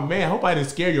like, "Oh man, I hope I didn't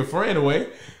scare your friend away."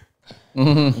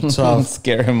 So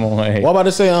scare him away. Well, I'm about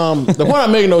to say, the point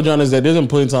I'm making though, John, is that there's been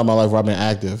plenty of time in my life where I've been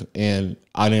active and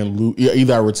I didn't lose.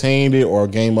 Either I retained it or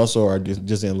gained muscle, or I just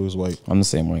didn't lose weight. I'm the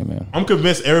same way, man. I'm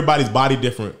convinced everybody's body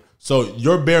different. So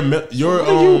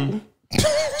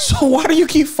So why do you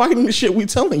keep fighting the shit we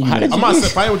telling you? I'm not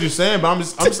fighting what you're saying, but I'm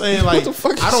saying like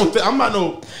I'm not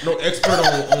no expert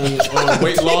on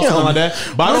weight loss and all like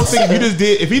that. But I don't think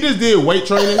if he just did weight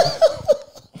training,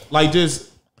 like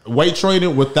just weight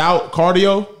training without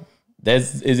cardio,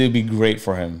 it'd be great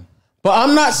for him. But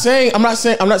I'm not saying.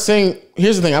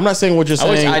 Here's the thing. I'm not saying what you're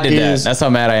saying. I wish I did that. That's how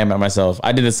mad I am at myself.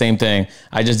 I did the same thing.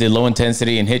 I just did low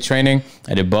intensity and HIIT training.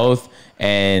 I did both, but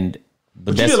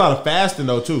you did a lot of fasting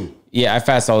though too. Yeah, I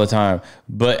fast all the time,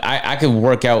 but I could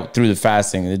work out through the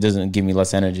fasting. It doesn't give me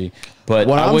less energy, but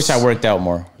I wish I worked out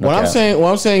more. What I'm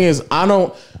saying is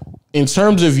in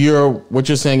terms of what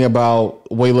you're saying about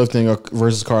weightlifting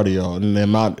versus cardio and the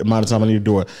amount of time I need to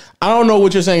do it, I don't know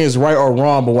what you're saying is right or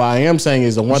wrong, but what I am saying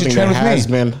is the one thing that has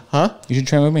been, You should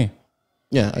train with me.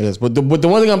 Yeah, I guess. But the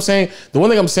one thing I'm saying, though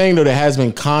that has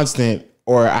been constant,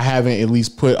 or I haven't at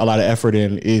least put a lot of effort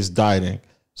in, is dieting.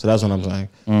 So that's what I'm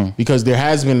saying. Because there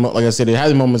has been, like I said, there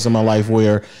has been moments in my life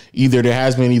where there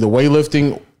has been either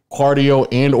weightlifting, cardio,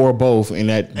 and or both, and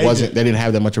that didn't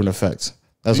have that much of an effect.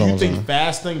 That's all I'm saying. Do you think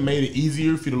fasting made it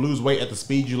easier for you to lose weight at the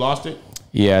speed you lost it?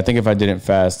 Yeah, I think if I didn't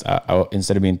fast, I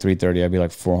instead of being 330, I'd be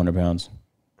like 400 pounds.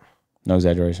 No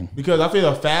exaggeration. Because I feel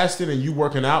like fasting and you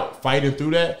working out, fighting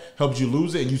through that, helped you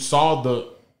lose it, and you saw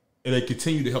and it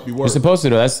continued to help you work. You're supposed to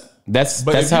though.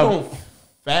 That's how. You don't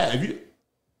fast,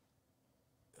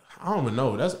 I don't even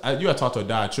know. You gotta talk to a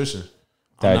dietitian.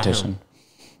 Dietitian.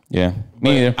 Yeah,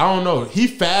 me either. I don't know. He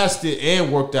fasted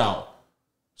and worked out.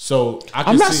 So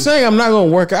I'm not saying I'm not going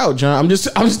to work out, John. I'm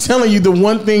just telling you the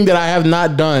one thing that I have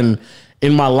not done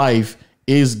in my life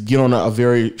is get on a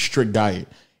very strict diet.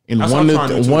 And one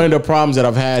of the problems that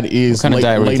I've had is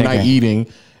late night eating.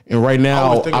 And right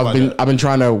now I've been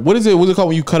trying to, what's it called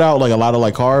when you cut out like a lot of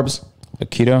like carbs? A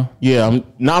keto? Yeah, I don't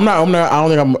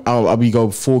think I'll be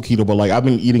go full keto, but like I've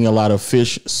been eating a lot of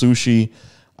fish, sushi,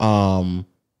 and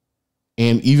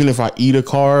even if I eat a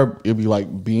carb, it'd be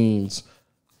like beans.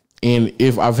 And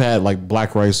if I've had like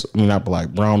brown rice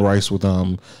with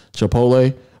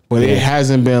chipotle, but it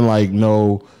hasn't been like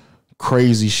no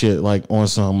crazy shit like on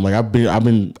some like I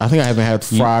think I haven't had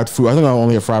fried food. I think I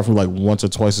only had fried food like once or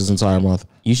twice this entire month.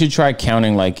 You should try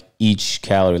counting like each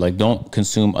calorie. Like don't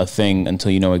consume a thing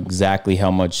until you know exactly how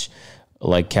much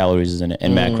like calories is in it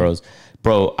and macros.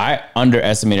 Bro, I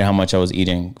underestimated how much I was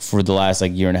eating for the last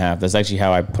like year and a half. That's actually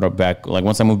how I put up back. Like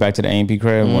once I moved back to the AMP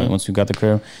crib, once we got the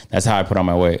crib, that's how I put on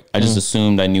my weight. I just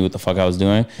assumed I knew what the fuck I was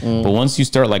doing. But once you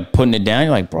start like putting it down,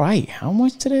 you're like, bro, I ate how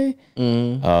much today?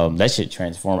 That shit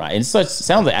transformed. It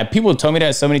sounds like people told me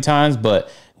that so many times, but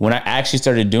when I actually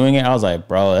started doing it, I was like,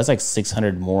 bro, that's like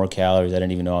 600 more calories I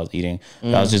didn't even know I was eating.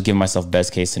 I was just giving myself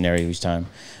best case scenario each time.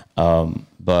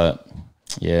 But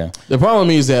yeah. The problem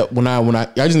is that when I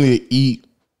just need to eat,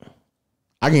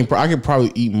 I can probably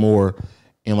eat more,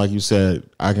 and like you said,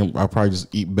 I'll probably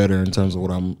just eat better in terms of what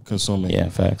I'm consuming. Yeah,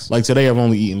 facts. Like today, I've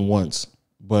only eaten once,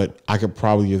 but I could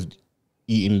probably have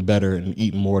eaten better and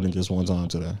eaten more than just one time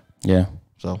today. Yeah.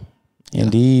 So. Yeah.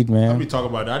 Indeed, man. Let me talk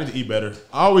about that. I need to eat better.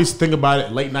 I always think about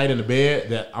it late night in the bed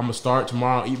that I'm gonna start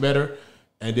tomorrow, eat better.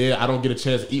 And then I don't get a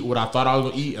chance to eat what I thought I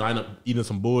was gonna eat, and I end up eating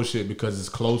some bullshit because it's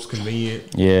close,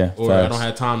 convenient. Yeah, or facts. I don't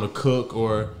have time to cook,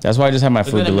 or that's why I just have my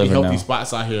food delivered now. Healthy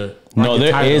spots out here. No,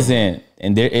 there isn't,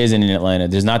 and there isn't in Atlanta.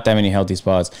 There's not that many healthy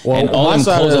spots, and all of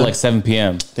them close at like 7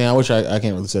 p.m. Damn, I wish I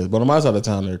can't really say this, but on my side of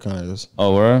town there kind of is.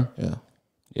 Oh, where?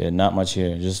 Yeah, not much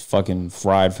here. Just fucking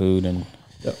fried food and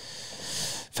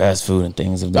fast food and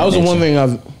things of that. That was nature. The one thing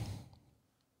I've.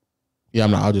 Yeah,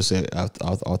 I'm not. I'll just say it off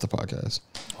the podcast.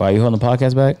 Why are you holding the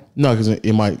podcast back? No, because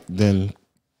it might then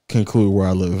conclude where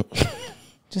I live.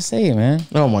 Just say it, man.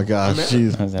 Oh my gosh,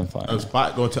 jeez. A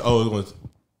spot going to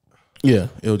yeah,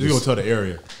 it'll just gonna tell the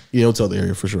area. Yeah, it'll tell the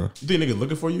area for sure. You think niggas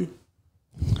looking for you?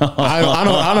 I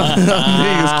don't think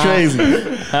it's crazy.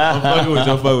 I'm fucking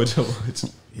with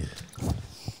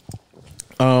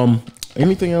you.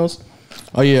 Anything else?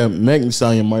 Oh yeah, Megan Thee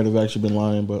Stallion might have actually been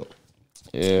lying, but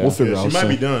yeah, we'll figure out. She might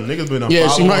be done. Niggas been yeah,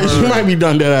 she might be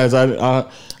done. Dead ass.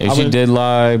 If she did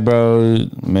lie, bro,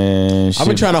 man. I've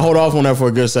been trying to hold off on that for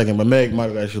a good second, but Meg might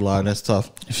have actually lied. That's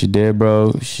tough. If she did,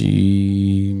 bro, because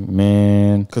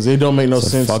it don't make no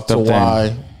sense to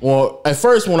why. Well, at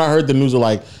first when I heard the news of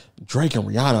like Drake and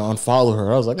Rihanna unfollow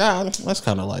her, I was like, that's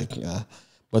kind of like, yeah.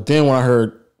 But then when I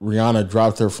heard Rihanna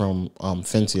dropped her from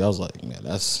Fenty, I was like, man,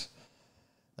 that's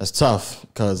tough.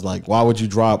 Because like, why would you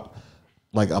drop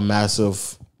like a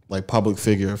massive like public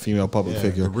figure, female public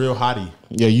figure, a real hottie?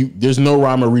 Yeah, there's no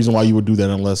rhyme or reason why you would do that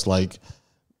unless like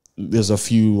there's a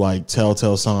few like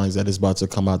telltale signs that it's about to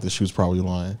come out that she was probably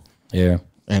lying. Yeah,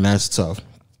 and that's tough.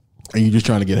 And you're just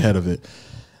trying to get ahead of it.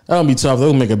 That'll be tough.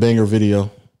 They'll make a banger video.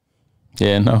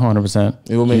 Yeah, no, 100%.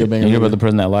 It will make a banger. You hear about the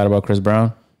person that lied about Chris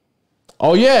Brown?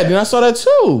 Oh yeah, then I saw that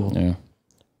too. Yeah,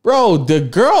 bro, the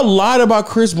girl lied about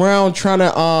Chris Brown trying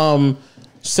to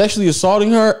sexually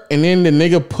assaulting her, and then the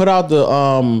nigga put out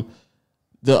the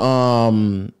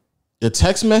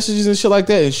text messages and shit like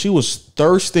that, and she was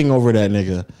thirsting over that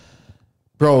nigga.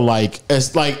 bro, like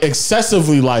it's like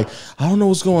excessively like I don't know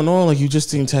what's going on. Like you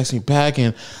just didn't text me back,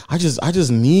 and I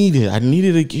just need it. I need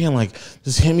it again. Like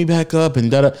just hit me back up and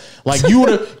da. Like you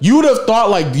would have thought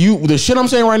like the shit I'm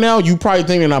saying right now. You probably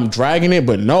thinking I'm dragging it,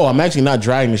 but no, I'm actually not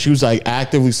dragging it. She was like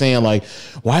actively saying like,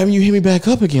 why haven't you hit me back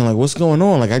up again? Like what's going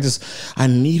on? Like I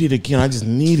need it again. I just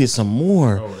needed some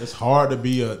more. Bro, it's hard to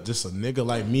be just a nigga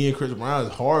like me and Chris Brown.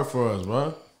 It's hard for us,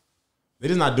 bro. They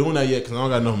just not doing that yet because I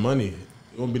don't got enough money.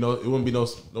 It wouldn't be no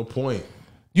point.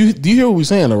 Do you hear what we're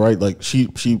saying though, right? Like she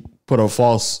put a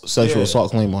false sexual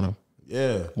assault claim on him.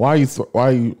 Yeah. Why are you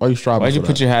striving? Why'd you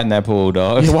put your hat in that pool,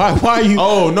 dog? Yeah, why are you?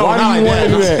 Oh no! Why do you want to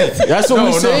do that? That's what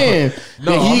we're saying.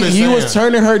 No, he was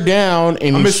turning her down,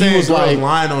 and she was like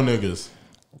lying on niggas.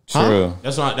 True.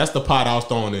 That's the pot I was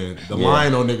throwing in. The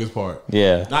lying on niggas part.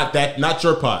 Yeah. Not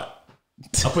your pot.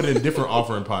 I put it in a different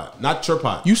offering pot. Not your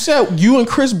pot. You said you and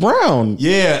Chris Brown.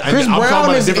 Yeah. Chris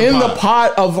Brown is in the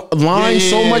pot of lying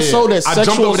so much so that I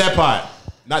jumped over that pot.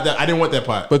 Not that I didn't want that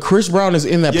pot. But Chris Brown is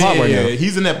in that pot right now.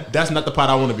 He's in that. That's not the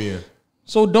pot I want to be in.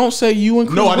 So don't say you and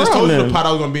Chris Brown. No, I just told you then. the pot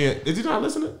I was going to be in. Is he not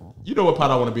listening? You know what pot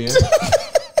I want to be in.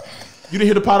 You didn't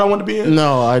hear the pot I want to be in?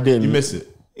 No, I didn't. You missed it.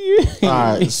 All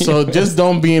right, so just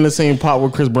don't be in the same pot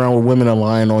with Chris Brown where women are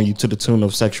lying on you to the tune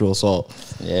of sexual assault.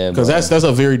 Yeah, because that's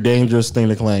a very dangerous thing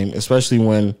to claim, especially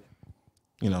when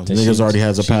niggas already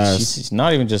has a past. She's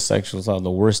not even just sexual assault,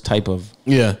 the worst type of.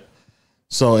 Yeah.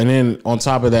 So and then on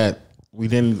top of that, we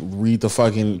didn't read the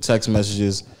fucking text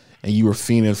messages, and you were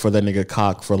fiending for that nigga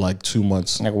cock for like 2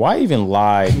 months. Like, why even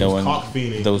lie knowing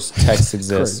those texts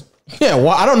exist? Yeah, well,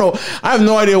 I don't know. I have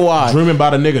no idea why. Dreaming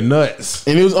about a nigga nuts.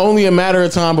 And it was only a matter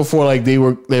of time before like they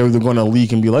were going to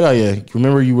leak and be like, oh yeah,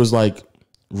 remember you was like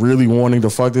really wanting to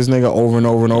fuck this nigga over and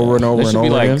over and over and over and over again. There should be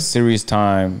like serious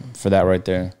time for that right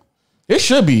there. It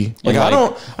should be. Like I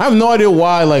have no idea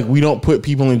why like we don't put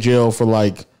people in jail for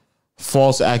like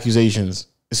false accusations,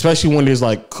 especially when there's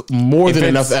like more than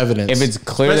enough evidence. If it's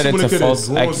clear that it's a false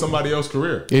ruin somebody else's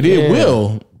career. It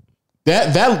will.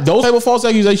 That those type of false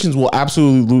accusations will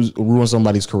absolutely ruin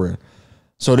somebody's career.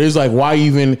 So there's like, why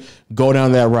even go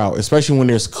down that route, especially when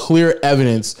there's clear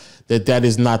evidence that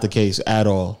is not the case at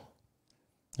all.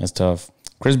 That's tough.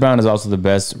 Chris Brown is also the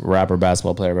best rapper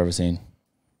basketball player I've ever seen.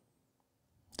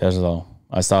 That's all.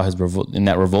 I saw his in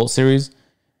that Revolt series,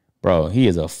 bro. He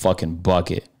is a fucking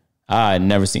bucket. I had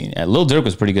never seen. Lil Durk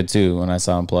was pretty good too when I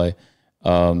saw him play. 2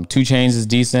 Chainz is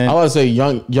decent. I would say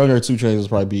younger 2 Chainz was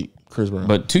probably beat Chris Brown.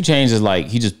 But 2 Chainz is like,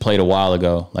 he just played a while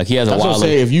ago. Like he has a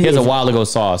while ago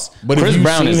sauce. But Chris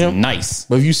Brown is nice.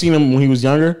 But have you seen him when he was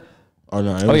younger? Or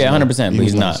no? Oh yeah, 100%. But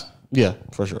he's not. Yeah,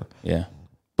 for sure. Yeah.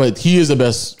 But he is the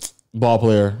best ball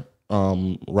player,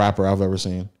 rapper I've ever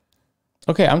seen.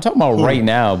 Okay, I'm talking about right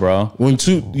now, bro.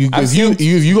 If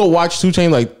you go watch 2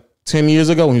 Chainz like 10 years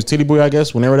ago when he was Titty Boy, I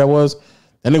guess, whenever that was,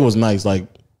 that nigga was nice. Like,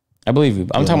 I believe you.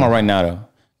 I'm talking about right now though.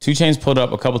 2 Chainz pulled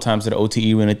up a couple times to the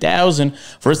OTE, win 1,000.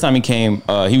 First time he came,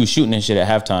 he was shooting and shit at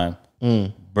halftime.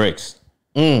 Bricks.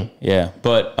 Yeah,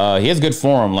 but he has good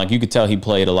form. Like you could tell he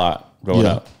played a lot growing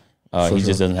up. He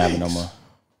just doesn't have it no more.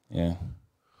 Yeah.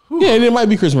 Yeah, and it might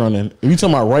be Chris Brown then. Are you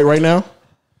talking about right now?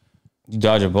 You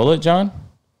dodge a bullet, John?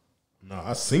 No,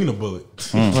 I seen a bullet.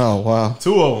 Oh wow,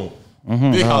 2 of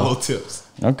them. Big hollow tips.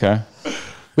 Okay.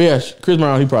 But yeah, Chris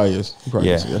Brown, he probably is.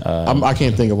 Yeah. I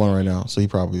can't think of one right now, so he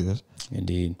probably is.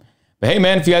 Indeed. But hey,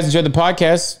 man, if you guys enjoyed the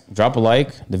podcast, drop a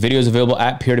like. The video is available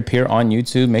at Peer to Peer on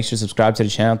YouTube. Make sure to subscribe to the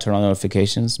channel, turn on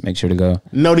notifications. Make sure to go.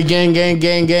 Noti gang.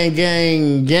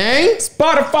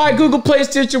 Spotify, Google Play,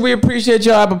 Stitcher. We appreciate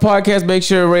y'all. Apple Podcast. Make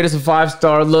sure to rate us a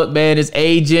 5-star. Look, man, it's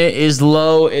Agent, it's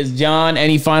Low, it's John.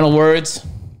 Any final words?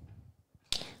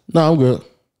 No, I'm good.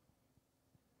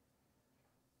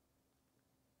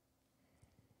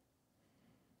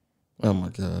 Oh my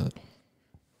God.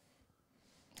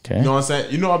 Okay. You know what I'm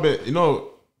saying?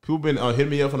 People been hitting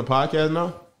me up on the podcast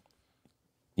now.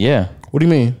 Yeah. What do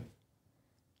you mean?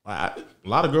 A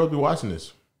lot of girls be watching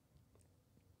this.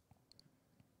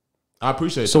 I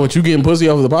appreciate it. So what, you getting pussy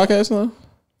off of the podcast now?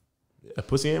 Yeah,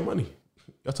 pussy ain't money.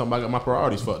 Y'all talking about I got my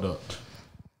priorities fucked up.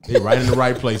 They right in the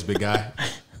right place, big guy.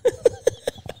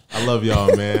 I love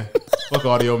y'all, man. Fuck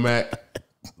Audio Mac.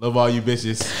 Love all you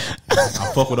bitches.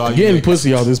 I fuck with all you getting niggas.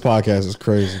 Pussy off this podcast is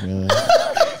crazy, man.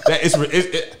 I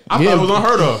thought it was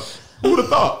unheard of. Who would have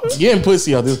thought? Getting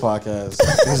pussy off this podcast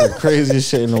is the craziest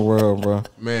shit in the world, bro.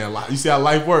 Man, you see how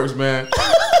life works, man.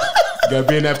 You gotta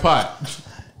be in that pot.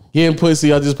 Getting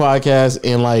pussy off this podcast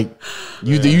and like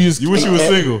you just You wish you was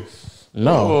single.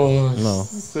 No.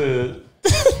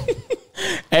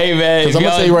 Hey, man. Because I'm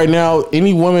gonna tell you right now,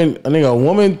 a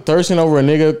woman thirsting over a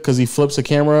nigga because he flips a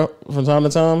camera from time to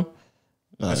time,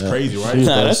 That's crazy, right?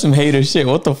 Nah, that's some hater shit.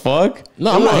 What the fuck?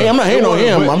 No, I'm not hating on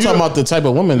him. I'm talking about the type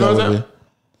of woman that know what would I'm be. saying?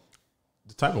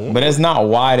 The type of woman. But that's not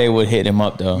why they would hit him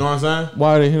up, though. You know what I'm saying?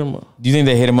 Why they hit him up? Do you think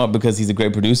they hit him up because he's a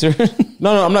great producer?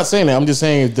 No, I'm not saying that. I'm just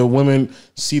saying if the women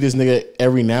see this nigga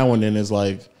every now and then, it's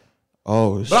like,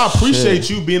 oh, But I appreciate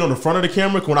you being on the front of the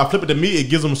camera. When I flip it to me, it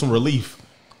gives them some relief.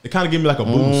 It kind of gives me like a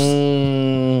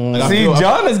boost. Like, I See, feel-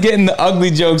 John is getting the ugly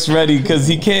jokes ready because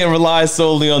he can't rely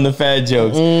solely on the fat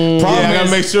jokes. Yeah, I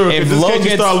gotta make sure, 'cause this kid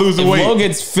can start losing weight. If Lo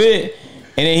gets fit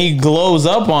and then he glows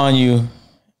up on you,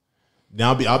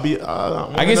 Now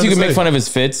I guess you can make fun of his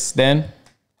fits then.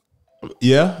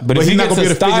 Yeah, But if he's he not gets gonna be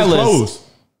a able to fit his stylist- clothes.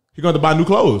 He's going to buy new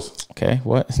clothes, Okay,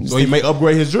 what? so he may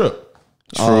upgrade his drip.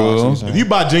 True. If you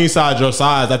buy jean size your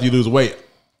size after you lose weight,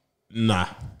 nah.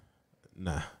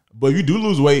 But if you do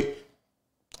lose weight,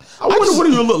 I wonder what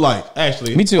you look like.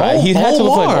 Actually, Me too. He'd have to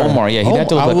look like Omar. Yeah, he'd have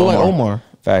to look like Omar.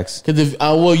 Facts. Because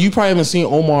well, you probably haven't seen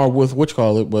Omar with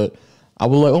but I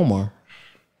would like Omar.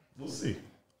 We'll see.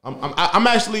 I'm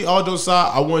actually, all those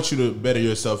aside, I want you to better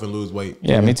yourself and lose weight.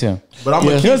 Yeah, me too. But I'm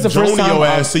gonna Yeah. keep Here's the first droning time your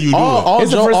I- ass till you do it.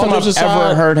 It's the first time I've jokes ever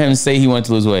aside- heard him say he wanted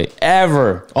to lose weight.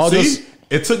 Ever. See,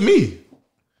 it took me.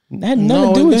 That had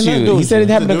nothing to do it with had nothing to you. do He with said you. it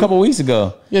happened a couple weeks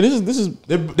ago. Yeah, this is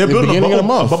They're the building beginning of the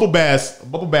month. bubble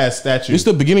bath statue. It's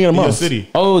the beginning of the in your month. city.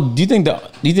 Oh, do you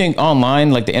think online,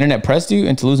 like the internet pressed you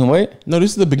into losing weight? No, this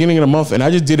is the beginning of the month, and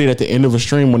I just did it at the end of a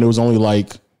stream when it was only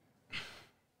like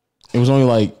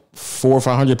 400 or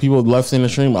 500 people left in the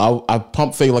stream. I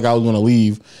pumped fake like I was going to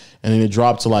leave, and then it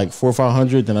dropped to like 400 or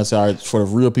 500. Then I said, all right, for the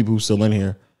real people who's still in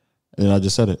here, and then I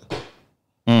just said it.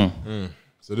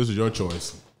 So this is your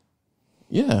choice.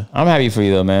 Yeah, I'm happy for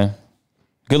you though, man.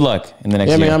 Good luck in the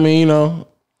next yeah, year. man. I mean,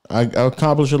 I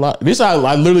accomplished a lot.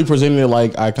 I literally presented it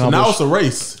like I accomplished. Now it's a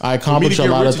race. I accomplished For me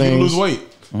to a lot get of rich and you things. lose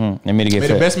weight. And me to get May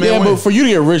the fit. best man Yeah, win. but for you to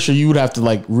get richer, you would have to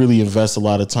like really invest a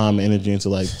lot of time and energy into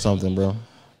like something, bro.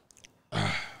 Nah,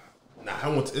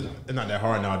 it's not that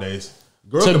hard nowadays.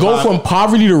 Girls To can go buy- from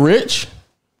poverty to rich,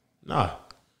 nah,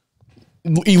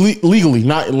 legally,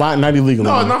 not illegally.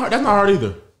 no, that's not hard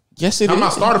either. Yes, it I'm is.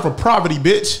 not starting from poverty,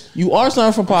 bitch. You are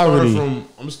starting from poverty.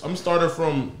 I'm starting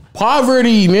from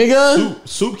Poverty, nigga.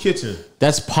 soup kitchen.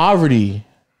 That's poverty.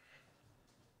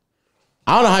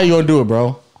 I don't know how you gonna do it,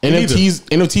 bro. neither.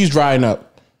 NFTs drying up.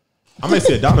 I may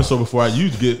see a dinosaur before I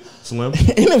used to get slim.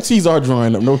 NFTs are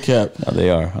drying up, no cap. No, they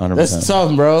are 100%. That's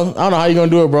tough, bro. I don't know how you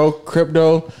gonna do it, bro.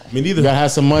 Crypto. Me neither. You gotta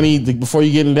have some money before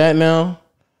you get in that now.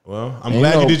 Well, I'm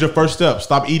glad you did your first step.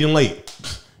 Stop eating late.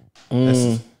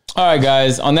 All right,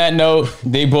 guys. On that note,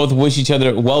 they both wish each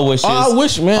other well wishes. I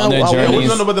wish, man. on their I wish journeys.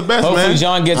 nothing but the best, Hopefully, man.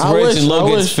 John gets I rich wish, and Lo I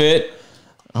gets wish. fit.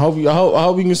 I hope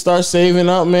you can start saving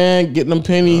up, man. Getting them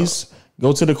pennies.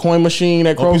 Go to the coin machine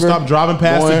at Kroger. Hope you stop driving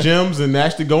past Boy, the gyms and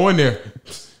actually go in there.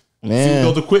 See man.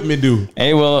 what those equipment do.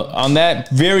 Hey, well, on that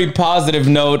very positive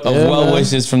note of Yeah, well man.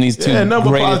 wishes from these two Yeah, nothing but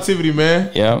great. positivity,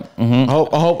 man. Yeah. I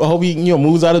hope he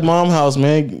moves out of his mom's house,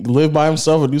 man. Live by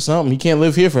himself or do something. He can't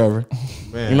live here forever.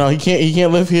 Man. He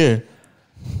can't live here.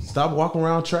 Stop walking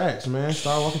around tracks, man.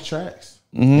 Start walking tracks.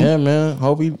 Yeah, man.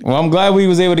 Hope he Well, I'm glad we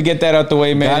was able to get that out the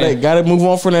way, man. got to move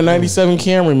on from that 97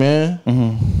 Camry, man.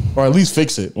 Or at least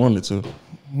fix it. One or two.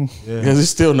 Because it's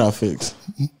still not fixed.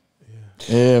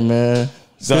 Yeah, man.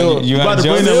 So you about got to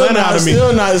bring Joe? the Atlanta out of me. Still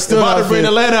About not to bring fixed.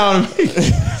 Atlanta out of me.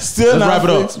 Still Let's not wrap it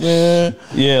up. fixed, man.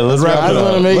 Yeah, let's wrap wrap it it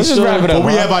up. up. Make Let's just sure- wrap it up. But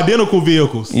we huh? have identical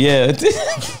vehicles. Yeah.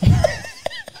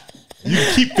 You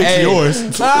can keep fixing Hey.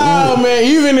 yours. Oh man,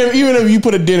 even if you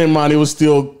put a dent in mine, it would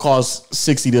still cost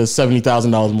 $60,000 to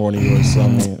 $70,000 more than yours. So I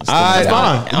mean, it's still- That's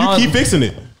fine. I- You keep fixing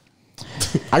it.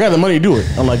 I got the money to do it.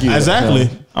 Unlike you, Exactly.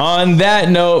 On that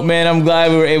note, man, I'm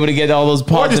glad we were able to get all those Or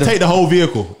positive. just take the whole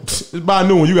vehicle. Just buy a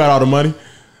new one. You got all the money.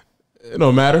 It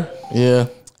don't matter. Yeah.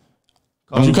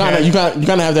 You kind of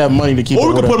have to have money to keep. Or it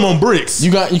we with can a- put them on bricks.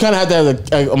 You kind of have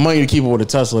to have a money to keep it with a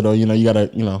Tesla though. You gotta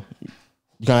you kind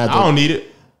of have to. I don't need it.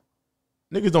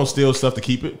 Niggas don't steal stuff to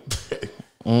keep it.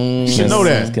 You should know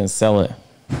that. Can sell it.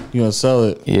 You gonna sell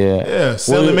it? Yeah. Yeah,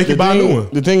 sell Well, it, make the you buy a thing- new one.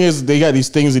 The thing is, they got these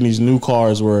things in these new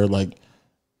cars where like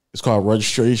it's called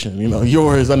registration.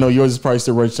 Yours. I know yours is probably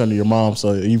still registered under your mom,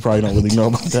 so you probably don't really know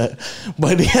about that.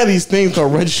 But they have these things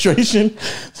called registration,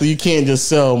 so you can't just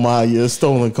sell your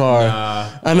stolen car. Nah.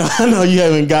 I know you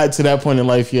haven't got to that point in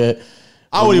life yet.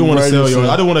 I wouldn't even want to sell Register. yours.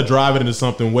 I don't want to drive it into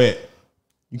something wet.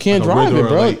 You can't Like a drive Ridge or it, a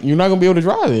bro. lake. You're not gonna be able to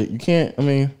drive it. You can't. I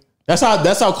mean, that's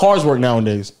how cars work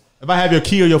nowadays. If I have your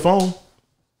key or your phone,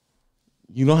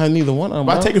 You don't have neither one of them.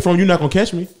 if I take it from you, you're not gonna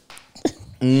catch me.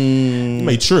 You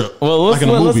may trip. Well, let's, like in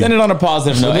a let's movie. end it on a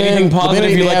positive note. Anything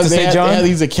positive you'd like to say, They have John?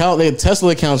 these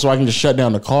Tesla accounts so I can just shut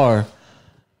down the car.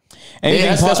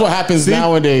 Anything That's what happens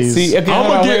nowadays. See, okay, I'm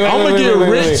hold on, gonna wait, get wait,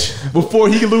 rich before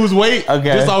he can lose weight.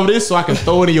 Okay. Just off this, so I can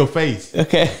throw it in your face.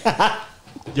 Okay.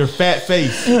 Your fat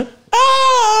face.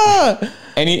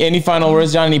 Any final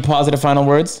words, John? Any positive final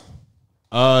words?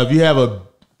 If you have a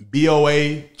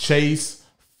BOA, Chase,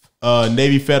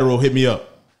 Navy Federal, hit me up.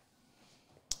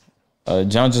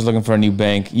 John's just looking for a new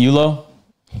bank. Yulo?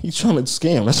 He's trying to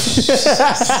scam.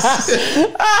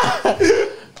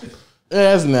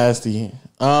 That's nasty.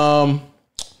 I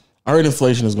heard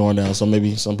inflation is going down, so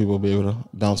maybe some people will be able to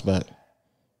bounce back.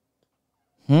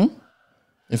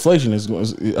 Inflation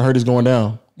I heard is going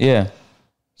down. Yeah.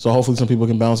 So hopefully some people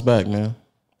can bounce back, man.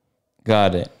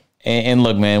 Got it. And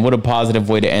look, man, what a positive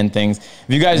way to end things. If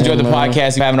you guys enjoyed the podcast,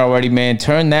 if you haven't already, man,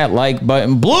 turn that like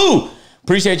button blue.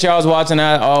 Appreciate y'all watching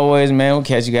that always, man. We'll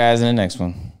catch you guys in the next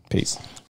one. Peace.